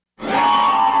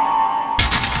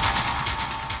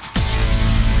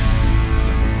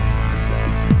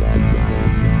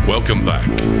 Welcome back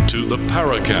to the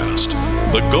Paracast,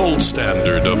 the gold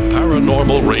standard of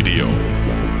paranormal radio.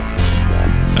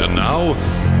 And now,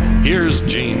 here's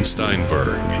Gene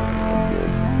Steinberg.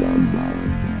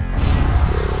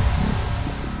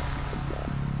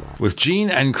 With Gene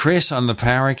and Chris on the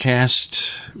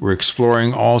Paracast, we're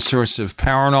exploring all sorts of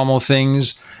paranormal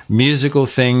things, musical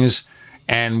things,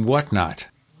 and whatnot,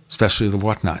 especially the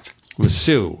whatnot, with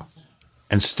Sue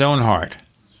and Stonehart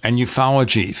and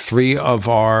Ufology, 3 of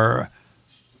our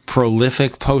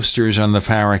prolific posters on the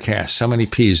Paracast. So many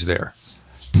P's there.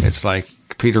 It's like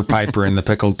Peter Piper and the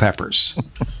Pickled Peppers.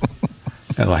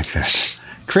 I like that.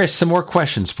 Chris, some more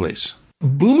questions, please.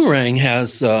 Boomerang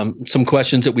has some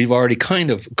questions that we've already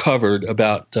kind of covered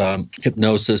about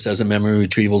hypnosis as a memory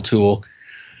retrieval tool.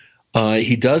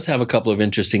 He does have a couple of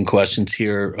interesting questions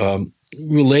here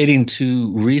relating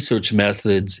to research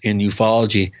methods in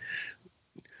ufology.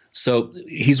 So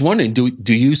he's wondering,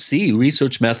 do you see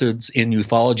research methods in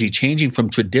ufology changing from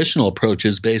traditional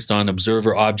approaches based on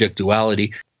observer-object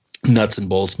duality, nuts and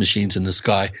bolts, machines in the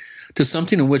sky, to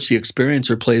something in which the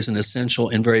experiencer plays an essential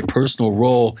and very personal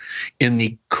role in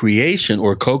the creation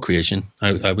or co-creation,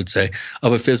 I would say,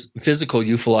 of a physical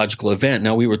ufological event.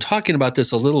 Now, we were talking about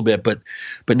this a little bit, but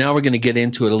now we're going to get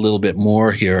into it a little bit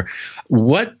more here.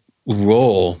 What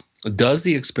role does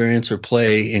the experiencer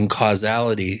play in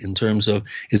causality in terms of,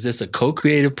 is this a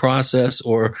co-creative process,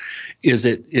 or is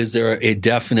there a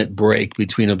definite break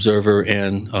between observer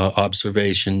and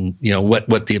observation,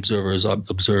 what the observer is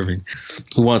observing?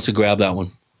 Who wants to grab that one?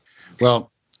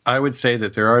 Well, I would say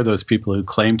that there are those people who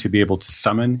claim to be able to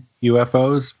summon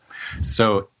UFOs.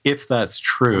 So if that's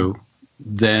true,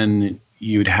 then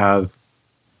you'd have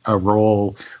a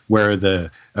role where the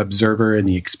observer and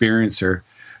the experiencer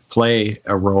play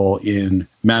a role in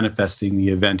manifesting the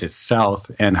event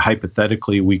itself, and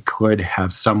hypothetically we could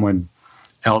have someone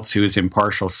else who is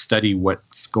impartial study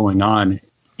what's going on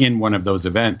in one of those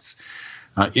events.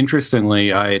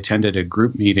 Interestingly, I attended a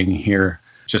group meeting here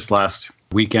just last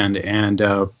weekend, and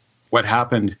what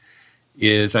happened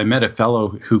is I met a fellow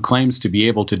who claims to be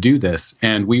able to do this,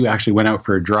 and we actually went out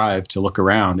for a drive to look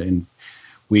around, and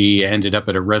we ended up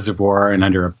at a reservoir and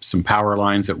under some power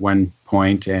lines at one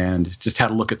point, and just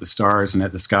had a look at the stars and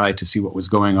at the sky to see what was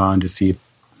going on, to see if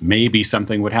maybe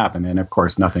something would happen. And of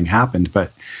course, nothing happened.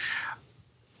 But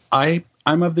I'm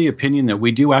of the opinion that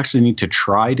we do actually need to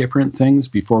try different things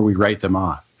before we write them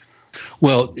off.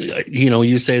 Well,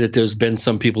 you say that there's been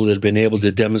some people that have been able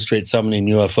to demonstrate summoning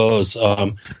UFOs.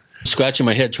 Scratching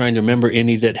my head trying to remember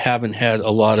any that haven't had a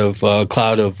lot of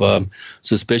cloud of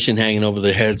suspicion hanging over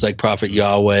their heads, like Prophet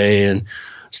Yahweh and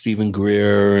Stephen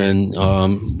Greer, and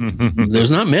there's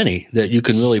not many that you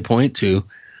can really point to.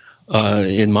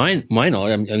 In my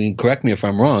knowledge, I mean, correct me if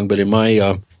I'm wrong, but in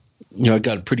my I've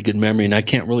got a pretty good memory, and I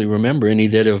can't really remember any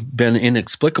that have been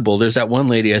inexplicable. There's that one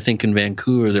lady, I think, in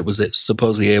Vancouver that was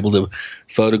supposedly able to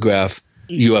photograph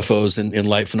UFOs and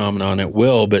light phenomenon at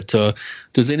will. But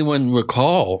does anyone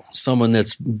recall someone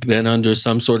that's been under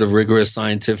some sort of rigorous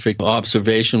scientific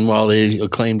observation while they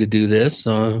claim to do this?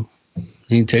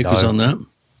 Any takers on that?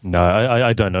 No,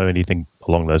 I don't know anything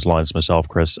along those lines myself,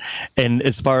 Chris. And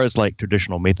as far as like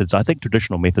traditional methods, I think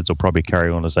traditional methods will probably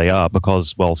carry on as they are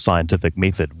because, well, scientific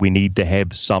method, we need to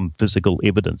have some physical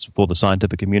evidence before the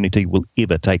scientific community will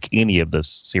ever take any of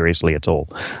this seriously at all.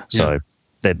 So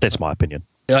that's my opinion.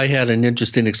 I had an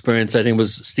interesting experience. I think it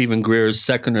was Stephen Greer's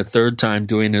second or third time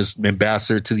doing his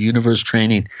ambassador to the universe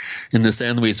training in the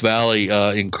San Luis Valley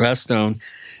in Crestone.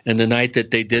 And the night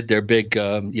that they did their big,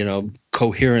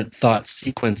 coherent thought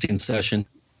sequencing session,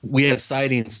 we had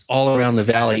sightings all around the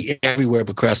valley, everywhere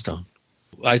but Crestone.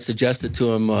 I suggested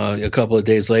to him a couple of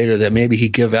days later that maybe he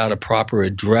give out a proper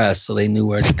address so they knew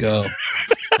where to go.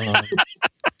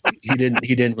 He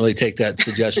didn't really take that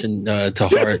suggestion to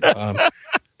heart.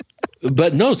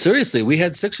 But no, seriously, we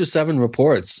had 6 or 7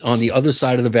 reports on the other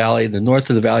side of the valley, the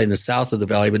north of the valley and the south of the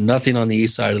valley, but nothing on the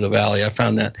east side of the valley. I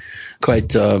found that quite...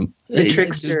 the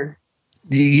trickster.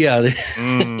 Yeah,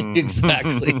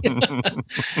 exactly.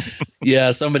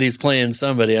 Yeah, somebody's playing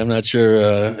somebody. I'm not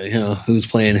sure who's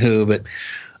playing who, but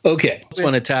okay. I just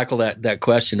want to tackle that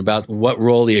question about what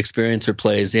role the experiencer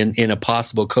plays in a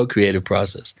possible co-creative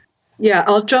process. Yeah,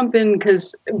 I'll jump in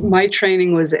because my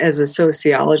training was as a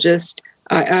sociologist.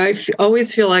 I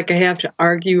always feel like I have to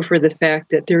argue for the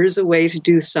fact that there is a way to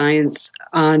do science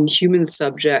on human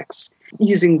subjects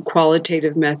using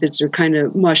qualitative methods or kind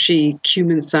of mushy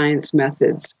human science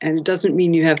methods. And it doesn't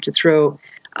mean you have to throw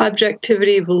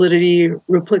objectivity, validity,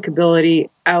 replicability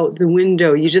out the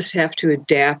window. You just have to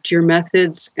adapt your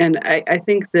methods. And I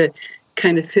think the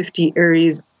kind of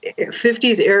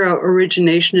 50s era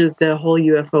origination of the whole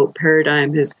UFO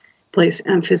paradigm has placed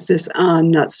emphasis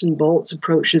on nuts and bolts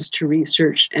approaches to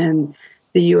research, and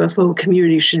the UFO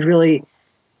community should really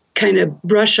kind of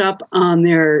brush up on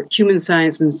their human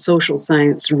science and social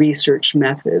science research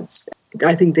methods.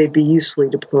 I think they'd be usefully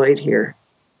deployed here.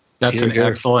 That's an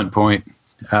excellent point.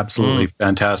 Absolutely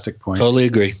fantastic point. Totally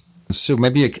agree. So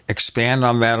maybe expand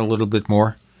on that a little bit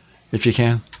more, if you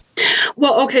can.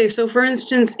 Well, okay, so for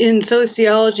instance, in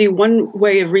sociology, one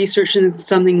way of researching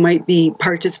something might be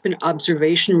participant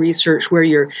observation research, where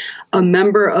you're a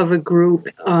member of a group,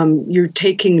 you're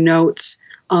taking notes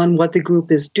on what the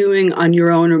group is doing, on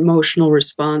your own emotional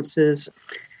responses.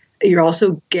 You're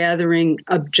also gathering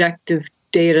objective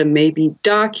data, maybe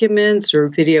documents or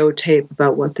videotape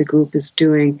about what the group is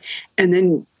doing. And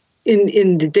then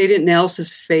in the data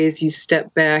analysis phase, you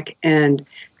step back and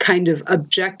kind of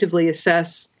objectively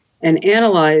assess and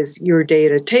analyze your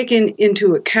data, taking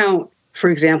into account,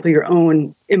 for example, your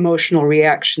own emotional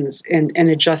reactions and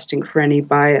adjusting for any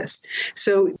bias.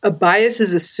 So a bias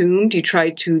is assumed. You try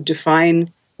to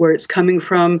define where it's coming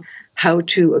from, how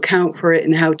to account for it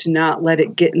and how to not let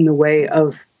it get in the way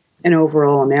of an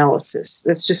overall analysis.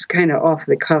 That's just kind of off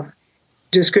the cuff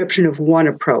description of one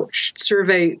approach.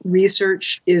 Survey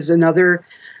research is another.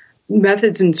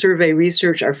 Methods in survey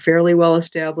research are fairly well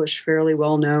established, fairly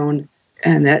well known,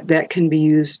 and that can be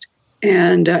used.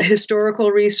 And historical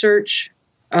research.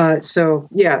 So,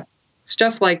 yeah,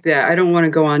 stuff like that. I don't want to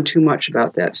go on too much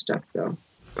about that stuff, though.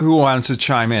 Who wants to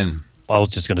chime in? I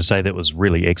was just going to say that was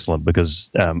really excellent because,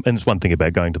 and it's one thing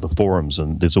about going to the forums,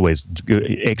 and there's always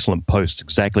excellent posts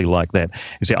exactly like that.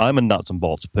 You see, I'm a nuts and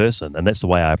bolts person, and that's the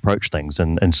way I approach things.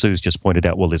 And Sue's just pointed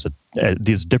out, well,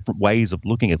 there's different ways of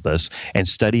looking at this and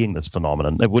studying this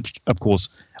phenomenon, which, of course,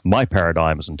 my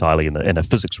paradigm is entirely in a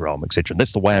physics realm, etc. And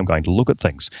that's the way I'm going to look at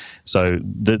things. So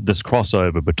this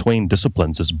crossover between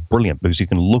disciplines is brilliant because you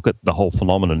can look at the whole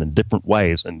phenomenon in different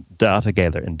ways and data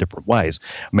gather in different ways.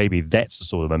 Maybe that's the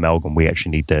sort of amalgam we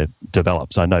actually need to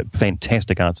develop. So, no,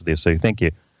 fantastic answer there, Sue. Thank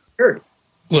you. Sure.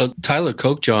 Well, Tyler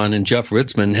Kochjohn and Jeff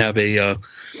Ritzman have a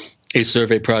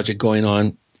survey project going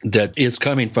on that is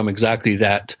coming from exactly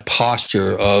that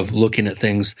posture of looking at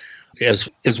things as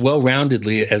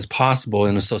well-roundedly as possible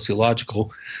in a sociological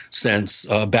sense,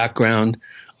 background,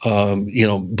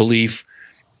 belief,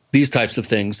 these types of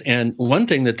things. And one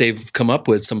thing that they've come up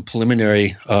with, some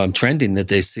preliminary trending that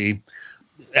they see,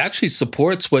 actually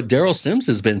supports what Daryl Sims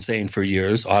has been saying for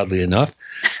years, oddly enough,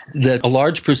 that a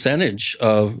large percentage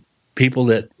of people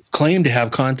that claim to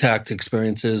have contact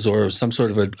experiences or some sort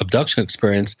of an abduction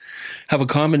experience have a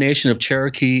combination of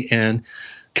Cherokee and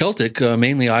Celtic,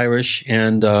 mainly Irish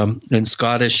and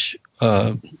Scottish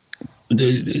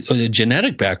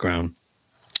genetic background,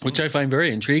 which I find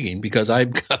very intriguing because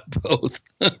I've got both.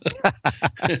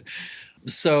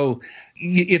 So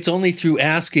it's only through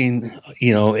asking,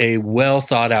 a well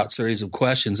thought out series of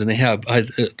questions, and they have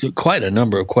quite a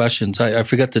number of questions. I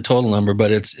forget the total number,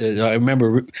 but I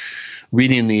remember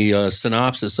reading the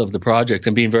synopsis of the project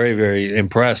and being very, very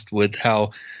impressed with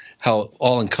how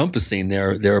all-encompassing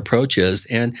their approach is.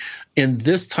 And in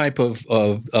this type of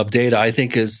data, I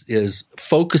think is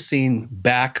focusing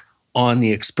back on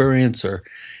the experiencer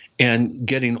and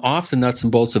getting off the nuts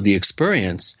and bolts of the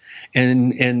experience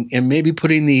and maybe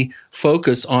putting the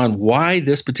focus on why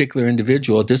this particular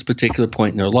individual at this particular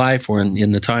point in their life or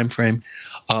in the time frame,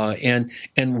 and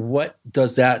what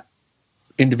does that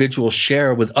individual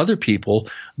share with other people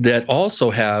that also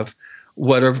have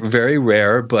what are very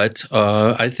rare, but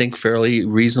I think fairly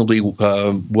reasonably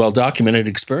well-documented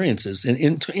experiences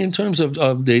in terms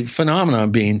of the phenomenon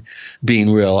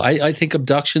being real. I think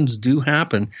abductions do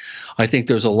happen. I think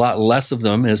there's a lot less of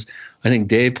them, as I think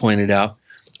Dave pointed out,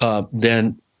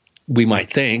 than we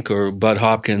might think, or Bud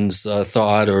Hopkins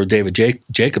thought, or David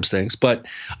Jacobs thinks. But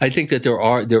I think that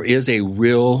there is a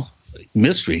real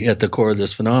mystery at the core of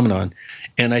this phenomenon,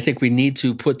 and I think we need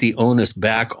to put the onus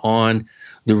back on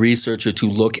the researcher to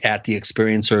look at the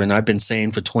experiencer. And I've been saying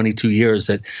for 22 years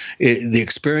that the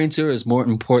experiencer is more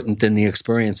important than the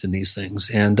experience in these things.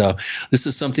 And this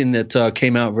is something that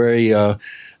came out very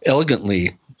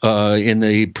elegantly in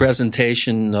the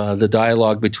presentation, the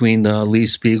dialogue between Lee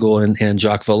Spiegel and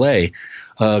Jacques Vallée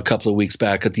a couple of weeks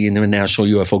back at the International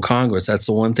UFO Congress. That's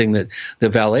the one thing that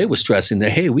Vallée was stressing, that,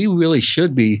 hey, we really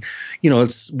should be,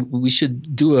 we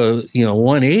should do a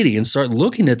 180 and start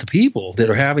looking at the people that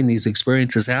are having these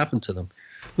experiences happen to them.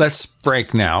 Let's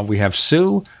break now. We have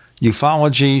Sue,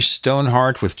 Ufology,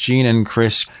 Stonehart with Gene and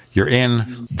Chris. You're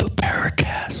in the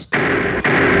Paracast.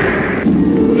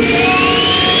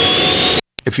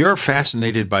 If you're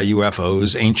fascinated by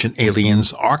UFOs, ancient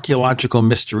aliens, archaeological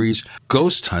mysteries,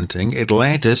 ghost hunting,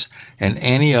 Atlantis, and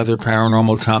any other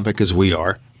paranormal topic as we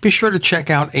are, be sure to check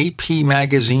out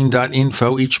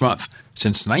apmagazine.info each month.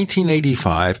 Since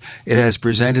 1985, it has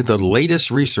presented the latest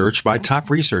research by top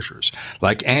researchers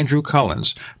like Andrew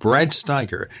Collins, Brad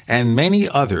Steiger, and many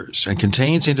others, and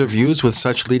contains interviews with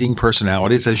such leading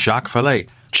personalities as Jacques Vallée.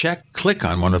 Click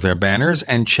on one of their banners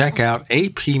and check out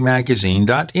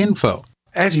apmagazine.info.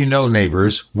 As you know,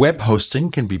 neighbors, web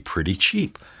hosting can be pretty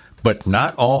cheap, but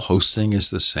not all hosting is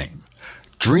the same.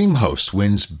 DreamHost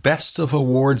wins Best of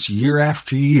Awards year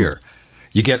after year.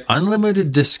 You get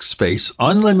unlimited disk space,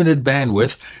 unlimited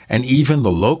bandwidth, and even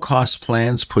the low-cost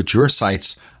plans put your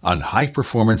sites on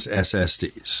high-performance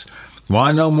SSDs.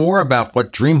 Want to know more about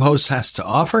what DreamHost has to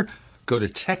offer? Go to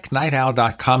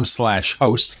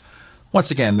technightowl.com/host. Once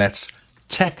again, that's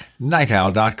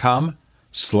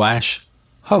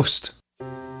technightowl.com/host.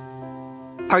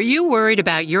 Are you worried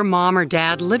about your mom or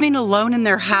dad living alone in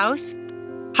their house?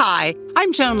 Hi,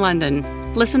 I'm Joan London.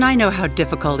 Listen, I know how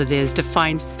difficult it is to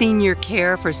find senior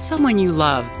care for someone you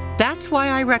love. That's why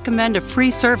I recommend a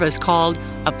free service called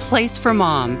A Place for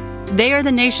Mom. They are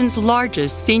the nation's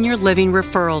largest senior living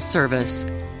referral service.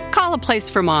 Call A Place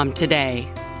for Mom today.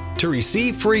 To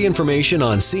receive free information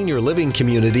on senior living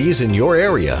communities in your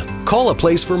area, call A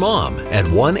Place for Mom at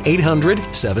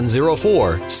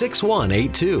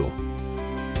 1-800-704-6182.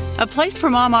 A Place for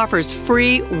Mom offers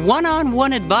free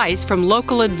one-on-one advice from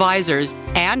local advisors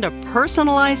and a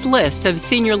personalized list of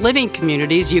senior living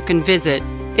communities you can visit.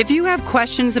 If you have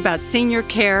questions about senior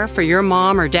care for your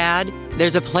mom or dad,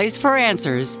 there's a place for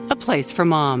answers, A Place for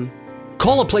Mom.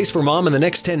 Call A Place for Mom in the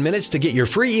next 10 minutes to get your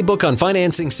free ebook on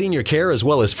financing senior care as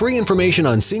well as free information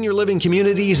on senior living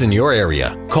communities in your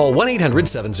area. Call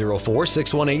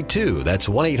 1-800-704-6182. That's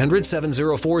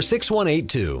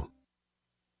 1-800-704-6182.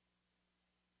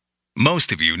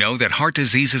 Most of you know that heart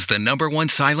disease is the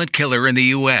 #1 silent killer in the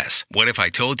U.S. What if I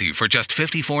told you for just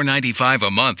 $54.95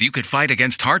 a month you could fight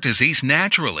against heart disease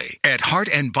naturally? At Heart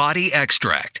and Body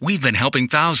Extract, we've been helping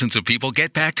thousands of people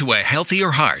get back to a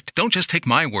healthier heart. Don't just take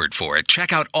my word for it.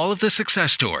 Check out all of the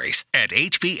success stories at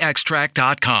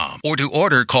hbextract.com. Or to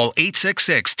order, call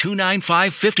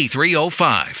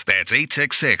 866-295-5305. That's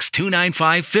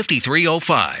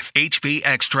 866-295-5305.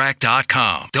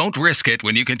 hbextract.com. Don't risk it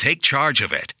when you can take charge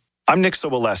of it. I'm Nick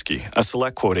Soboleski, a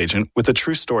Select Quote agent with a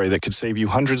true story that could save you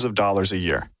hundreds of dollars a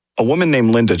year. A woman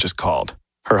named Linda just called.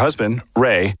 Her husband,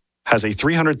 Ray, has a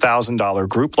 $300,000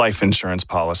 group life insurance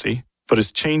policy, but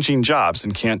is changing jobs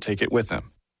and can't take it with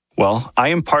him. Well, I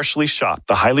impartially shopped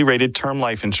the highly rated term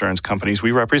life insurance companies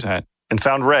we represent and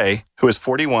found Ray, who is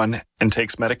 41 and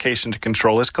takes medication to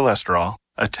control his cholesterol,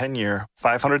 a 10-year,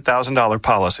 $500,000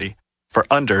 policy for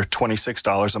under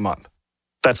 $26 a month.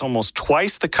 That's almost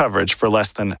twice the coverage for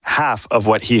less than half of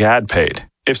what he had paid.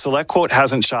 If SelectQuote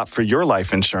hasn't shopped for your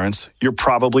life insurance, you're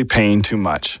probably paying too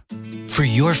much. For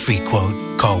your free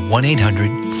quote, call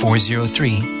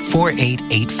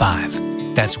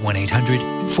 1-800-403-4885. That's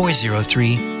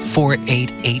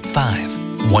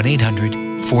 1-800-403-4885.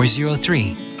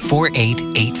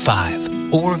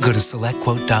 1-800-403-4885. Or go to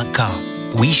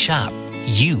SelectQuote.com. We shop,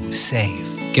 you save.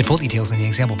 Get full details in the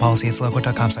example policy at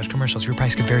SelectQuote.com/commercials. Your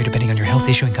price can vary depending on your health,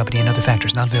 issuing company, and other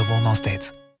factors. Not available in all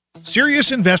states.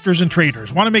 Serious investors and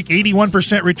traders want to make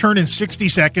 81% return in 60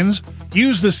 seconds?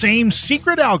 Use the same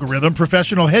secret algorithm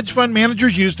professional hedge fund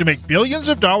managers use to make billions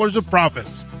of dollars of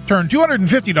profits. Turn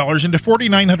 $250 into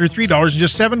 $4,903 in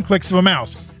just 7 clicks of a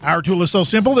mouse. Our tool is so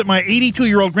simple that my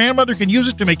 82-year-old grandmother can use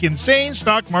it to make insane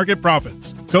stock market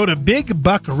profits. Go to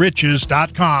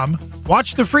BigBuckRiches.com.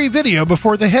 Watch the free video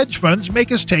before the hedge funds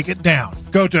make us take it down.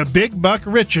 Go to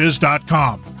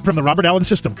BigBuckRiches.com. From the Robert Allen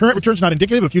System. Current returns not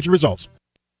indicative of future results.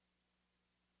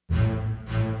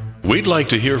 We'd like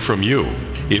to hear from you.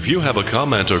 If you have a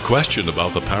comment or question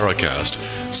about the Paracast,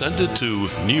 send it to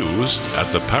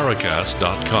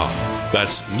news@theparacast.com.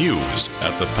 That's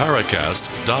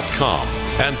news@theparacast.com.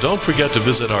 And don't forget to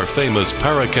visit our famous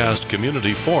Paracast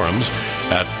community forums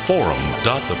at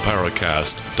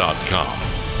forum.theparacast.com.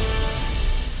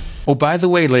 Oh, by the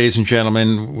way, ladies and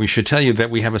gentlemen, we should tell you that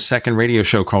we have a second radio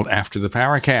show called After the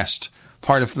Paracast,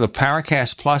 part of the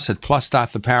Paracast Plus at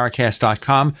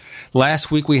plus.theparacast.com.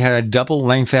 Last week we had a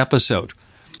double-length episode,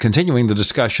 continuing the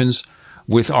discussions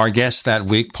with our guests that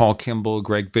week, Paul Kimball,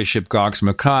 Greg Bishop, Goggs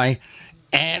Mackay,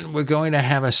 and we're going to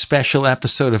have a special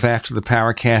episode of After the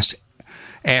Paracast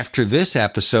after this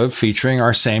episode featuring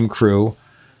our same crew,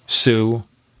 Sue,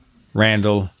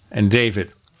 Randall, and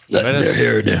David. Letting their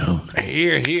hair down.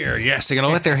 Here. Yes, they're going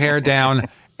to let their hair down,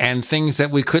 and things that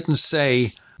we couldn't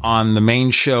say on the main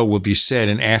show will be said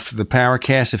in After the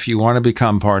Paracast. If you want to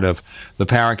become part of the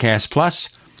Paracast Plus,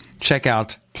 check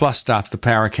out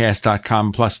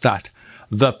plus.theparacast.com,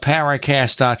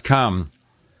 plus.theparacast.com.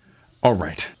 All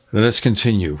right, let us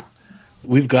continue.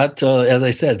 We've got, as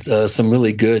I said, some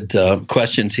really good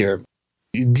questions here.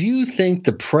 Do you think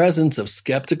the presence of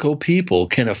skeptical people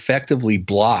can effectively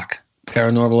block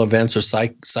paranormal events or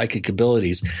psychic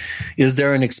abilities? Is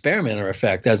there an experimenter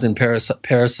effect, as in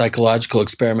parapsychological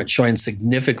experiments showing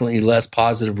significantly less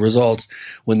positive results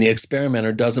when the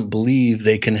experimenter doesn't believe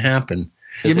they can happen?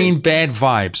 You mean bad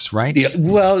vibes, right? Yeah.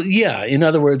 Well, yeah. In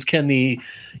other words, can the,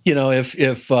 if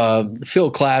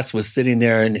Phil Klass was sitting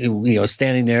there and,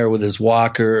 standing there with his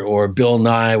walker, or Bill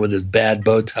Nye with his bad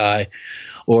bow tie,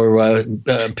 or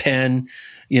Penn,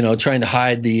 trying to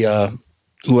hide the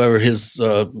whoever his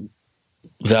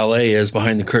valet is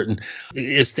behind the curtain,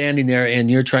 is standing there, and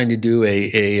you're trying to do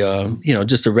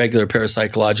just a regular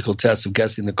parapsychological test of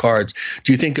guessing the cards.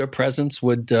 Do you think their presence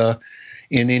would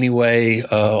in any way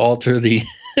alter the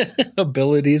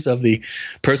abilities of the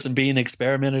person being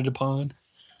experimented upon?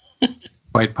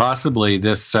 Quite possibly.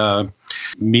 This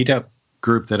meetup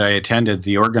group that I attended,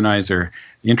 the organizer,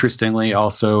 interestingly,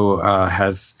 also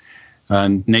has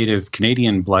native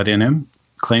Canadian blood in him.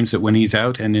 Claims that when he's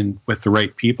out and with the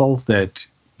right people, that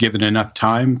given enough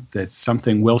time, that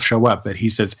something will show up. But he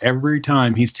says every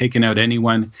time he's taken out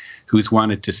anyone who's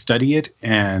wanted to study it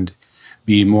and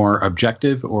be more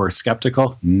objective or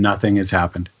skeptical, nothing has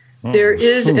happened. There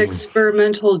is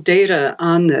experimental data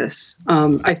on this.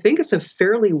 I think it's a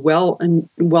fairly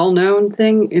well-known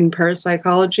thing in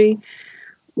parapsychology,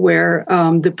 where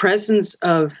the presence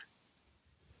of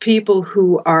people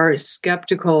who are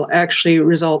skeptical actually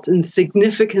results in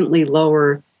significantly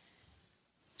lower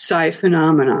psi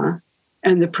phenomena,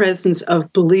 and the presence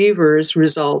of believers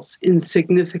results in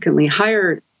significantly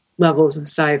higher levels of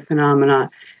psi phenomena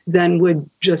than would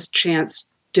just chance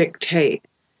dictate.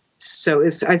 So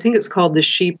I think it's called the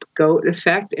sheep-goat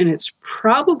effect, and it's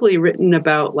probably written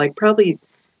about, probably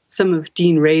some of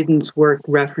Dean Radin's work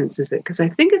references it, because I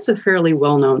think it's a fairly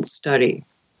well-known study.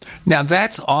 Now,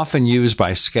 that's often used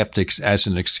by skeptics as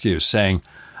an excuse, saying,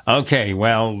 okay,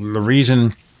 well, the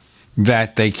reason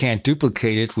that they can't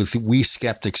duplicate it with we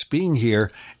skeptics being here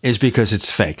is because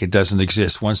it's fake. It doesn't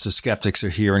exist. Once the skeptics are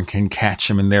here and can catch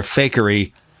them in their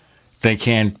fakery, they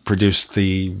can't produce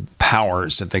the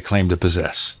powers that they claim to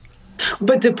possess.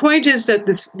 But the point is that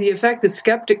the effect that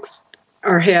skeptics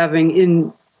are having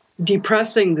in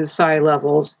depressing the psi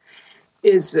levels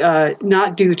is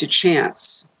not due to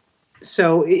chance.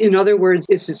 So, in other words,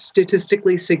 it's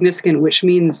statistically significant, which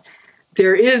means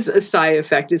there is a psi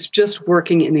effect. It's just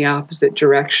working in the opposite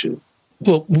direction.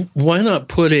 Well, why not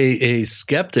put a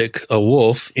skeptic, a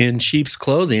wolf, in sheep's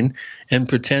clothing and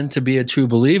pretend to be a true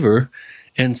believer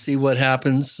and see what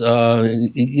happens, to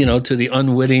the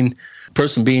unwitting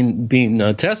person being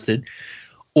tested,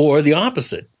 or the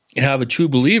opposite. Have a true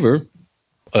believer,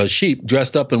 a sheep,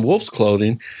 dressed up in wolf's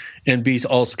clothing and be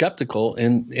all skeptical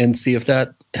and see if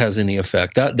that has any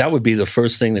effect. That would be the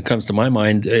first thing that comes to my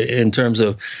mind in terms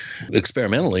of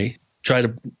experimentally try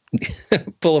to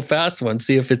pull a fast one,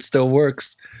 see if it still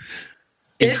works.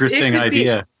 Interesting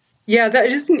idea. Yeah, that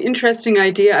is an interesting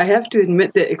idea. I have to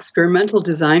admit that experimental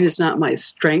design is not my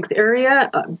strength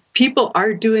area. People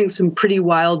are doing some pretty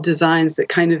wild designs that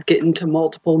kind of get into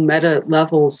multiple meta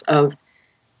levels of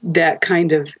that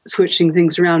kind of switching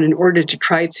things around in order to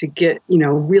try to get,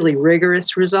 really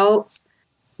rigorous results.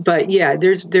 But yeah,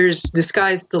 there's the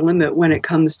sky's the limit when it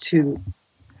comes to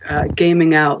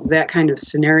gaming out that kind of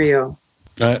scenario.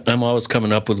 I'm always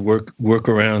coming up with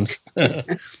workarounds.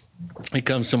 It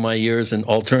comes from my years in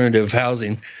alternative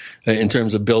housing in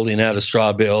terms of building out of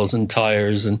straw bales and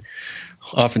tires. And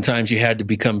oftentimes you had to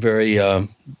become very,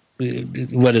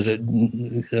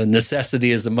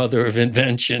 necessity is the mother of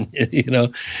invention.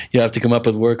 You have to come up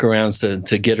with workarounds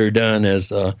to get her done,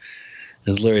 as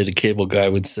Larry the Cable Guy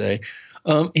would say.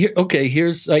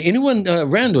 Here's anyone,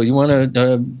 Randall, you want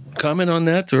to comment on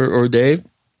that, or Dave?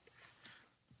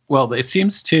 Well, it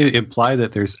seems to imply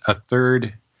that there's a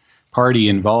third party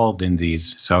involved in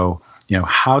these. So,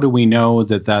 how do we know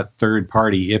that third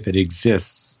party, if it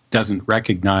exists, doesn't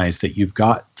recognize that you've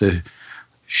got the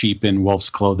sheep in wolf's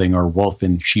clothing or wolf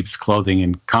in sheep's clothing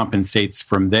and compensates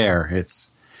from there?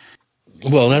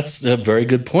 Well, that's a very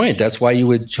good point. That's why you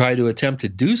would try to attempt to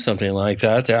do something like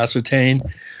that, to ascertain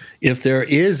if there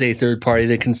is a third party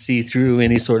that can see through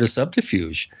any sort of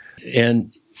subterfuge.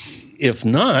 And if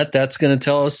not, that's going to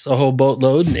tell us a whole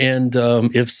boatload. And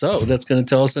if so, that's going to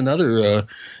tell us another,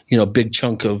 big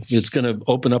chunk of, it's going to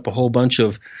open up a whole bunch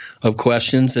of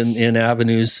questions and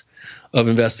avenues of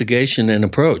investigation and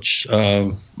approach.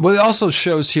 Well, it also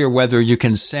shows here whether you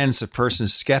can sense a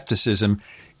person's skepticism,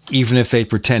 even if they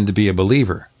pretend to be a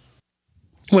believer.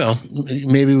 Well,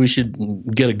 maybe we should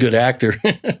get a good actor.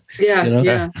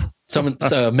 Yeah.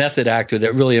 A method actor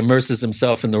that really immerses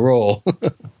himself in the role.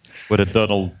 What did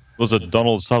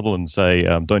Donald Sutherland say?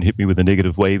 Don't hit me with the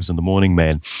negative waves in the morning,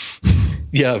 man.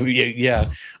 Yeah.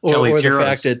 Or the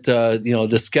fact that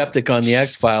the skeptic on the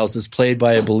X-Files is played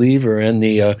by a believer, and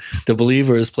the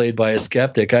believer is played by a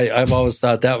skeptic. I've always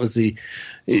thought that was the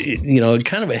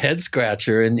kind of a head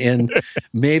scratcher, and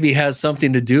maybe has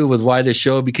something to do with why the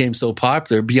show became so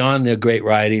popular beyond the great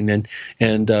writing and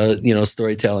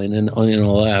storytelling and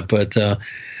all that. But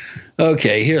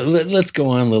okay, here let's go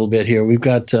on a little bit here. We've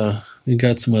got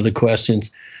some other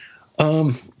questions.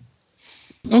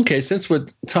 Okay, since we're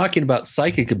talking about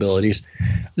psychic abilities,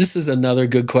 this is another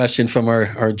good question from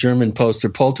our German poster,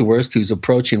 Polterwurst, who's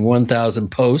approaching 1,000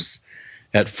 posts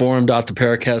at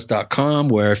forum.theparacast.com,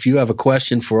 where if you have a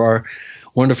question for our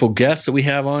wonderful guests that we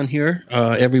have on here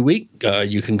every week,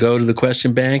 you can go to the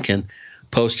question bank and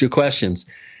post your questions.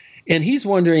 And he's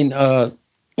wondering,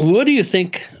 What do you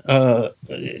think? Do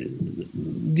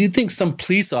you think some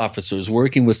police officers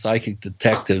working with psychic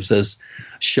detectives, as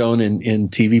shown in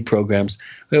TV programs,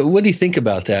 what do you think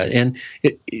about that? And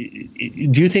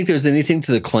do you think there's anything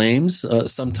to the claims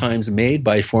sometimes made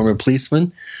by former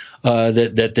policemen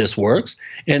that this works?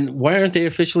 And why aren't they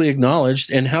officially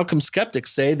acknowledged? And how come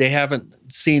skeptics say they haven't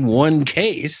seen one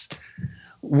case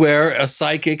where a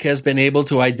psychic has been able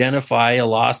to identify a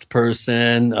lost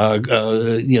person, a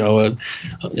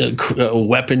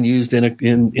weapon used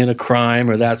in a crime,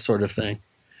 or that sort of thing?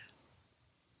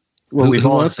 Well,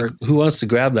 who wants to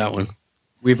grab that one?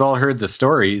 We've all heard the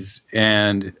stories,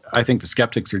 and I think the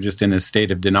skeptics are just in a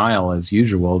state of denial as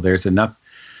usual. There's enough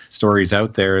stories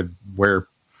out there where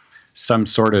some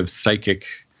sort of psychic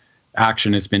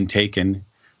action has been taken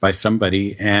by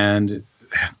somebody, and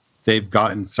they've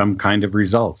gotten some kind of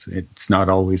results. It's not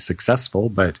always successful,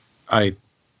 but I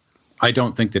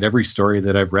don't think that every story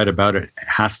that I've read about it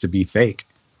has to be fake.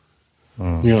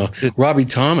 Robbie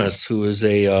Thomas, who is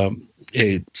a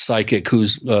psychic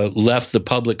who's left the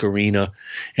public arena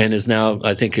and is now,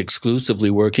 I think, exclusively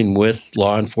working with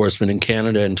law enforcement in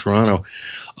Canada and Toronto.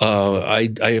 I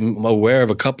am aware of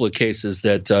a couple of cases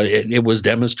that it was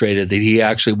demonstrated that he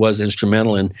actually was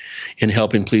instrumental in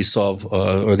helping police solve,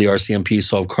 or the RCMP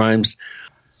solve crimes.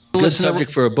 Good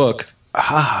subject for a book.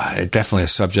 Definitely a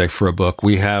subject for a book.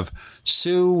 We have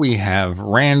Sue, we have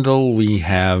Randall, we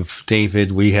have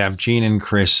David, we have Gene and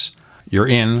Chris. You're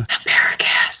in the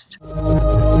Paracast.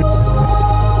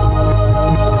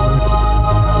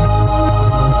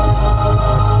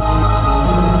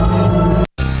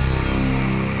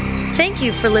 Thank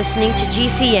you for listening to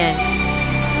GCN.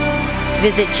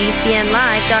 Visit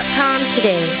GCNlive.com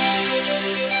today.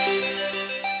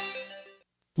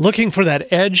 Looking for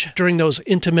that edge during those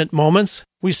intimate moments?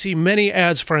 We see many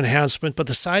ads for enhancement, but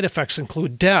the side effects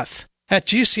include death. At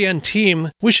GCN Team,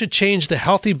 we should change the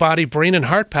Healthy Body Brain and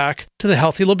Heart Pack to the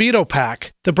Healthy Libido Pack.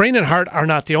 The brain and heart are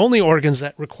not the only organs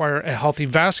that require a healthy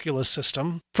vascular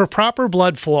system. For proper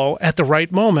blood flow at the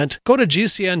right moment, go to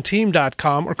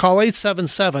GCNteam.com or call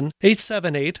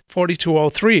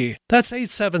 877-878-4203. That's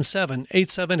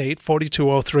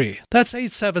 877-878-4203. That's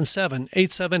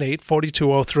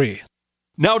 877-878-4203.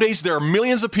 Nowadays, there are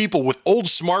millions of people with old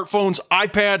smartphones,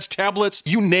 iPads, tablets,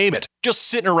 you name it, just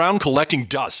sitting around collecting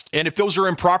dust. And if those are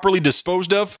improperly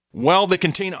disposed of, well, they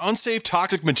contain unsafe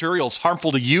toxic materials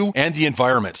harmful to you and the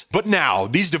environment. But now,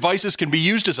 these devices can be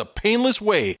used as a painless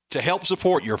way to help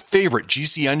support your favorite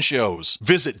GCN shows.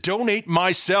 Visit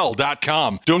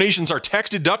DonateMyCell.com. Donations are tax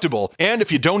deductible, and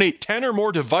if you donate 10 or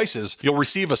more devices, you'll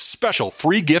receive a special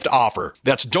free gift offer.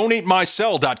 That's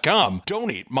DonateMyCell.com.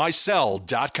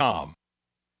 DonateMyCell.com.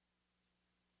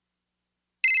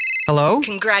 Hello?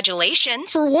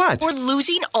 Congratulations. For what? For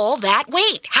losing all that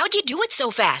weight. How'd you do it so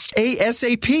fast?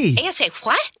 ASAP.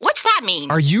 What? What's that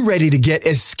mean? Are you ready to get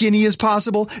as skinny as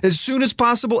possible, as soon as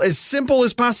possible, as simple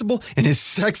as possible, and as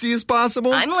sexy as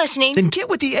possible? I'm listening. Then get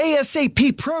with the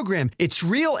ASAP program. It's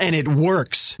real and it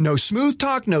works. No smooth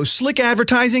talk, no slick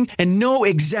advertising, and no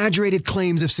exaggerated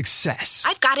claims of success.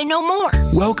 I've got to know more.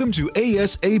 Welcome to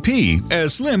ASAP,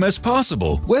 as slim as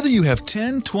possible. Whether you have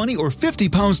 10, 20, or 50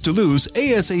 pounds to lose,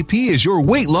 ASAP is your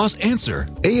weight loss answer.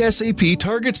 ASAP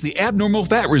targets the abnormal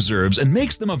fat reserves and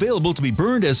makes them available to be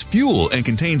burned as fuel and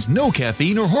contains no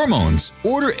caffeine or hormones.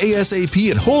 Order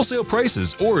ASAP at wholesale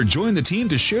prices or join the team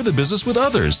to share the business with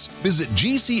others. Visit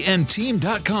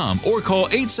GCNteam.com or call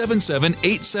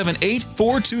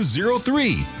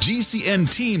 877-878-4203.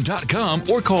 GCNteam.com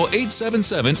or call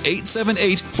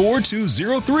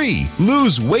 877-878-4203.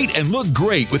 Lose weight and look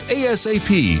great with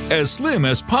ASAP, as slim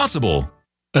as possible.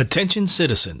 Attention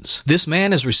citizens. This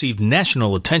man has received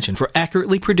national attention for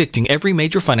accurately predicting every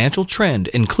major financial trend,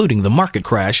 including the market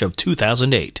crash of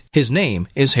 2008. His name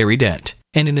is Harry Dent.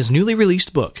 And in his newly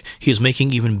released book, he is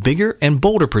making even bigger and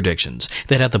bolder predictions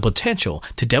that have the potential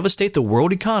to devastate the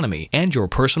world economy and your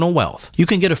personal wealth. You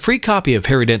can get a free copy of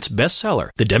Harry Dent's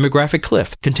bestseller, The Demographic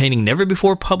Cliff, containing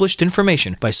never-before-published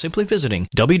information by simply visiting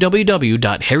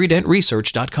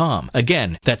www.harrydentresearch.com.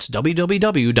 Again, that's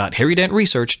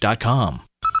www.harrydentresearch.com.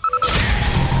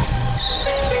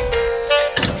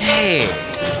 Hey,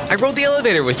 I rode the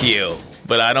elevator with you,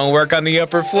 but I don't work on the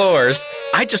upper floors.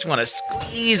 I just want to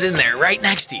squeeze in there right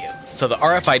next to you, so the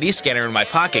RFID scanner in my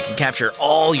pocket can capture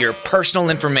all your personal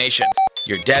information,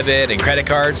 your debit and credit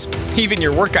cards, even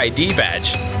your work ID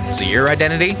badge. So your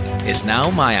identity is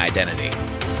now my identity.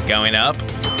 Going up,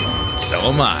 so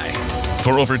am I.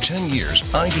 For over 10 years,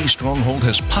 ID Stronghold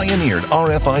has pioneered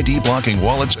RFID blocking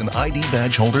wallets and ID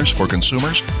badge holders for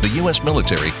consumers, the U.S.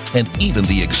 military, and even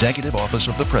the Executive Office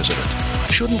of the President.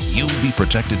 Shouldn't you be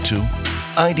protected too?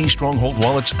 ID Stronghold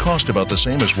wallets cost about the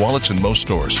same as wallets in most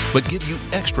stores, but give you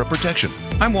extra protection.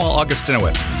 I'm Walt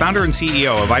Augustinowicz, founder and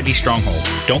CEO of ID Stronghold.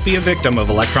 Don't be a victim of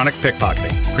electronic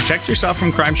pickpocketing. Protect yourself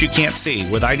from crimes you can't see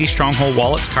with ID Stronghold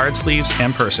wallets, card sleeves,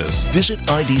 and purses. Visit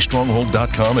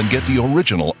idstronghold.com and get the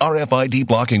original RFID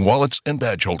blocking wallets and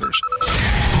badge holders.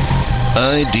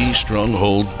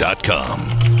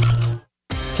 idstronghold.com.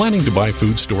 Planning to buy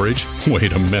food storage?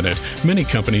 Wait a minute. Many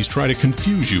companies try to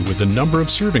confuse you with the number of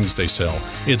servings they sell.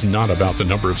 It's not about the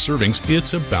number of servings,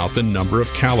 it's about the number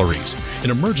of calories. In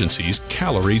emergencies,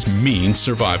 calories mean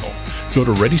survival. Go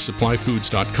to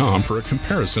ReadySupplyFoods.com for a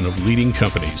comparison of leading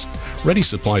companies. Ready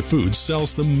Supply Foods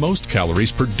sells the most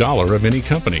calories per dollar of any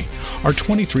company. Our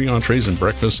 23 entrees and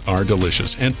breakfasts are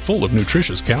delicious and full of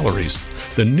nutritious calories.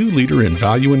 The new leader in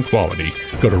value and quality.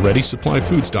 Go to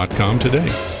ReadySupplyFoods.com today.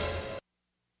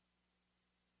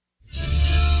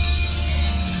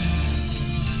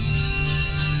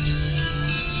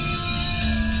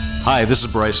 Hi, this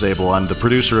is Bryce Abel. I'm the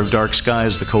producer of Dark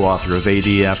Skies, the co-author of AD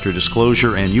After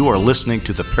Disclosure, and you are listening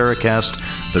to the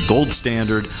Paracast, the gold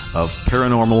standard of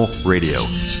paranormal radio.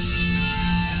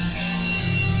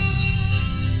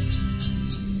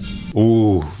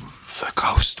 Ooh, the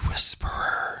Ghost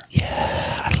Whisperer.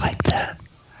 Yeah, I like that.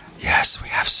 Yes, we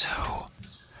have Sue.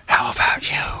 How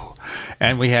about you?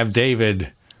 And we have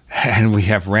David, and we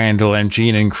have Randall, and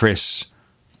Gene, and Chris.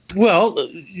 Well,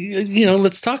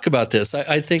 let's talk about this.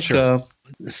 I think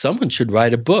someone should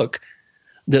write a book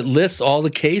that lists all the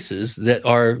cases that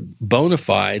are bona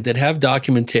fide, that have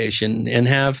documentation, and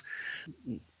have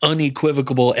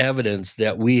unequivocal evidence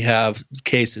that we have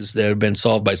cases that have been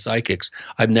solved by psychics.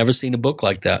 I've never seen a book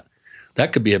like that.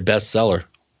 That could be a bestseller.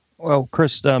 Well,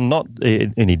 Chris, not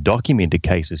any documented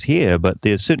cases here, but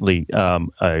there's certainly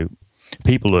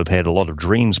people who have had a lot of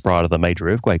dreams prior to the major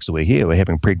earthquakes that were here. We're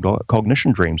having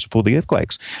precognition dreams before the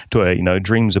earthquakes,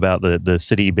 dreams about the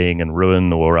city being in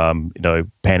ruin or,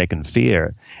 panic and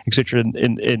fear, etc.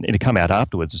 And to come out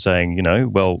afterwards and saying,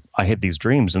 well, I had these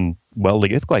dreams and, well,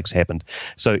 the earthquakes happened.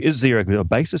 So is there a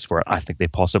basis for it? I think there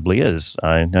possibly is.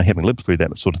 Having lived through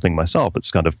that sort of thing myself,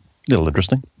 it's kind of a little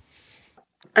interesting.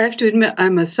 I have to admit,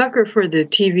 I'm a sucker for the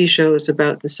TV shows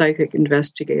about the psychic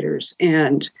investigators,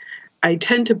 and I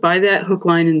tend to buy that hook,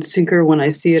 line, and sinker when I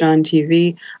see it on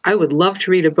TV. I would love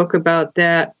to read a book about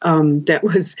that that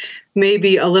was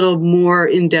maybe a little more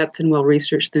in-depth and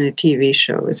well-researched than a TV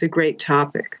show. It's a great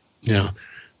topic. Yeah.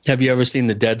 Have you ever seen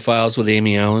The Dead Files with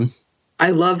Amy Allen? I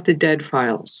love The Dead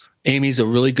Files. Amy's a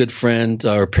really good friend.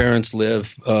 Our parents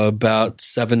live about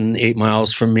 7-8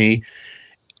 miles from me.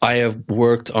 I have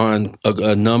worked on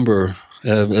a number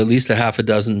at least a half a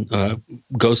dozen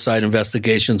ghost site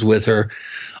investigations with her.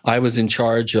 I was in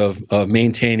charge of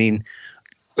maintaining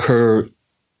her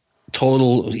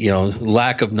total,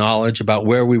 lack of knowledge about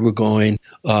where we were going,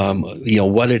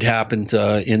 what had happened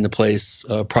in the place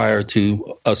prior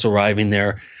to us arriving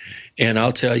there. And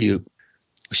I'll tell you,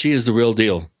 she is the real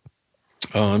deal.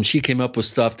 She came up with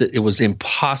stuff that it was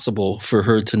impossible for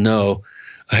her to know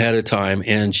ahead of time,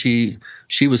 and she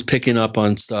was picking up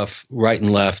on stuff right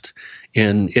and left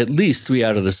in at least 3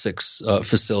 out of the 6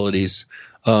 facilities.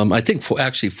 I think 4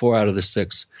 out of the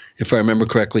 6, if I remember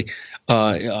correctly.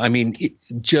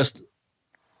 Just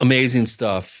amazing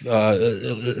stuff.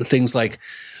 Things like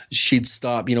she'd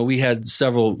stop. We had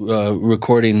several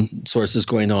recording sources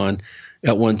going on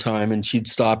at one time, and she'd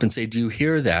stop and say, "Do you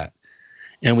hear that?"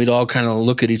 And we'd all kind of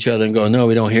look at each other and go, "No,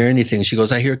 we don't hear anything." She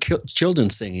goes, "I hear children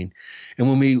singing." And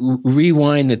when we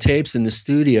rewind the tapes in the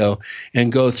studio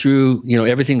and go through,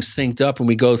 everything's synced up, and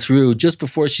we go through, just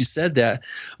before she said that,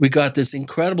 we got this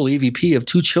incredible EVP of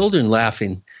 2 children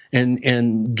laughing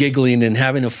and giggling and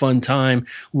having a fun time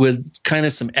with kind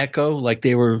of some echo, like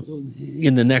they were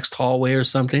in the next hallway or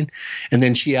something. And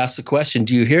then she asks the question,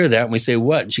 "Do you hear that?" And we say,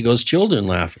 "What?" And she goes, "Children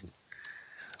laughing."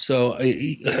 So,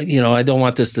 I don't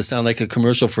want this to sound like a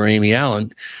commercial for Amy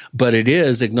Allen, but it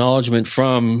is acknowledgement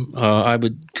from, I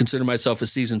would consider myself a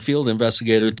seasoned field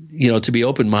investigator, to be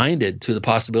open-minded to the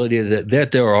possibility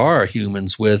that there are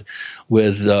humans with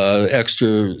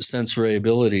extra sensory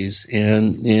abilities.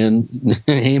 And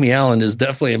Amy Allen is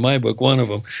definitely, in my book, one of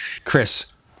them. Chris.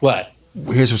 What?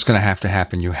 Here's what's going to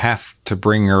happen. You have to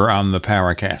bring her on the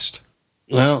Paracast.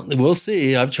 Well, we'll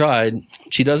see. I've tried.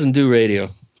 She doesn't do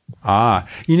radio.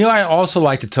 I also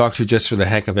like to talk to, just for the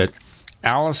heck of it,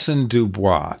 Alison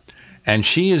Dubois. And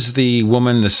she is the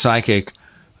woman, the psychic,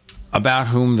 about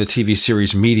whom the TV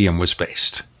series Medium was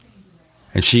based.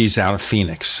 And she's out of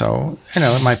Phoenix. So,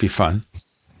 it might be fun.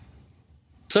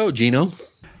 So, Gino?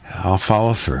 I'll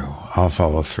follow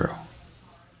through.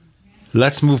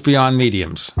 Let's move beyond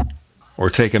mediums, or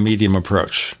take a medium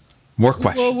approach. More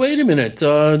questions. Well, wait a minute.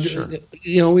 Sure.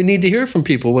 We need to hear from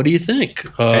people. What do you think?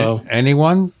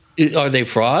 Anyone? Are they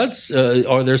frauds?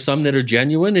 Are there some that are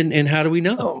genuine? And how do we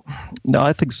know? No,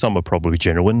 I think some are probably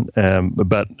genuine.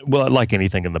 But, like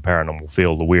anything in the paranormal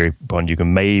field, the whereupon you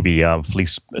can maybe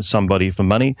fleece somebody for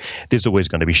money, there's always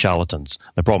going to be charlatans.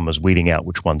 The problem is weeding out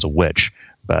which ones are which.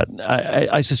 But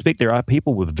I suspect there are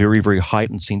people with very, very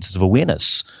heightened senses of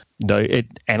awareness.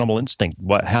 Animal instinct.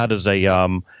 How does a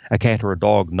cat or a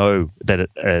dog know that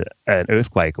an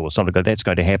earthquake or something like that's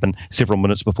going to happen several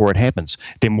minutes before it happens?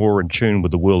 They're more in tune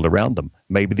with the world around them.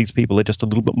 Maybe these people are just a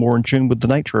little bit more in tune with the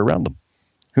nature around them.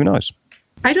 Who knows?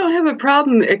 I don't have a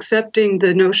problem accepting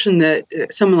the notion that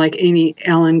someone like Amy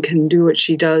Allen can do what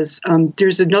she does.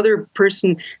 There's another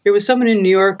person. There was someone in New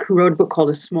York who wrote a book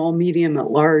called A Small, Medium, at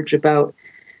Large about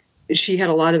she had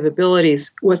a lot of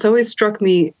abilities. What's always struck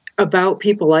me about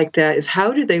people like that is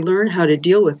how do they learn how to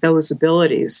deal with those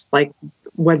abilities, like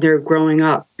when they're growing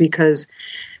up? Because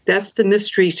that's the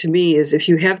mystery to me, is if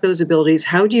you have those abilities,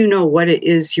 how do you know what it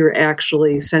is you're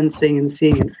actually sensing and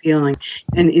seeing and feeling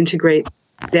and integrate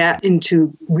that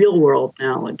into real world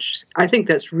knowledge? I think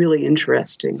that's really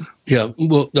interesting. Yeah.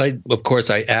 Well, of course,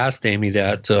 I asked Amy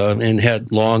that and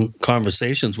had long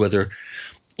conversations with her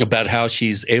about how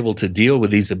she's able to deal with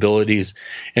these abilities.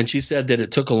 And she said that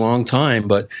it took a long time,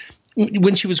 but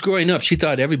when she was growing up, she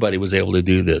thought everybody was able to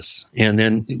do this. And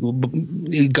then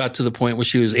it got to the point where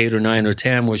she was 8 or 9 or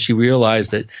 10, where she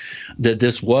realized that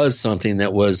this was something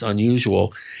that was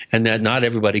unusual and that not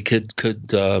everybody could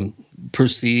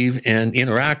perceive and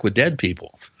interact with dead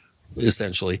people,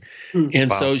 essentially.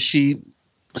 And so she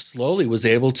slowly was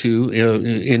able to,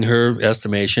 in her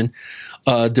estimation,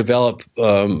 develop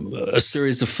a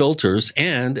series of filters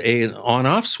and an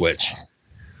on-off switch.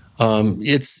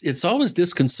 It's always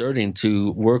disconcerting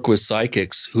to work with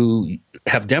psychics who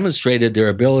have demonstrated their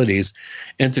abilities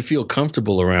and to feel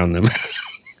comfortable around them.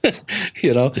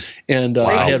 And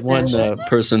I had one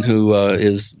person who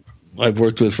I've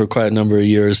worked with for quite a number of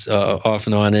years, off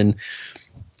and on,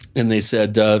 and they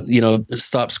said,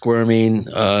 stop squirming.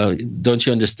 Don't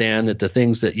you understand that the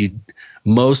things that you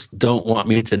most don't want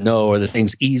me to know are the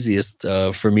things easiest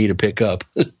for me to pick up?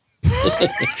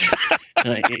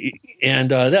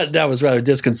 And that was rather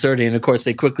disconcerting. And of course,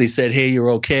 they quickly said, "Hey, you're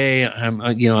okay.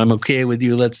 I'm okay with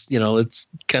you. Let's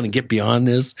kind of get beyond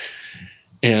this."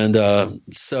 And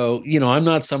so, I'm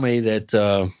not somebody that.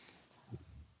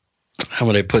 How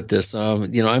would I put this?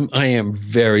 I am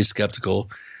very skeptical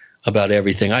about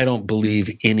everything. I don't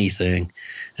believe anything,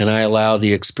 and I allow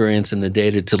the experience and the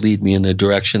data to lead me in the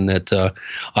direction that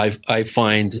I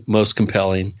find most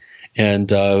compelling and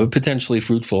potentially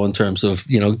fruitful in terms of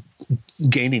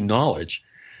gaining knowledge.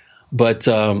 But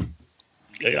I'm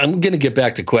going to get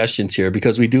back to questions here,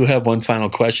 because we do have one final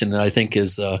question that I think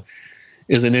is an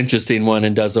interesting one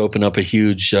and does open up a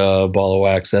huge ball of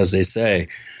wax, as they say.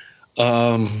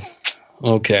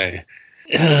 Okay.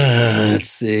 Let's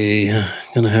see. I'm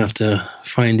going to have to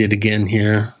find it again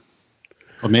here.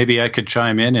 Well, maybe I could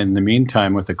chime in the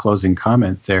meantime with a closing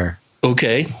comment there.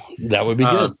 Okay. That would be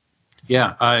good.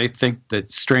 Yeah, I think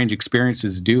that strange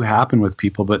experiences do happen with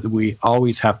people, but we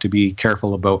always have to be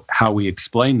careful about how we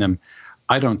explain them.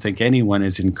 I don't think anyone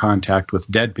is in contact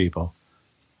with dead people.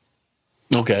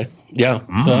 Okay. Yeah.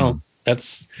 Well,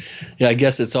 I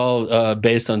guess it's all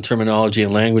based on terminology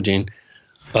and languaging.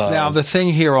 Now, the thing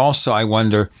here also, I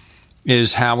wonder,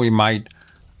 is how we might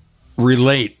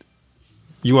relate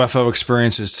UFO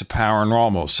experiences to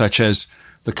paranormal, such as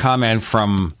the comment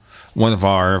from one of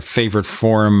our favorite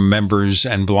forum members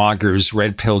and bloggers,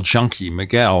 Red Pill Junkie,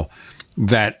 Miguel,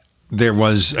 that there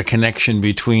was a connection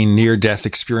between near-death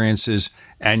experiences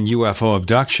and UFO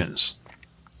abductions,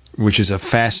 which is a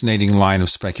fascinating line of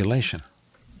speculation.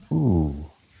 Ooh.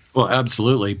 Well,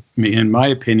 absolutely. In my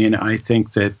opinion, I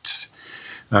think that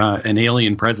an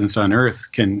alien presence on Earth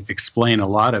can explain a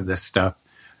lot of this stuff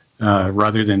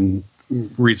rather than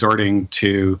resorting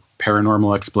to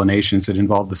paranormal explanations that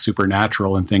involve the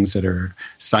supernatural and things that are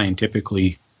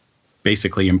scientifically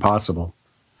basically impossible.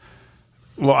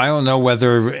 Well, I don't know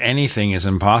whether anything is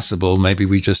impossible. Maybe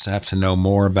we just have to know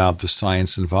more about the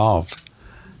science involved.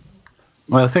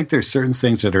 Well, I think there's certain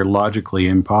things that are logically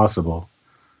impossible.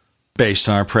 Based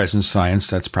on our present science,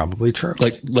 that's probably true.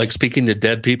 Like speaking to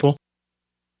dead people?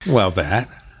 Well, that.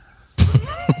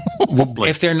 Well,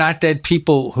 if they're not dead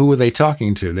people, who are they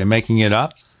talking to? They're making it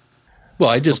up? Well,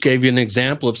 I just gave you an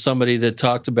example of somebody that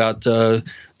talked about 2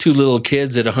 little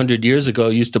kids that 100 years ago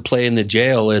used to play in the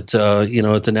jail at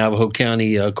the Navajo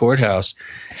County courthouse,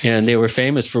 and they were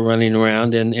famous for running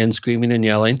around and screaming and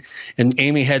yelling. And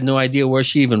Amy had no idea where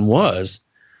she even was,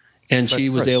 And she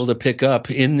was able to pick up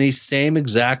in the same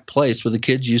exact place where the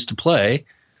kids used to play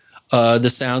the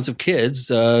sounds of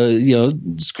kids,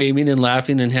 screaming and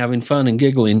laughing and having fun and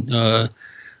giggling.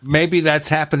 Maybe that's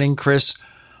happening, Chris,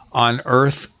 on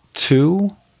Earth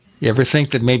too? You ever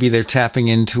think that maybe they're tapping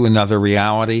into another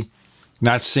reality?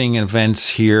 Not seeing events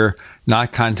here,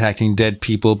 not contacting dead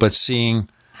people, but seeing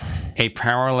a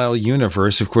parallel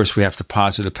universe. Of course, we have to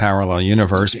posit a parallel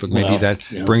universe, but maybe that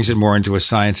brings it more into a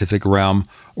scientific realm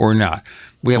or not.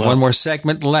 We have one more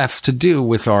segment left to do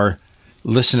with our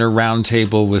listener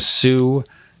roundtable with Sue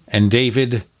and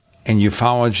David and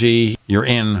Ufology. You're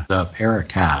in the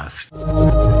Paracast.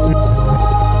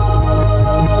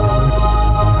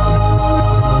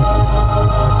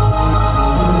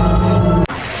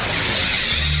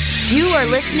 You are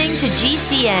listening to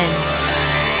GCN.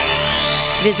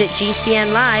 Visit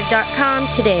GCNlive.com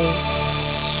today.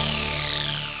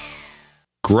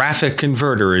 Graphic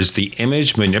Converter is the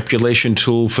image manipulation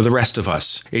tool for the rest of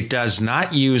us. It does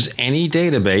not use any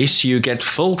database. You get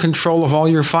full control of all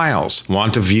your files.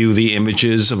 Want to view the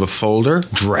images of a folder?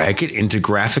 Drag it into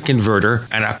Graphic Converter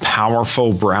and a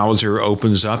powerful browser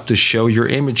opens up to show your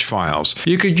image files.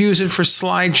 You could use it for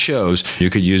slideshows. You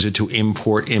could use it to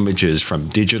import images from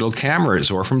digital cameras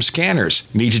or from scanners.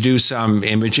 Need to do some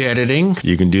image editing?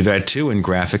 You can do that too in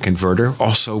Graphic Converter.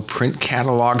 Also print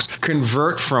catalogs.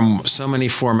 Convert from so many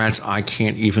formats I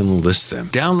can't even list them.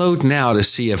 Download now to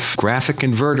see if Graphic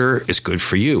Converter is good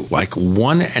for you, like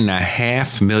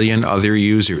 1.5 million other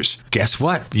users. Guess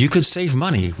what? You could save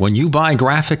money when you buy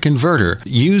Graphic Converter.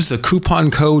 Use the coupon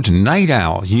code Night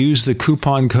Owl. Use the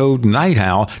coupon code Night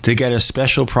Owl to get a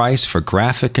special price for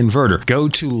Graphic Converter. Go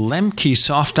to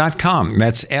lemkesoft.com.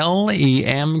 That's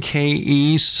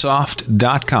Lemke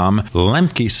soft.com.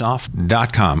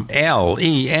 Lemkesoft.com.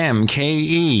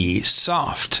 Lemke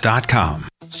soft.com.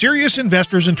 Serious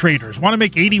investors and traders want to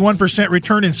make 81%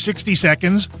 return in 60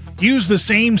 seconds? Use the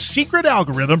same secret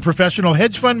algorithm professional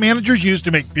hedge fund managers use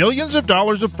to make billions of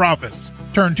dollars of profits.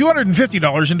 Turn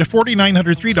 $250 into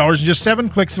 $4,903 in just 7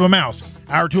 clicks of a mouse.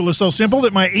 Our tool is so simple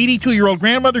that my 82-year-old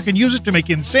grandmother can use it to make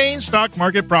insane stock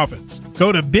market profits.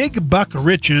 Go to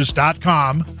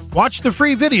BigBuckRiches.com. Watch the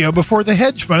free video before the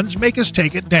hedge funds make us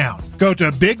take it down. Go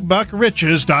to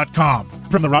BigBuckRiches.com.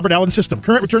 From the Robert Allen System,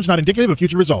 current returns not indicative of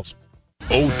future results.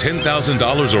 Owe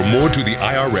 $10,000 or more to the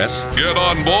IRS? Get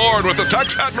on board with the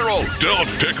Tax Admiral. Don't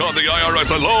pick on the IRS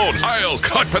alone. I'll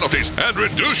cut penalties and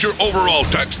reduce your overall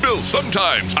tax bill.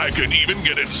 Sometimes I can even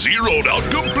get it zeroed out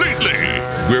completely.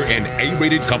 We're an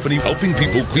A-rated company helping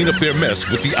people clean up their mess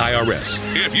with the IRS.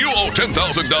 If you owe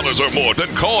 $10,000 or more,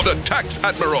 then call the Tax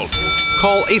Admiral.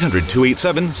 Call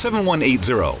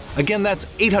 800-287-7180. Again, that's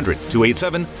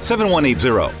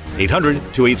 800-287-7180.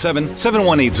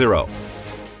 800-287-7180.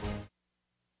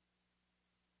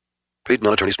 Paid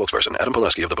non-attorney spokesperson Adam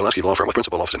Pulaski of the Pulaski Law Firm with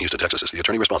principal office in Houston, Texas is the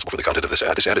attorney responsible for the content of this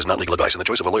ad. This ad is not legal advice, and the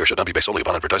choice of a lawyer should not be based solely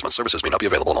upon advertisement. Services may not be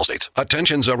available in all states.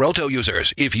 Attention Xarelto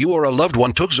users. If you or a loved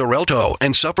one took Xarelto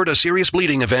and suffered a serious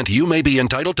bleeding event, you may be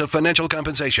entitled to financial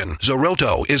compensation.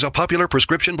 Xarelto is a popular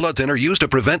prescription blood thinner used to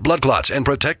prevent blood clots and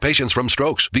protect patients from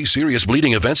strokes. These serious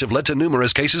bleeding events have led to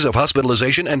numerous cases of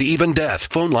hospitalization and even death.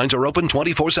 Phone lines are open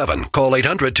 24/7. Call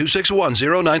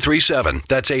 800-261-0937.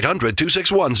 That's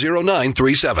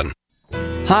 800-261-0937.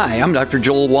 Hi, I'm Dr.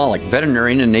 Joel Wallach,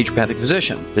 veterinarian and naturopathic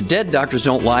physician. The Dead Doctors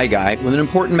Don't Lie guy with an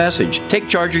important message. Take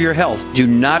charge of your health. Do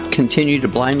not continue to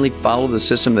blindly follow the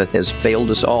system that has failed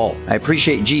us all. I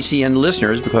appreciate GCN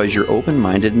listeners because you're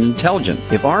open-minded and intelligent.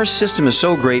 If our system is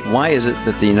so great, why is it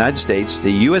that the United States,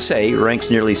 the USA, ranks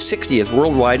nearly 60th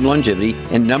worldwide in longevity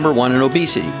and number 1 in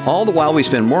obesity? All the while we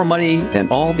spend more money than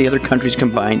all the other countries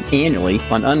combined annually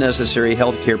on unnecessary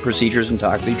healthcare procedures and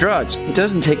toxic drugs. It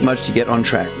doesn't take much to get on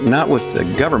track. Not with the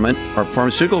government or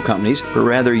pharmaceutical companies, but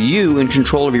rather you in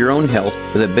control of your own health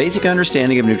with a basic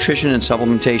understanding of nutrition and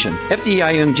supplementation.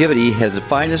 FDI Longevity has the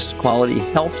finest quality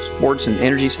health, sports, and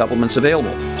energy supplements available.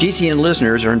 GCN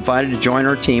listeners are invited to join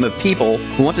our team of people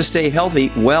who want to stay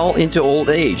healthy well into old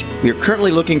age. We are currently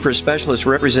looking for specialists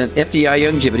to represent FDI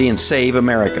Longevity and save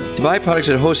America. To buy products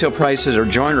at wholesale prices or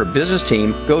join our business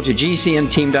team, go to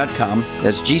GCNteam.com.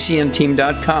 That's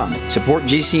GCNteam.com. Support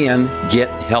GCN.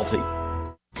 Get healthy.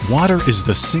 Water is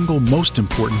the single most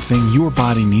important thing your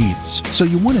body needs, so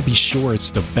you want to be sure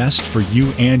it's the best for you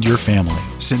and your family.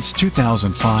 Since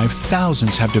 2005,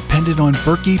 thousands have depended on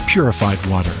Berkey purified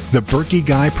water. The Berkey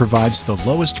Guy provides the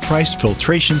lowest priced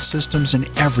filtration systems in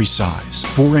every size.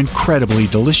 For incredibly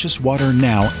delicious water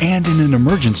now and in an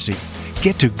emergency,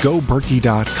 get to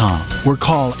GoBerkey.com or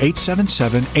call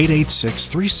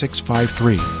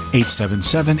 877-886-3653.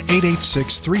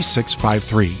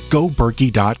 877-886-3653.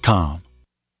 GoBerkey.com.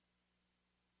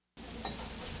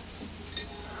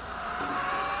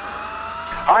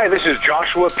 Hi, this is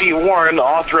Joshua P. Warren,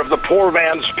 author of The Poor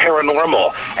Man's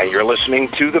Paranormal, and you're listening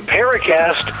to the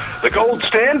Paracast, the gold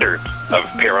standard of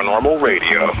paranormal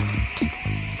radio.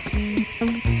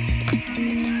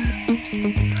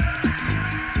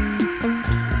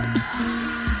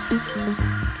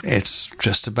 It's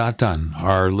just about done.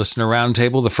 Our Listener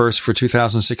Roundtable, the first for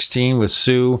 2016 with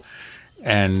Sue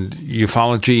and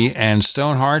Ufology and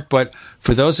Stonehart. But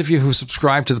for those of you who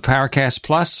subscribe to the Paracast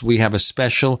Plus, we have a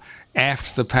special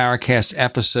after the Paracast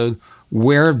episode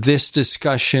where this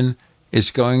discussion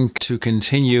is going to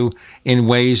continue in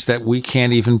ways that we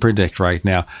can't even predict right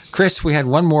now. Chris, we had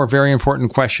one more very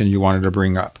important question you wanted to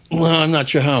bring up. Well, I'm not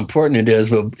sure how important it is,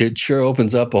 but it sure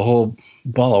opens up a whole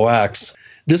ball of wax.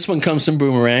 This one comes from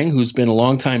Boomerang, who's been a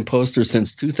longtime poster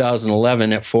since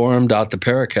 2011 at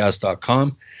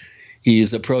forum.theparacast.com.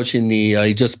 He's approaching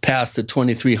he just passed the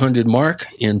 2,300 mark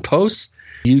in posts.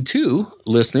 You too,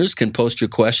 listeners, can post your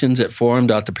questions at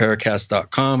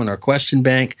forum.theparacast.com in our question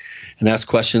bank and ask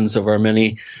questions of our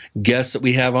many guests that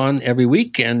we have on every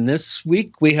week. And this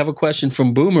week we have a question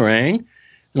from Boomerang,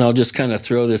 and I'll just kind of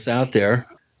throw this out there.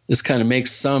 This kind of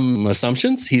makes some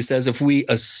assumptions. He says, if we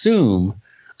assume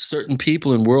certain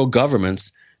people in world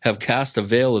governments have cast a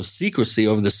veil of secrecy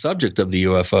over the subject of the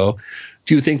UFO,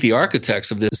 do you think the architects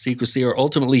of this secrecy are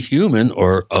ultimately human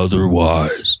or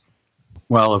otherwise?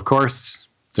 Well, of course,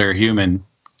 they're human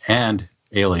and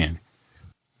alien.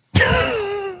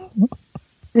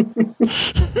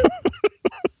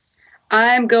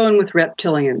 I'm going with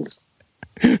reptilians.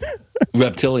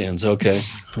 Reptilians, okay.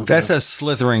 That's a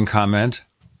slithering comment.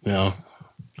 Yeah.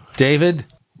 David?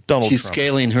 She's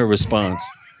scaling her response.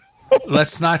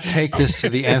 Let's not take this to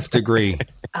the nth degree.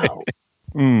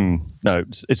 No,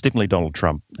 it's definitely Donald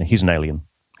Trump. He's an alien.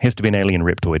 He has to be an alien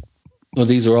reptoid. Well,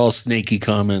 these are all snaky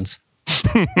comments.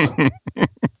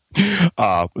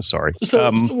 Sorry.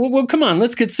 Well, come on,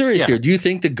 let's get serious here. Do you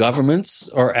think the governments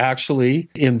are actually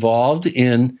involved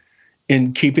in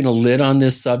keeping a lid on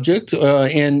this subject?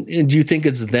 And do you think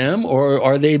it's them, or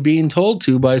are they being told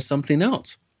to by something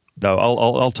else? No,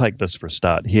 I'll take this for a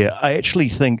start here. I actually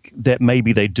think that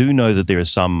maybe they do know that there is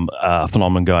some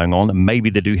phenomenon going on, and maybe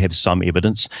they do have some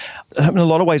evidence. In a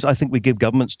lot of ways, I think we give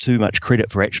governments too much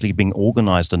credit for actually being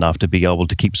organized enough to be able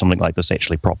to keep something like this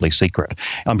actually properly secret.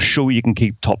 I'm sure you can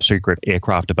keep top secret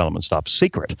aircraft development stuff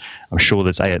secret. I'm sure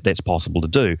that's possible to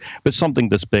do. But something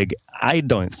this big, I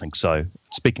don't think so.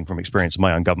 Speaking from experience of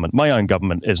my own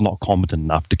government is not competent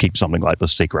enough to keep something like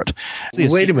this secret.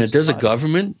 Wait a minute, there's a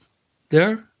government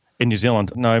there? In New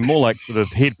Zealand, no, more like sort of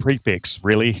head prefects,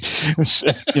 really.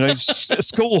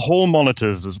 School hall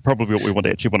monitors is probably what we want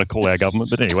to call our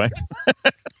government. But anyway,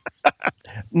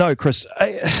 no, Chris.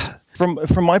 From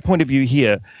my point of view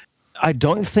here, I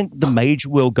don't think the major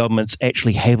world governments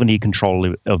actually have any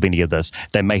control of any of this.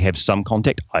 They may have some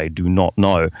contact. I do not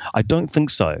know. I don't think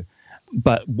so.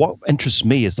 But what interests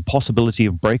me is the possibility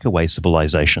of breakaway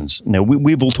civilizations. Now,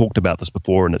 we've all talked about this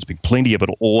before, and it's been plenty of it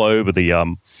all over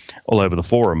the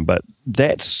forum. But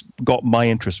that's got my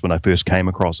interest when I first came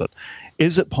across it.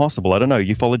 Is it possible? I don't know.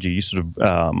 Ufology, you sort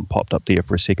of popped up there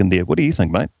for a second there. What do you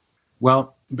think, mate?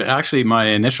 Well, actually, my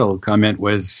initial comment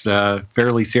was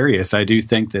fairly serious. I do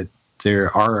think that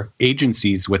there are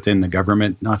agencies within the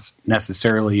government, not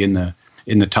necessarily in the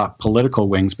top political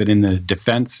wings, but in the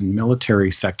defense and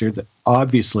military sector that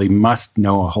obviously must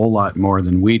know a whole lot more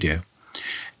than we do.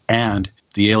 And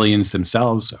the aliens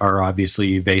themselves are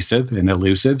obviously evasive and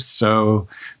elusive. So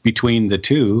between the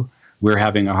two, we're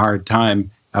having a hard time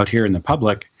out here in the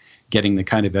public getting the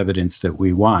kind of evidence that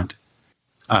we want.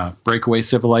 Breakaway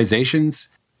civilizations.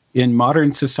 In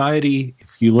modern society,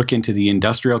 if you look into the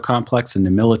industrial complex and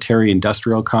the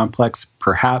military-industrial complex,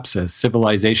 perhaps a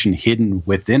civilization hidden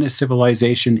within a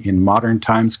civilization in modern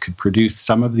times could produce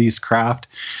some of these craft,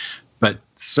 but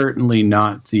certainly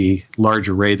not the large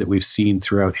array that we've seen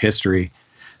throughout history.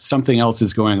 Something else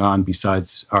is going on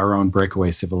besides our own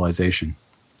breakaway civilization.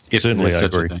 If Certainly, I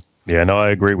agree. Yeah, no, I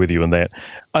agree with you on that.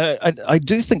 I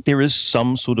do think there is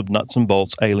some sort of nuts and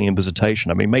bolts alien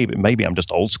visitation. I mean, maybe I'm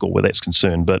just old school where that's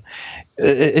concerned, but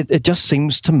it just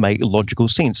seems to make logical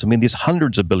sense. I mean, there's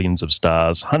hundreds of billions of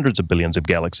stars, hundreds of billions of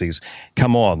galaxies.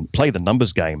 Come on, play the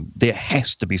numbers game. There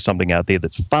has to be something out there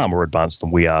that's far more advanced than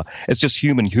we are. It's just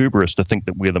human hubris to think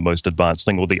that we're the most advanced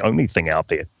thing or the only thing out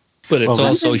there. But it's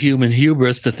also human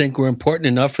hubris to think we're important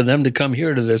enough for them to come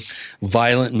here to this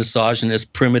violent,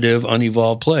 misogynist, primitive,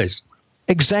 unevolved place.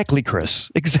 Exactly,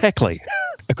 Chris. Exactly.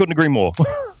 I couldn't agree more.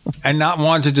 And not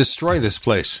want to destroy this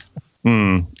place.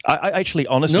 I actually,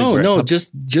 honestly, no.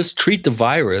 Just treat the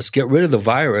virus, get rid of the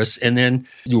virus, and then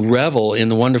you revel in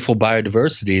the wonderful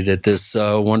biodiversity that this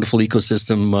wonderful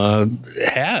ecosystem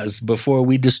has before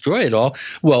we destroy it all.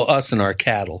 Well, us and our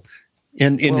cattle,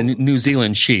 and the New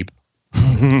Zealand sheep.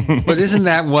 But isn't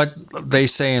that what they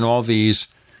say in all these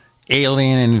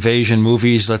alien invasion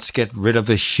movies? Let's get rid of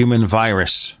the human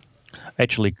virus.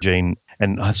 Actually, Gene,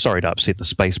 and sorry to upset the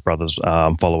Space Brothers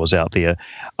followers out there,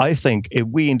 I think if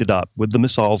we ended up with the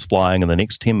missiles flying in the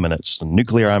next 10 minutes, and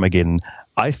nuclear Armageddon,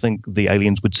 I think the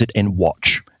aliens would sit and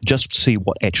watch just to see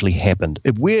what actually happened.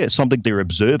 If we're something they're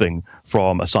observing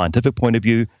from a scientific point of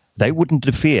view, they wouldn't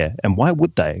interfere. And why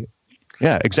would they?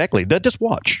 Yeah, exactly. They'd just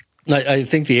watch. I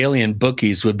think the alien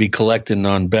bookies would be collecting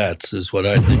on bets, is what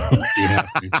I think would be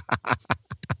happening.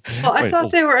 Well, I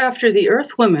thought they were after the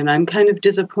Earth women. I'm kind of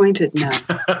disappointed now.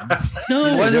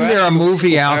 No, wasn't there a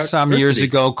movie out some years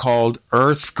ago called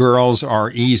Earth Girls Are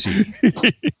Easy?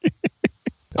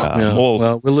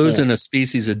 Well, we're losing a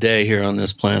species a day here on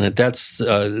this planet. That's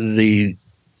the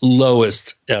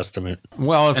lowest estimate.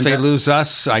 Well, if they lose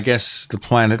us, I guess the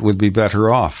planet would be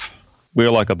better off. We're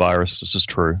like a virus. This is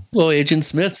true. Well, Agent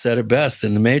Smith said it best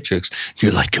in The Matrix.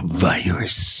 You're like a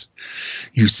virus.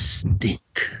 You stink.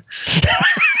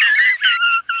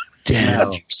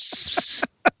 Damn, you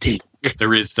stink. If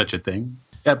there is such a thing.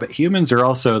 Yeah, but humans are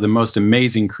also the most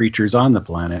amazing creatures on the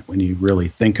planet when you really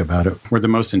think about it. We're the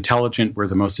most intelligent. We're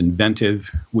the most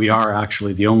inventive. We are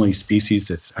actually the only species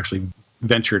that's actually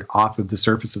ventured off of the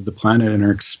surface of the planet and are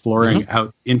exploring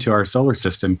out into our solar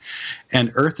system.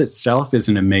 And Earth itself is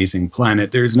an amazing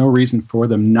planet. There's no reason for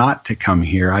them not to come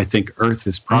here. I think Earth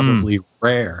is probably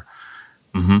rare.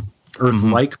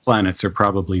 Earth-like planets are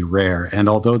probably rare. And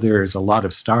although there's a lot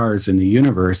of stars in the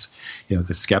universe,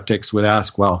 the skeptics would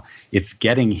ask, well, it's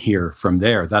getting here from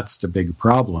there. That's the big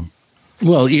problem.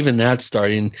 Well, even that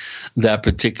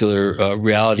particular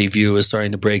reality view is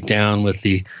starting to break down with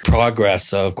the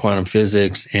progress of quantum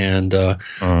physics and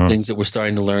things that we're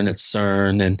starting to learn at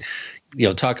CERN, and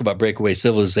talk about breakaway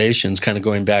civilizations. Kind of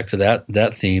going back to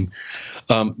that theme.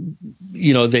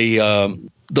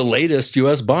 The latest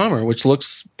U.S. bomber, which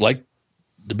looks like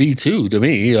the B-2 to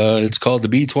me, it's called the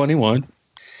B-21.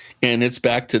 And it's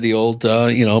back to the old,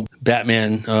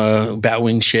 Batman,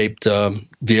 Batwing shaped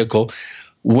vehicle.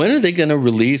 When are they going to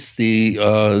release the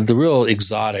real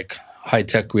exotic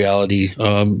high-tech reality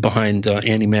behind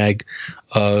anti-mag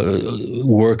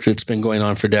work that's been going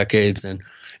on for decades, and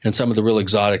some of the real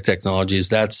exotic technologies?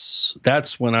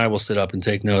 That's when I will sit up and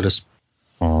take notice.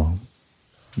 Oh.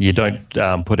 You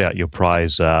don't put out your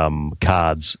prize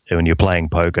cards when you're playing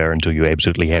poker until you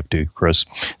absolutely have to, Chris.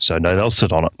 So no, they'll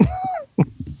sit on it.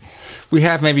 We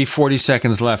have maybe 40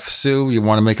 seconds left. Sue, you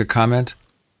want to make a comment?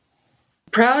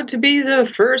 Proud to be the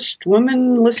first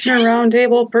woman listener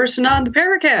roundtable person on the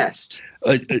Paracast.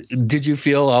 Did you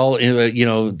feel all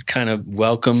kind of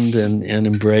welcomed and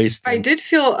embraced? I did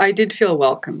feel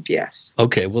welcomed. Yes.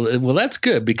 Okay. Well, that's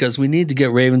good, because we need to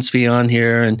get Ravensfee on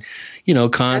here, and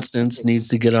Constance needs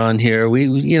to get on here.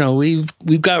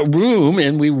 We've got room,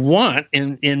 and we want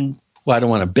and well, I don't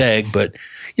want to beg, but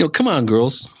come on,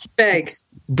 girls, beg.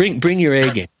 Bring your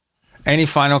A game. Any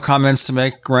final comments to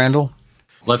make, Randall?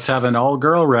 Let's have an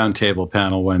all-girl roundtable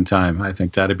panel one time. I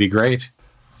think that'd be great.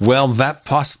 Well, that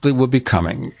possibly would be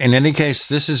coming. In any case,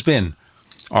 this has been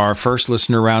our first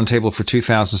listener roundtable for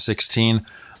 2016.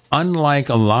 Unlike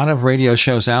a lot of radio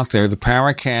shows out there, the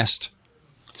Paracast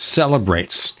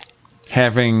celebrates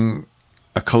having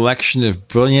a collection of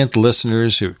brilliant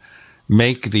listeners who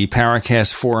make the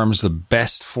Paracast forums the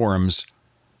best forums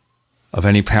of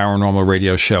any paranormal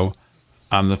radio show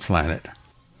on the planet.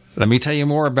 Let me tell you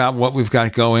more about what we've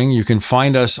got going. You can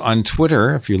find us on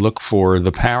Twitter. If you look for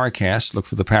the Paracast, look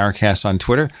for the Paracast on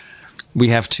Twitter. We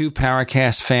have 2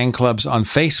 Paracast fan clubs on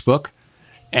Facebook,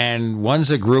 and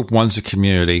one's a group, one's a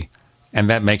community. And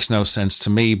that makes no sense to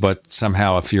me, but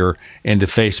somehow if you're into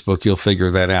Facebook, you'll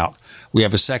figure that out. We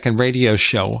have a second radio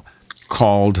show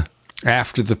called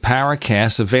After the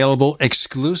Paracast, available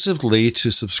exclusively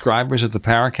to subscribers of the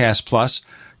Paracast Plus.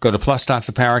 Go to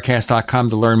plus.theparacast.com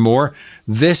to learn more.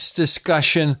 This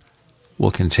discussion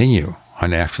will continue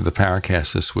on After the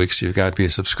Paracast this week, so you've got to be a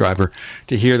subscriber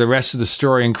to hear the rest of the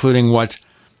story, including what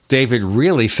David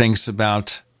really thinks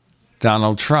about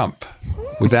Donald Trump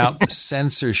without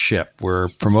censorship. We're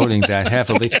promoting that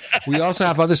heavily. We also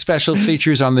have other special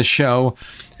features on the show,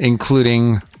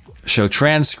 including show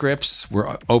transcripts.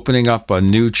 We're opening up a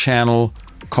new channel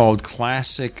called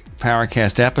Classic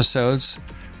Paracast Episodes,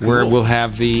 where we'll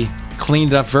have the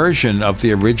cleaned up version of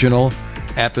the original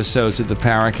episodes of the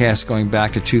Paracast going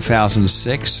back to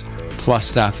 2006,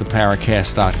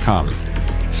 plus.theparacast.com.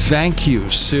 Thank you,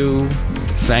 Sue.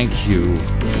 Thank you,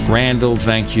 Randall.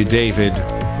 Thank you, David,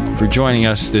 for joining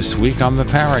us this week on the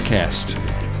Paracast.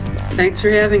 Thanks for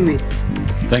having me.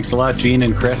 Thanks a lot, Gene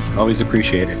and Chris. Always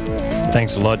appreciate it.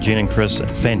 Thanks a lot, Gene and Chris.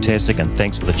 Fantastic, and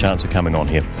thanks for the chance of coming on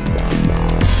here.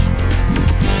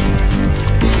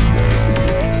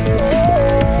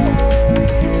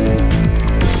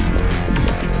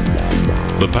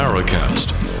 The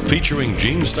Paracast, featuring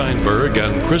Gene Steinberg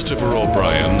and Christopher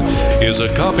O'Brien, is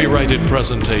a copyrighted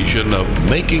presentation of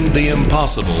Making the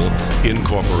Impossible,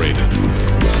 Incorporated.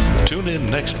 Tune in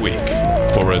next week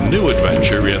for a new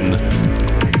adventure in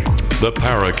The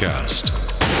Paracast.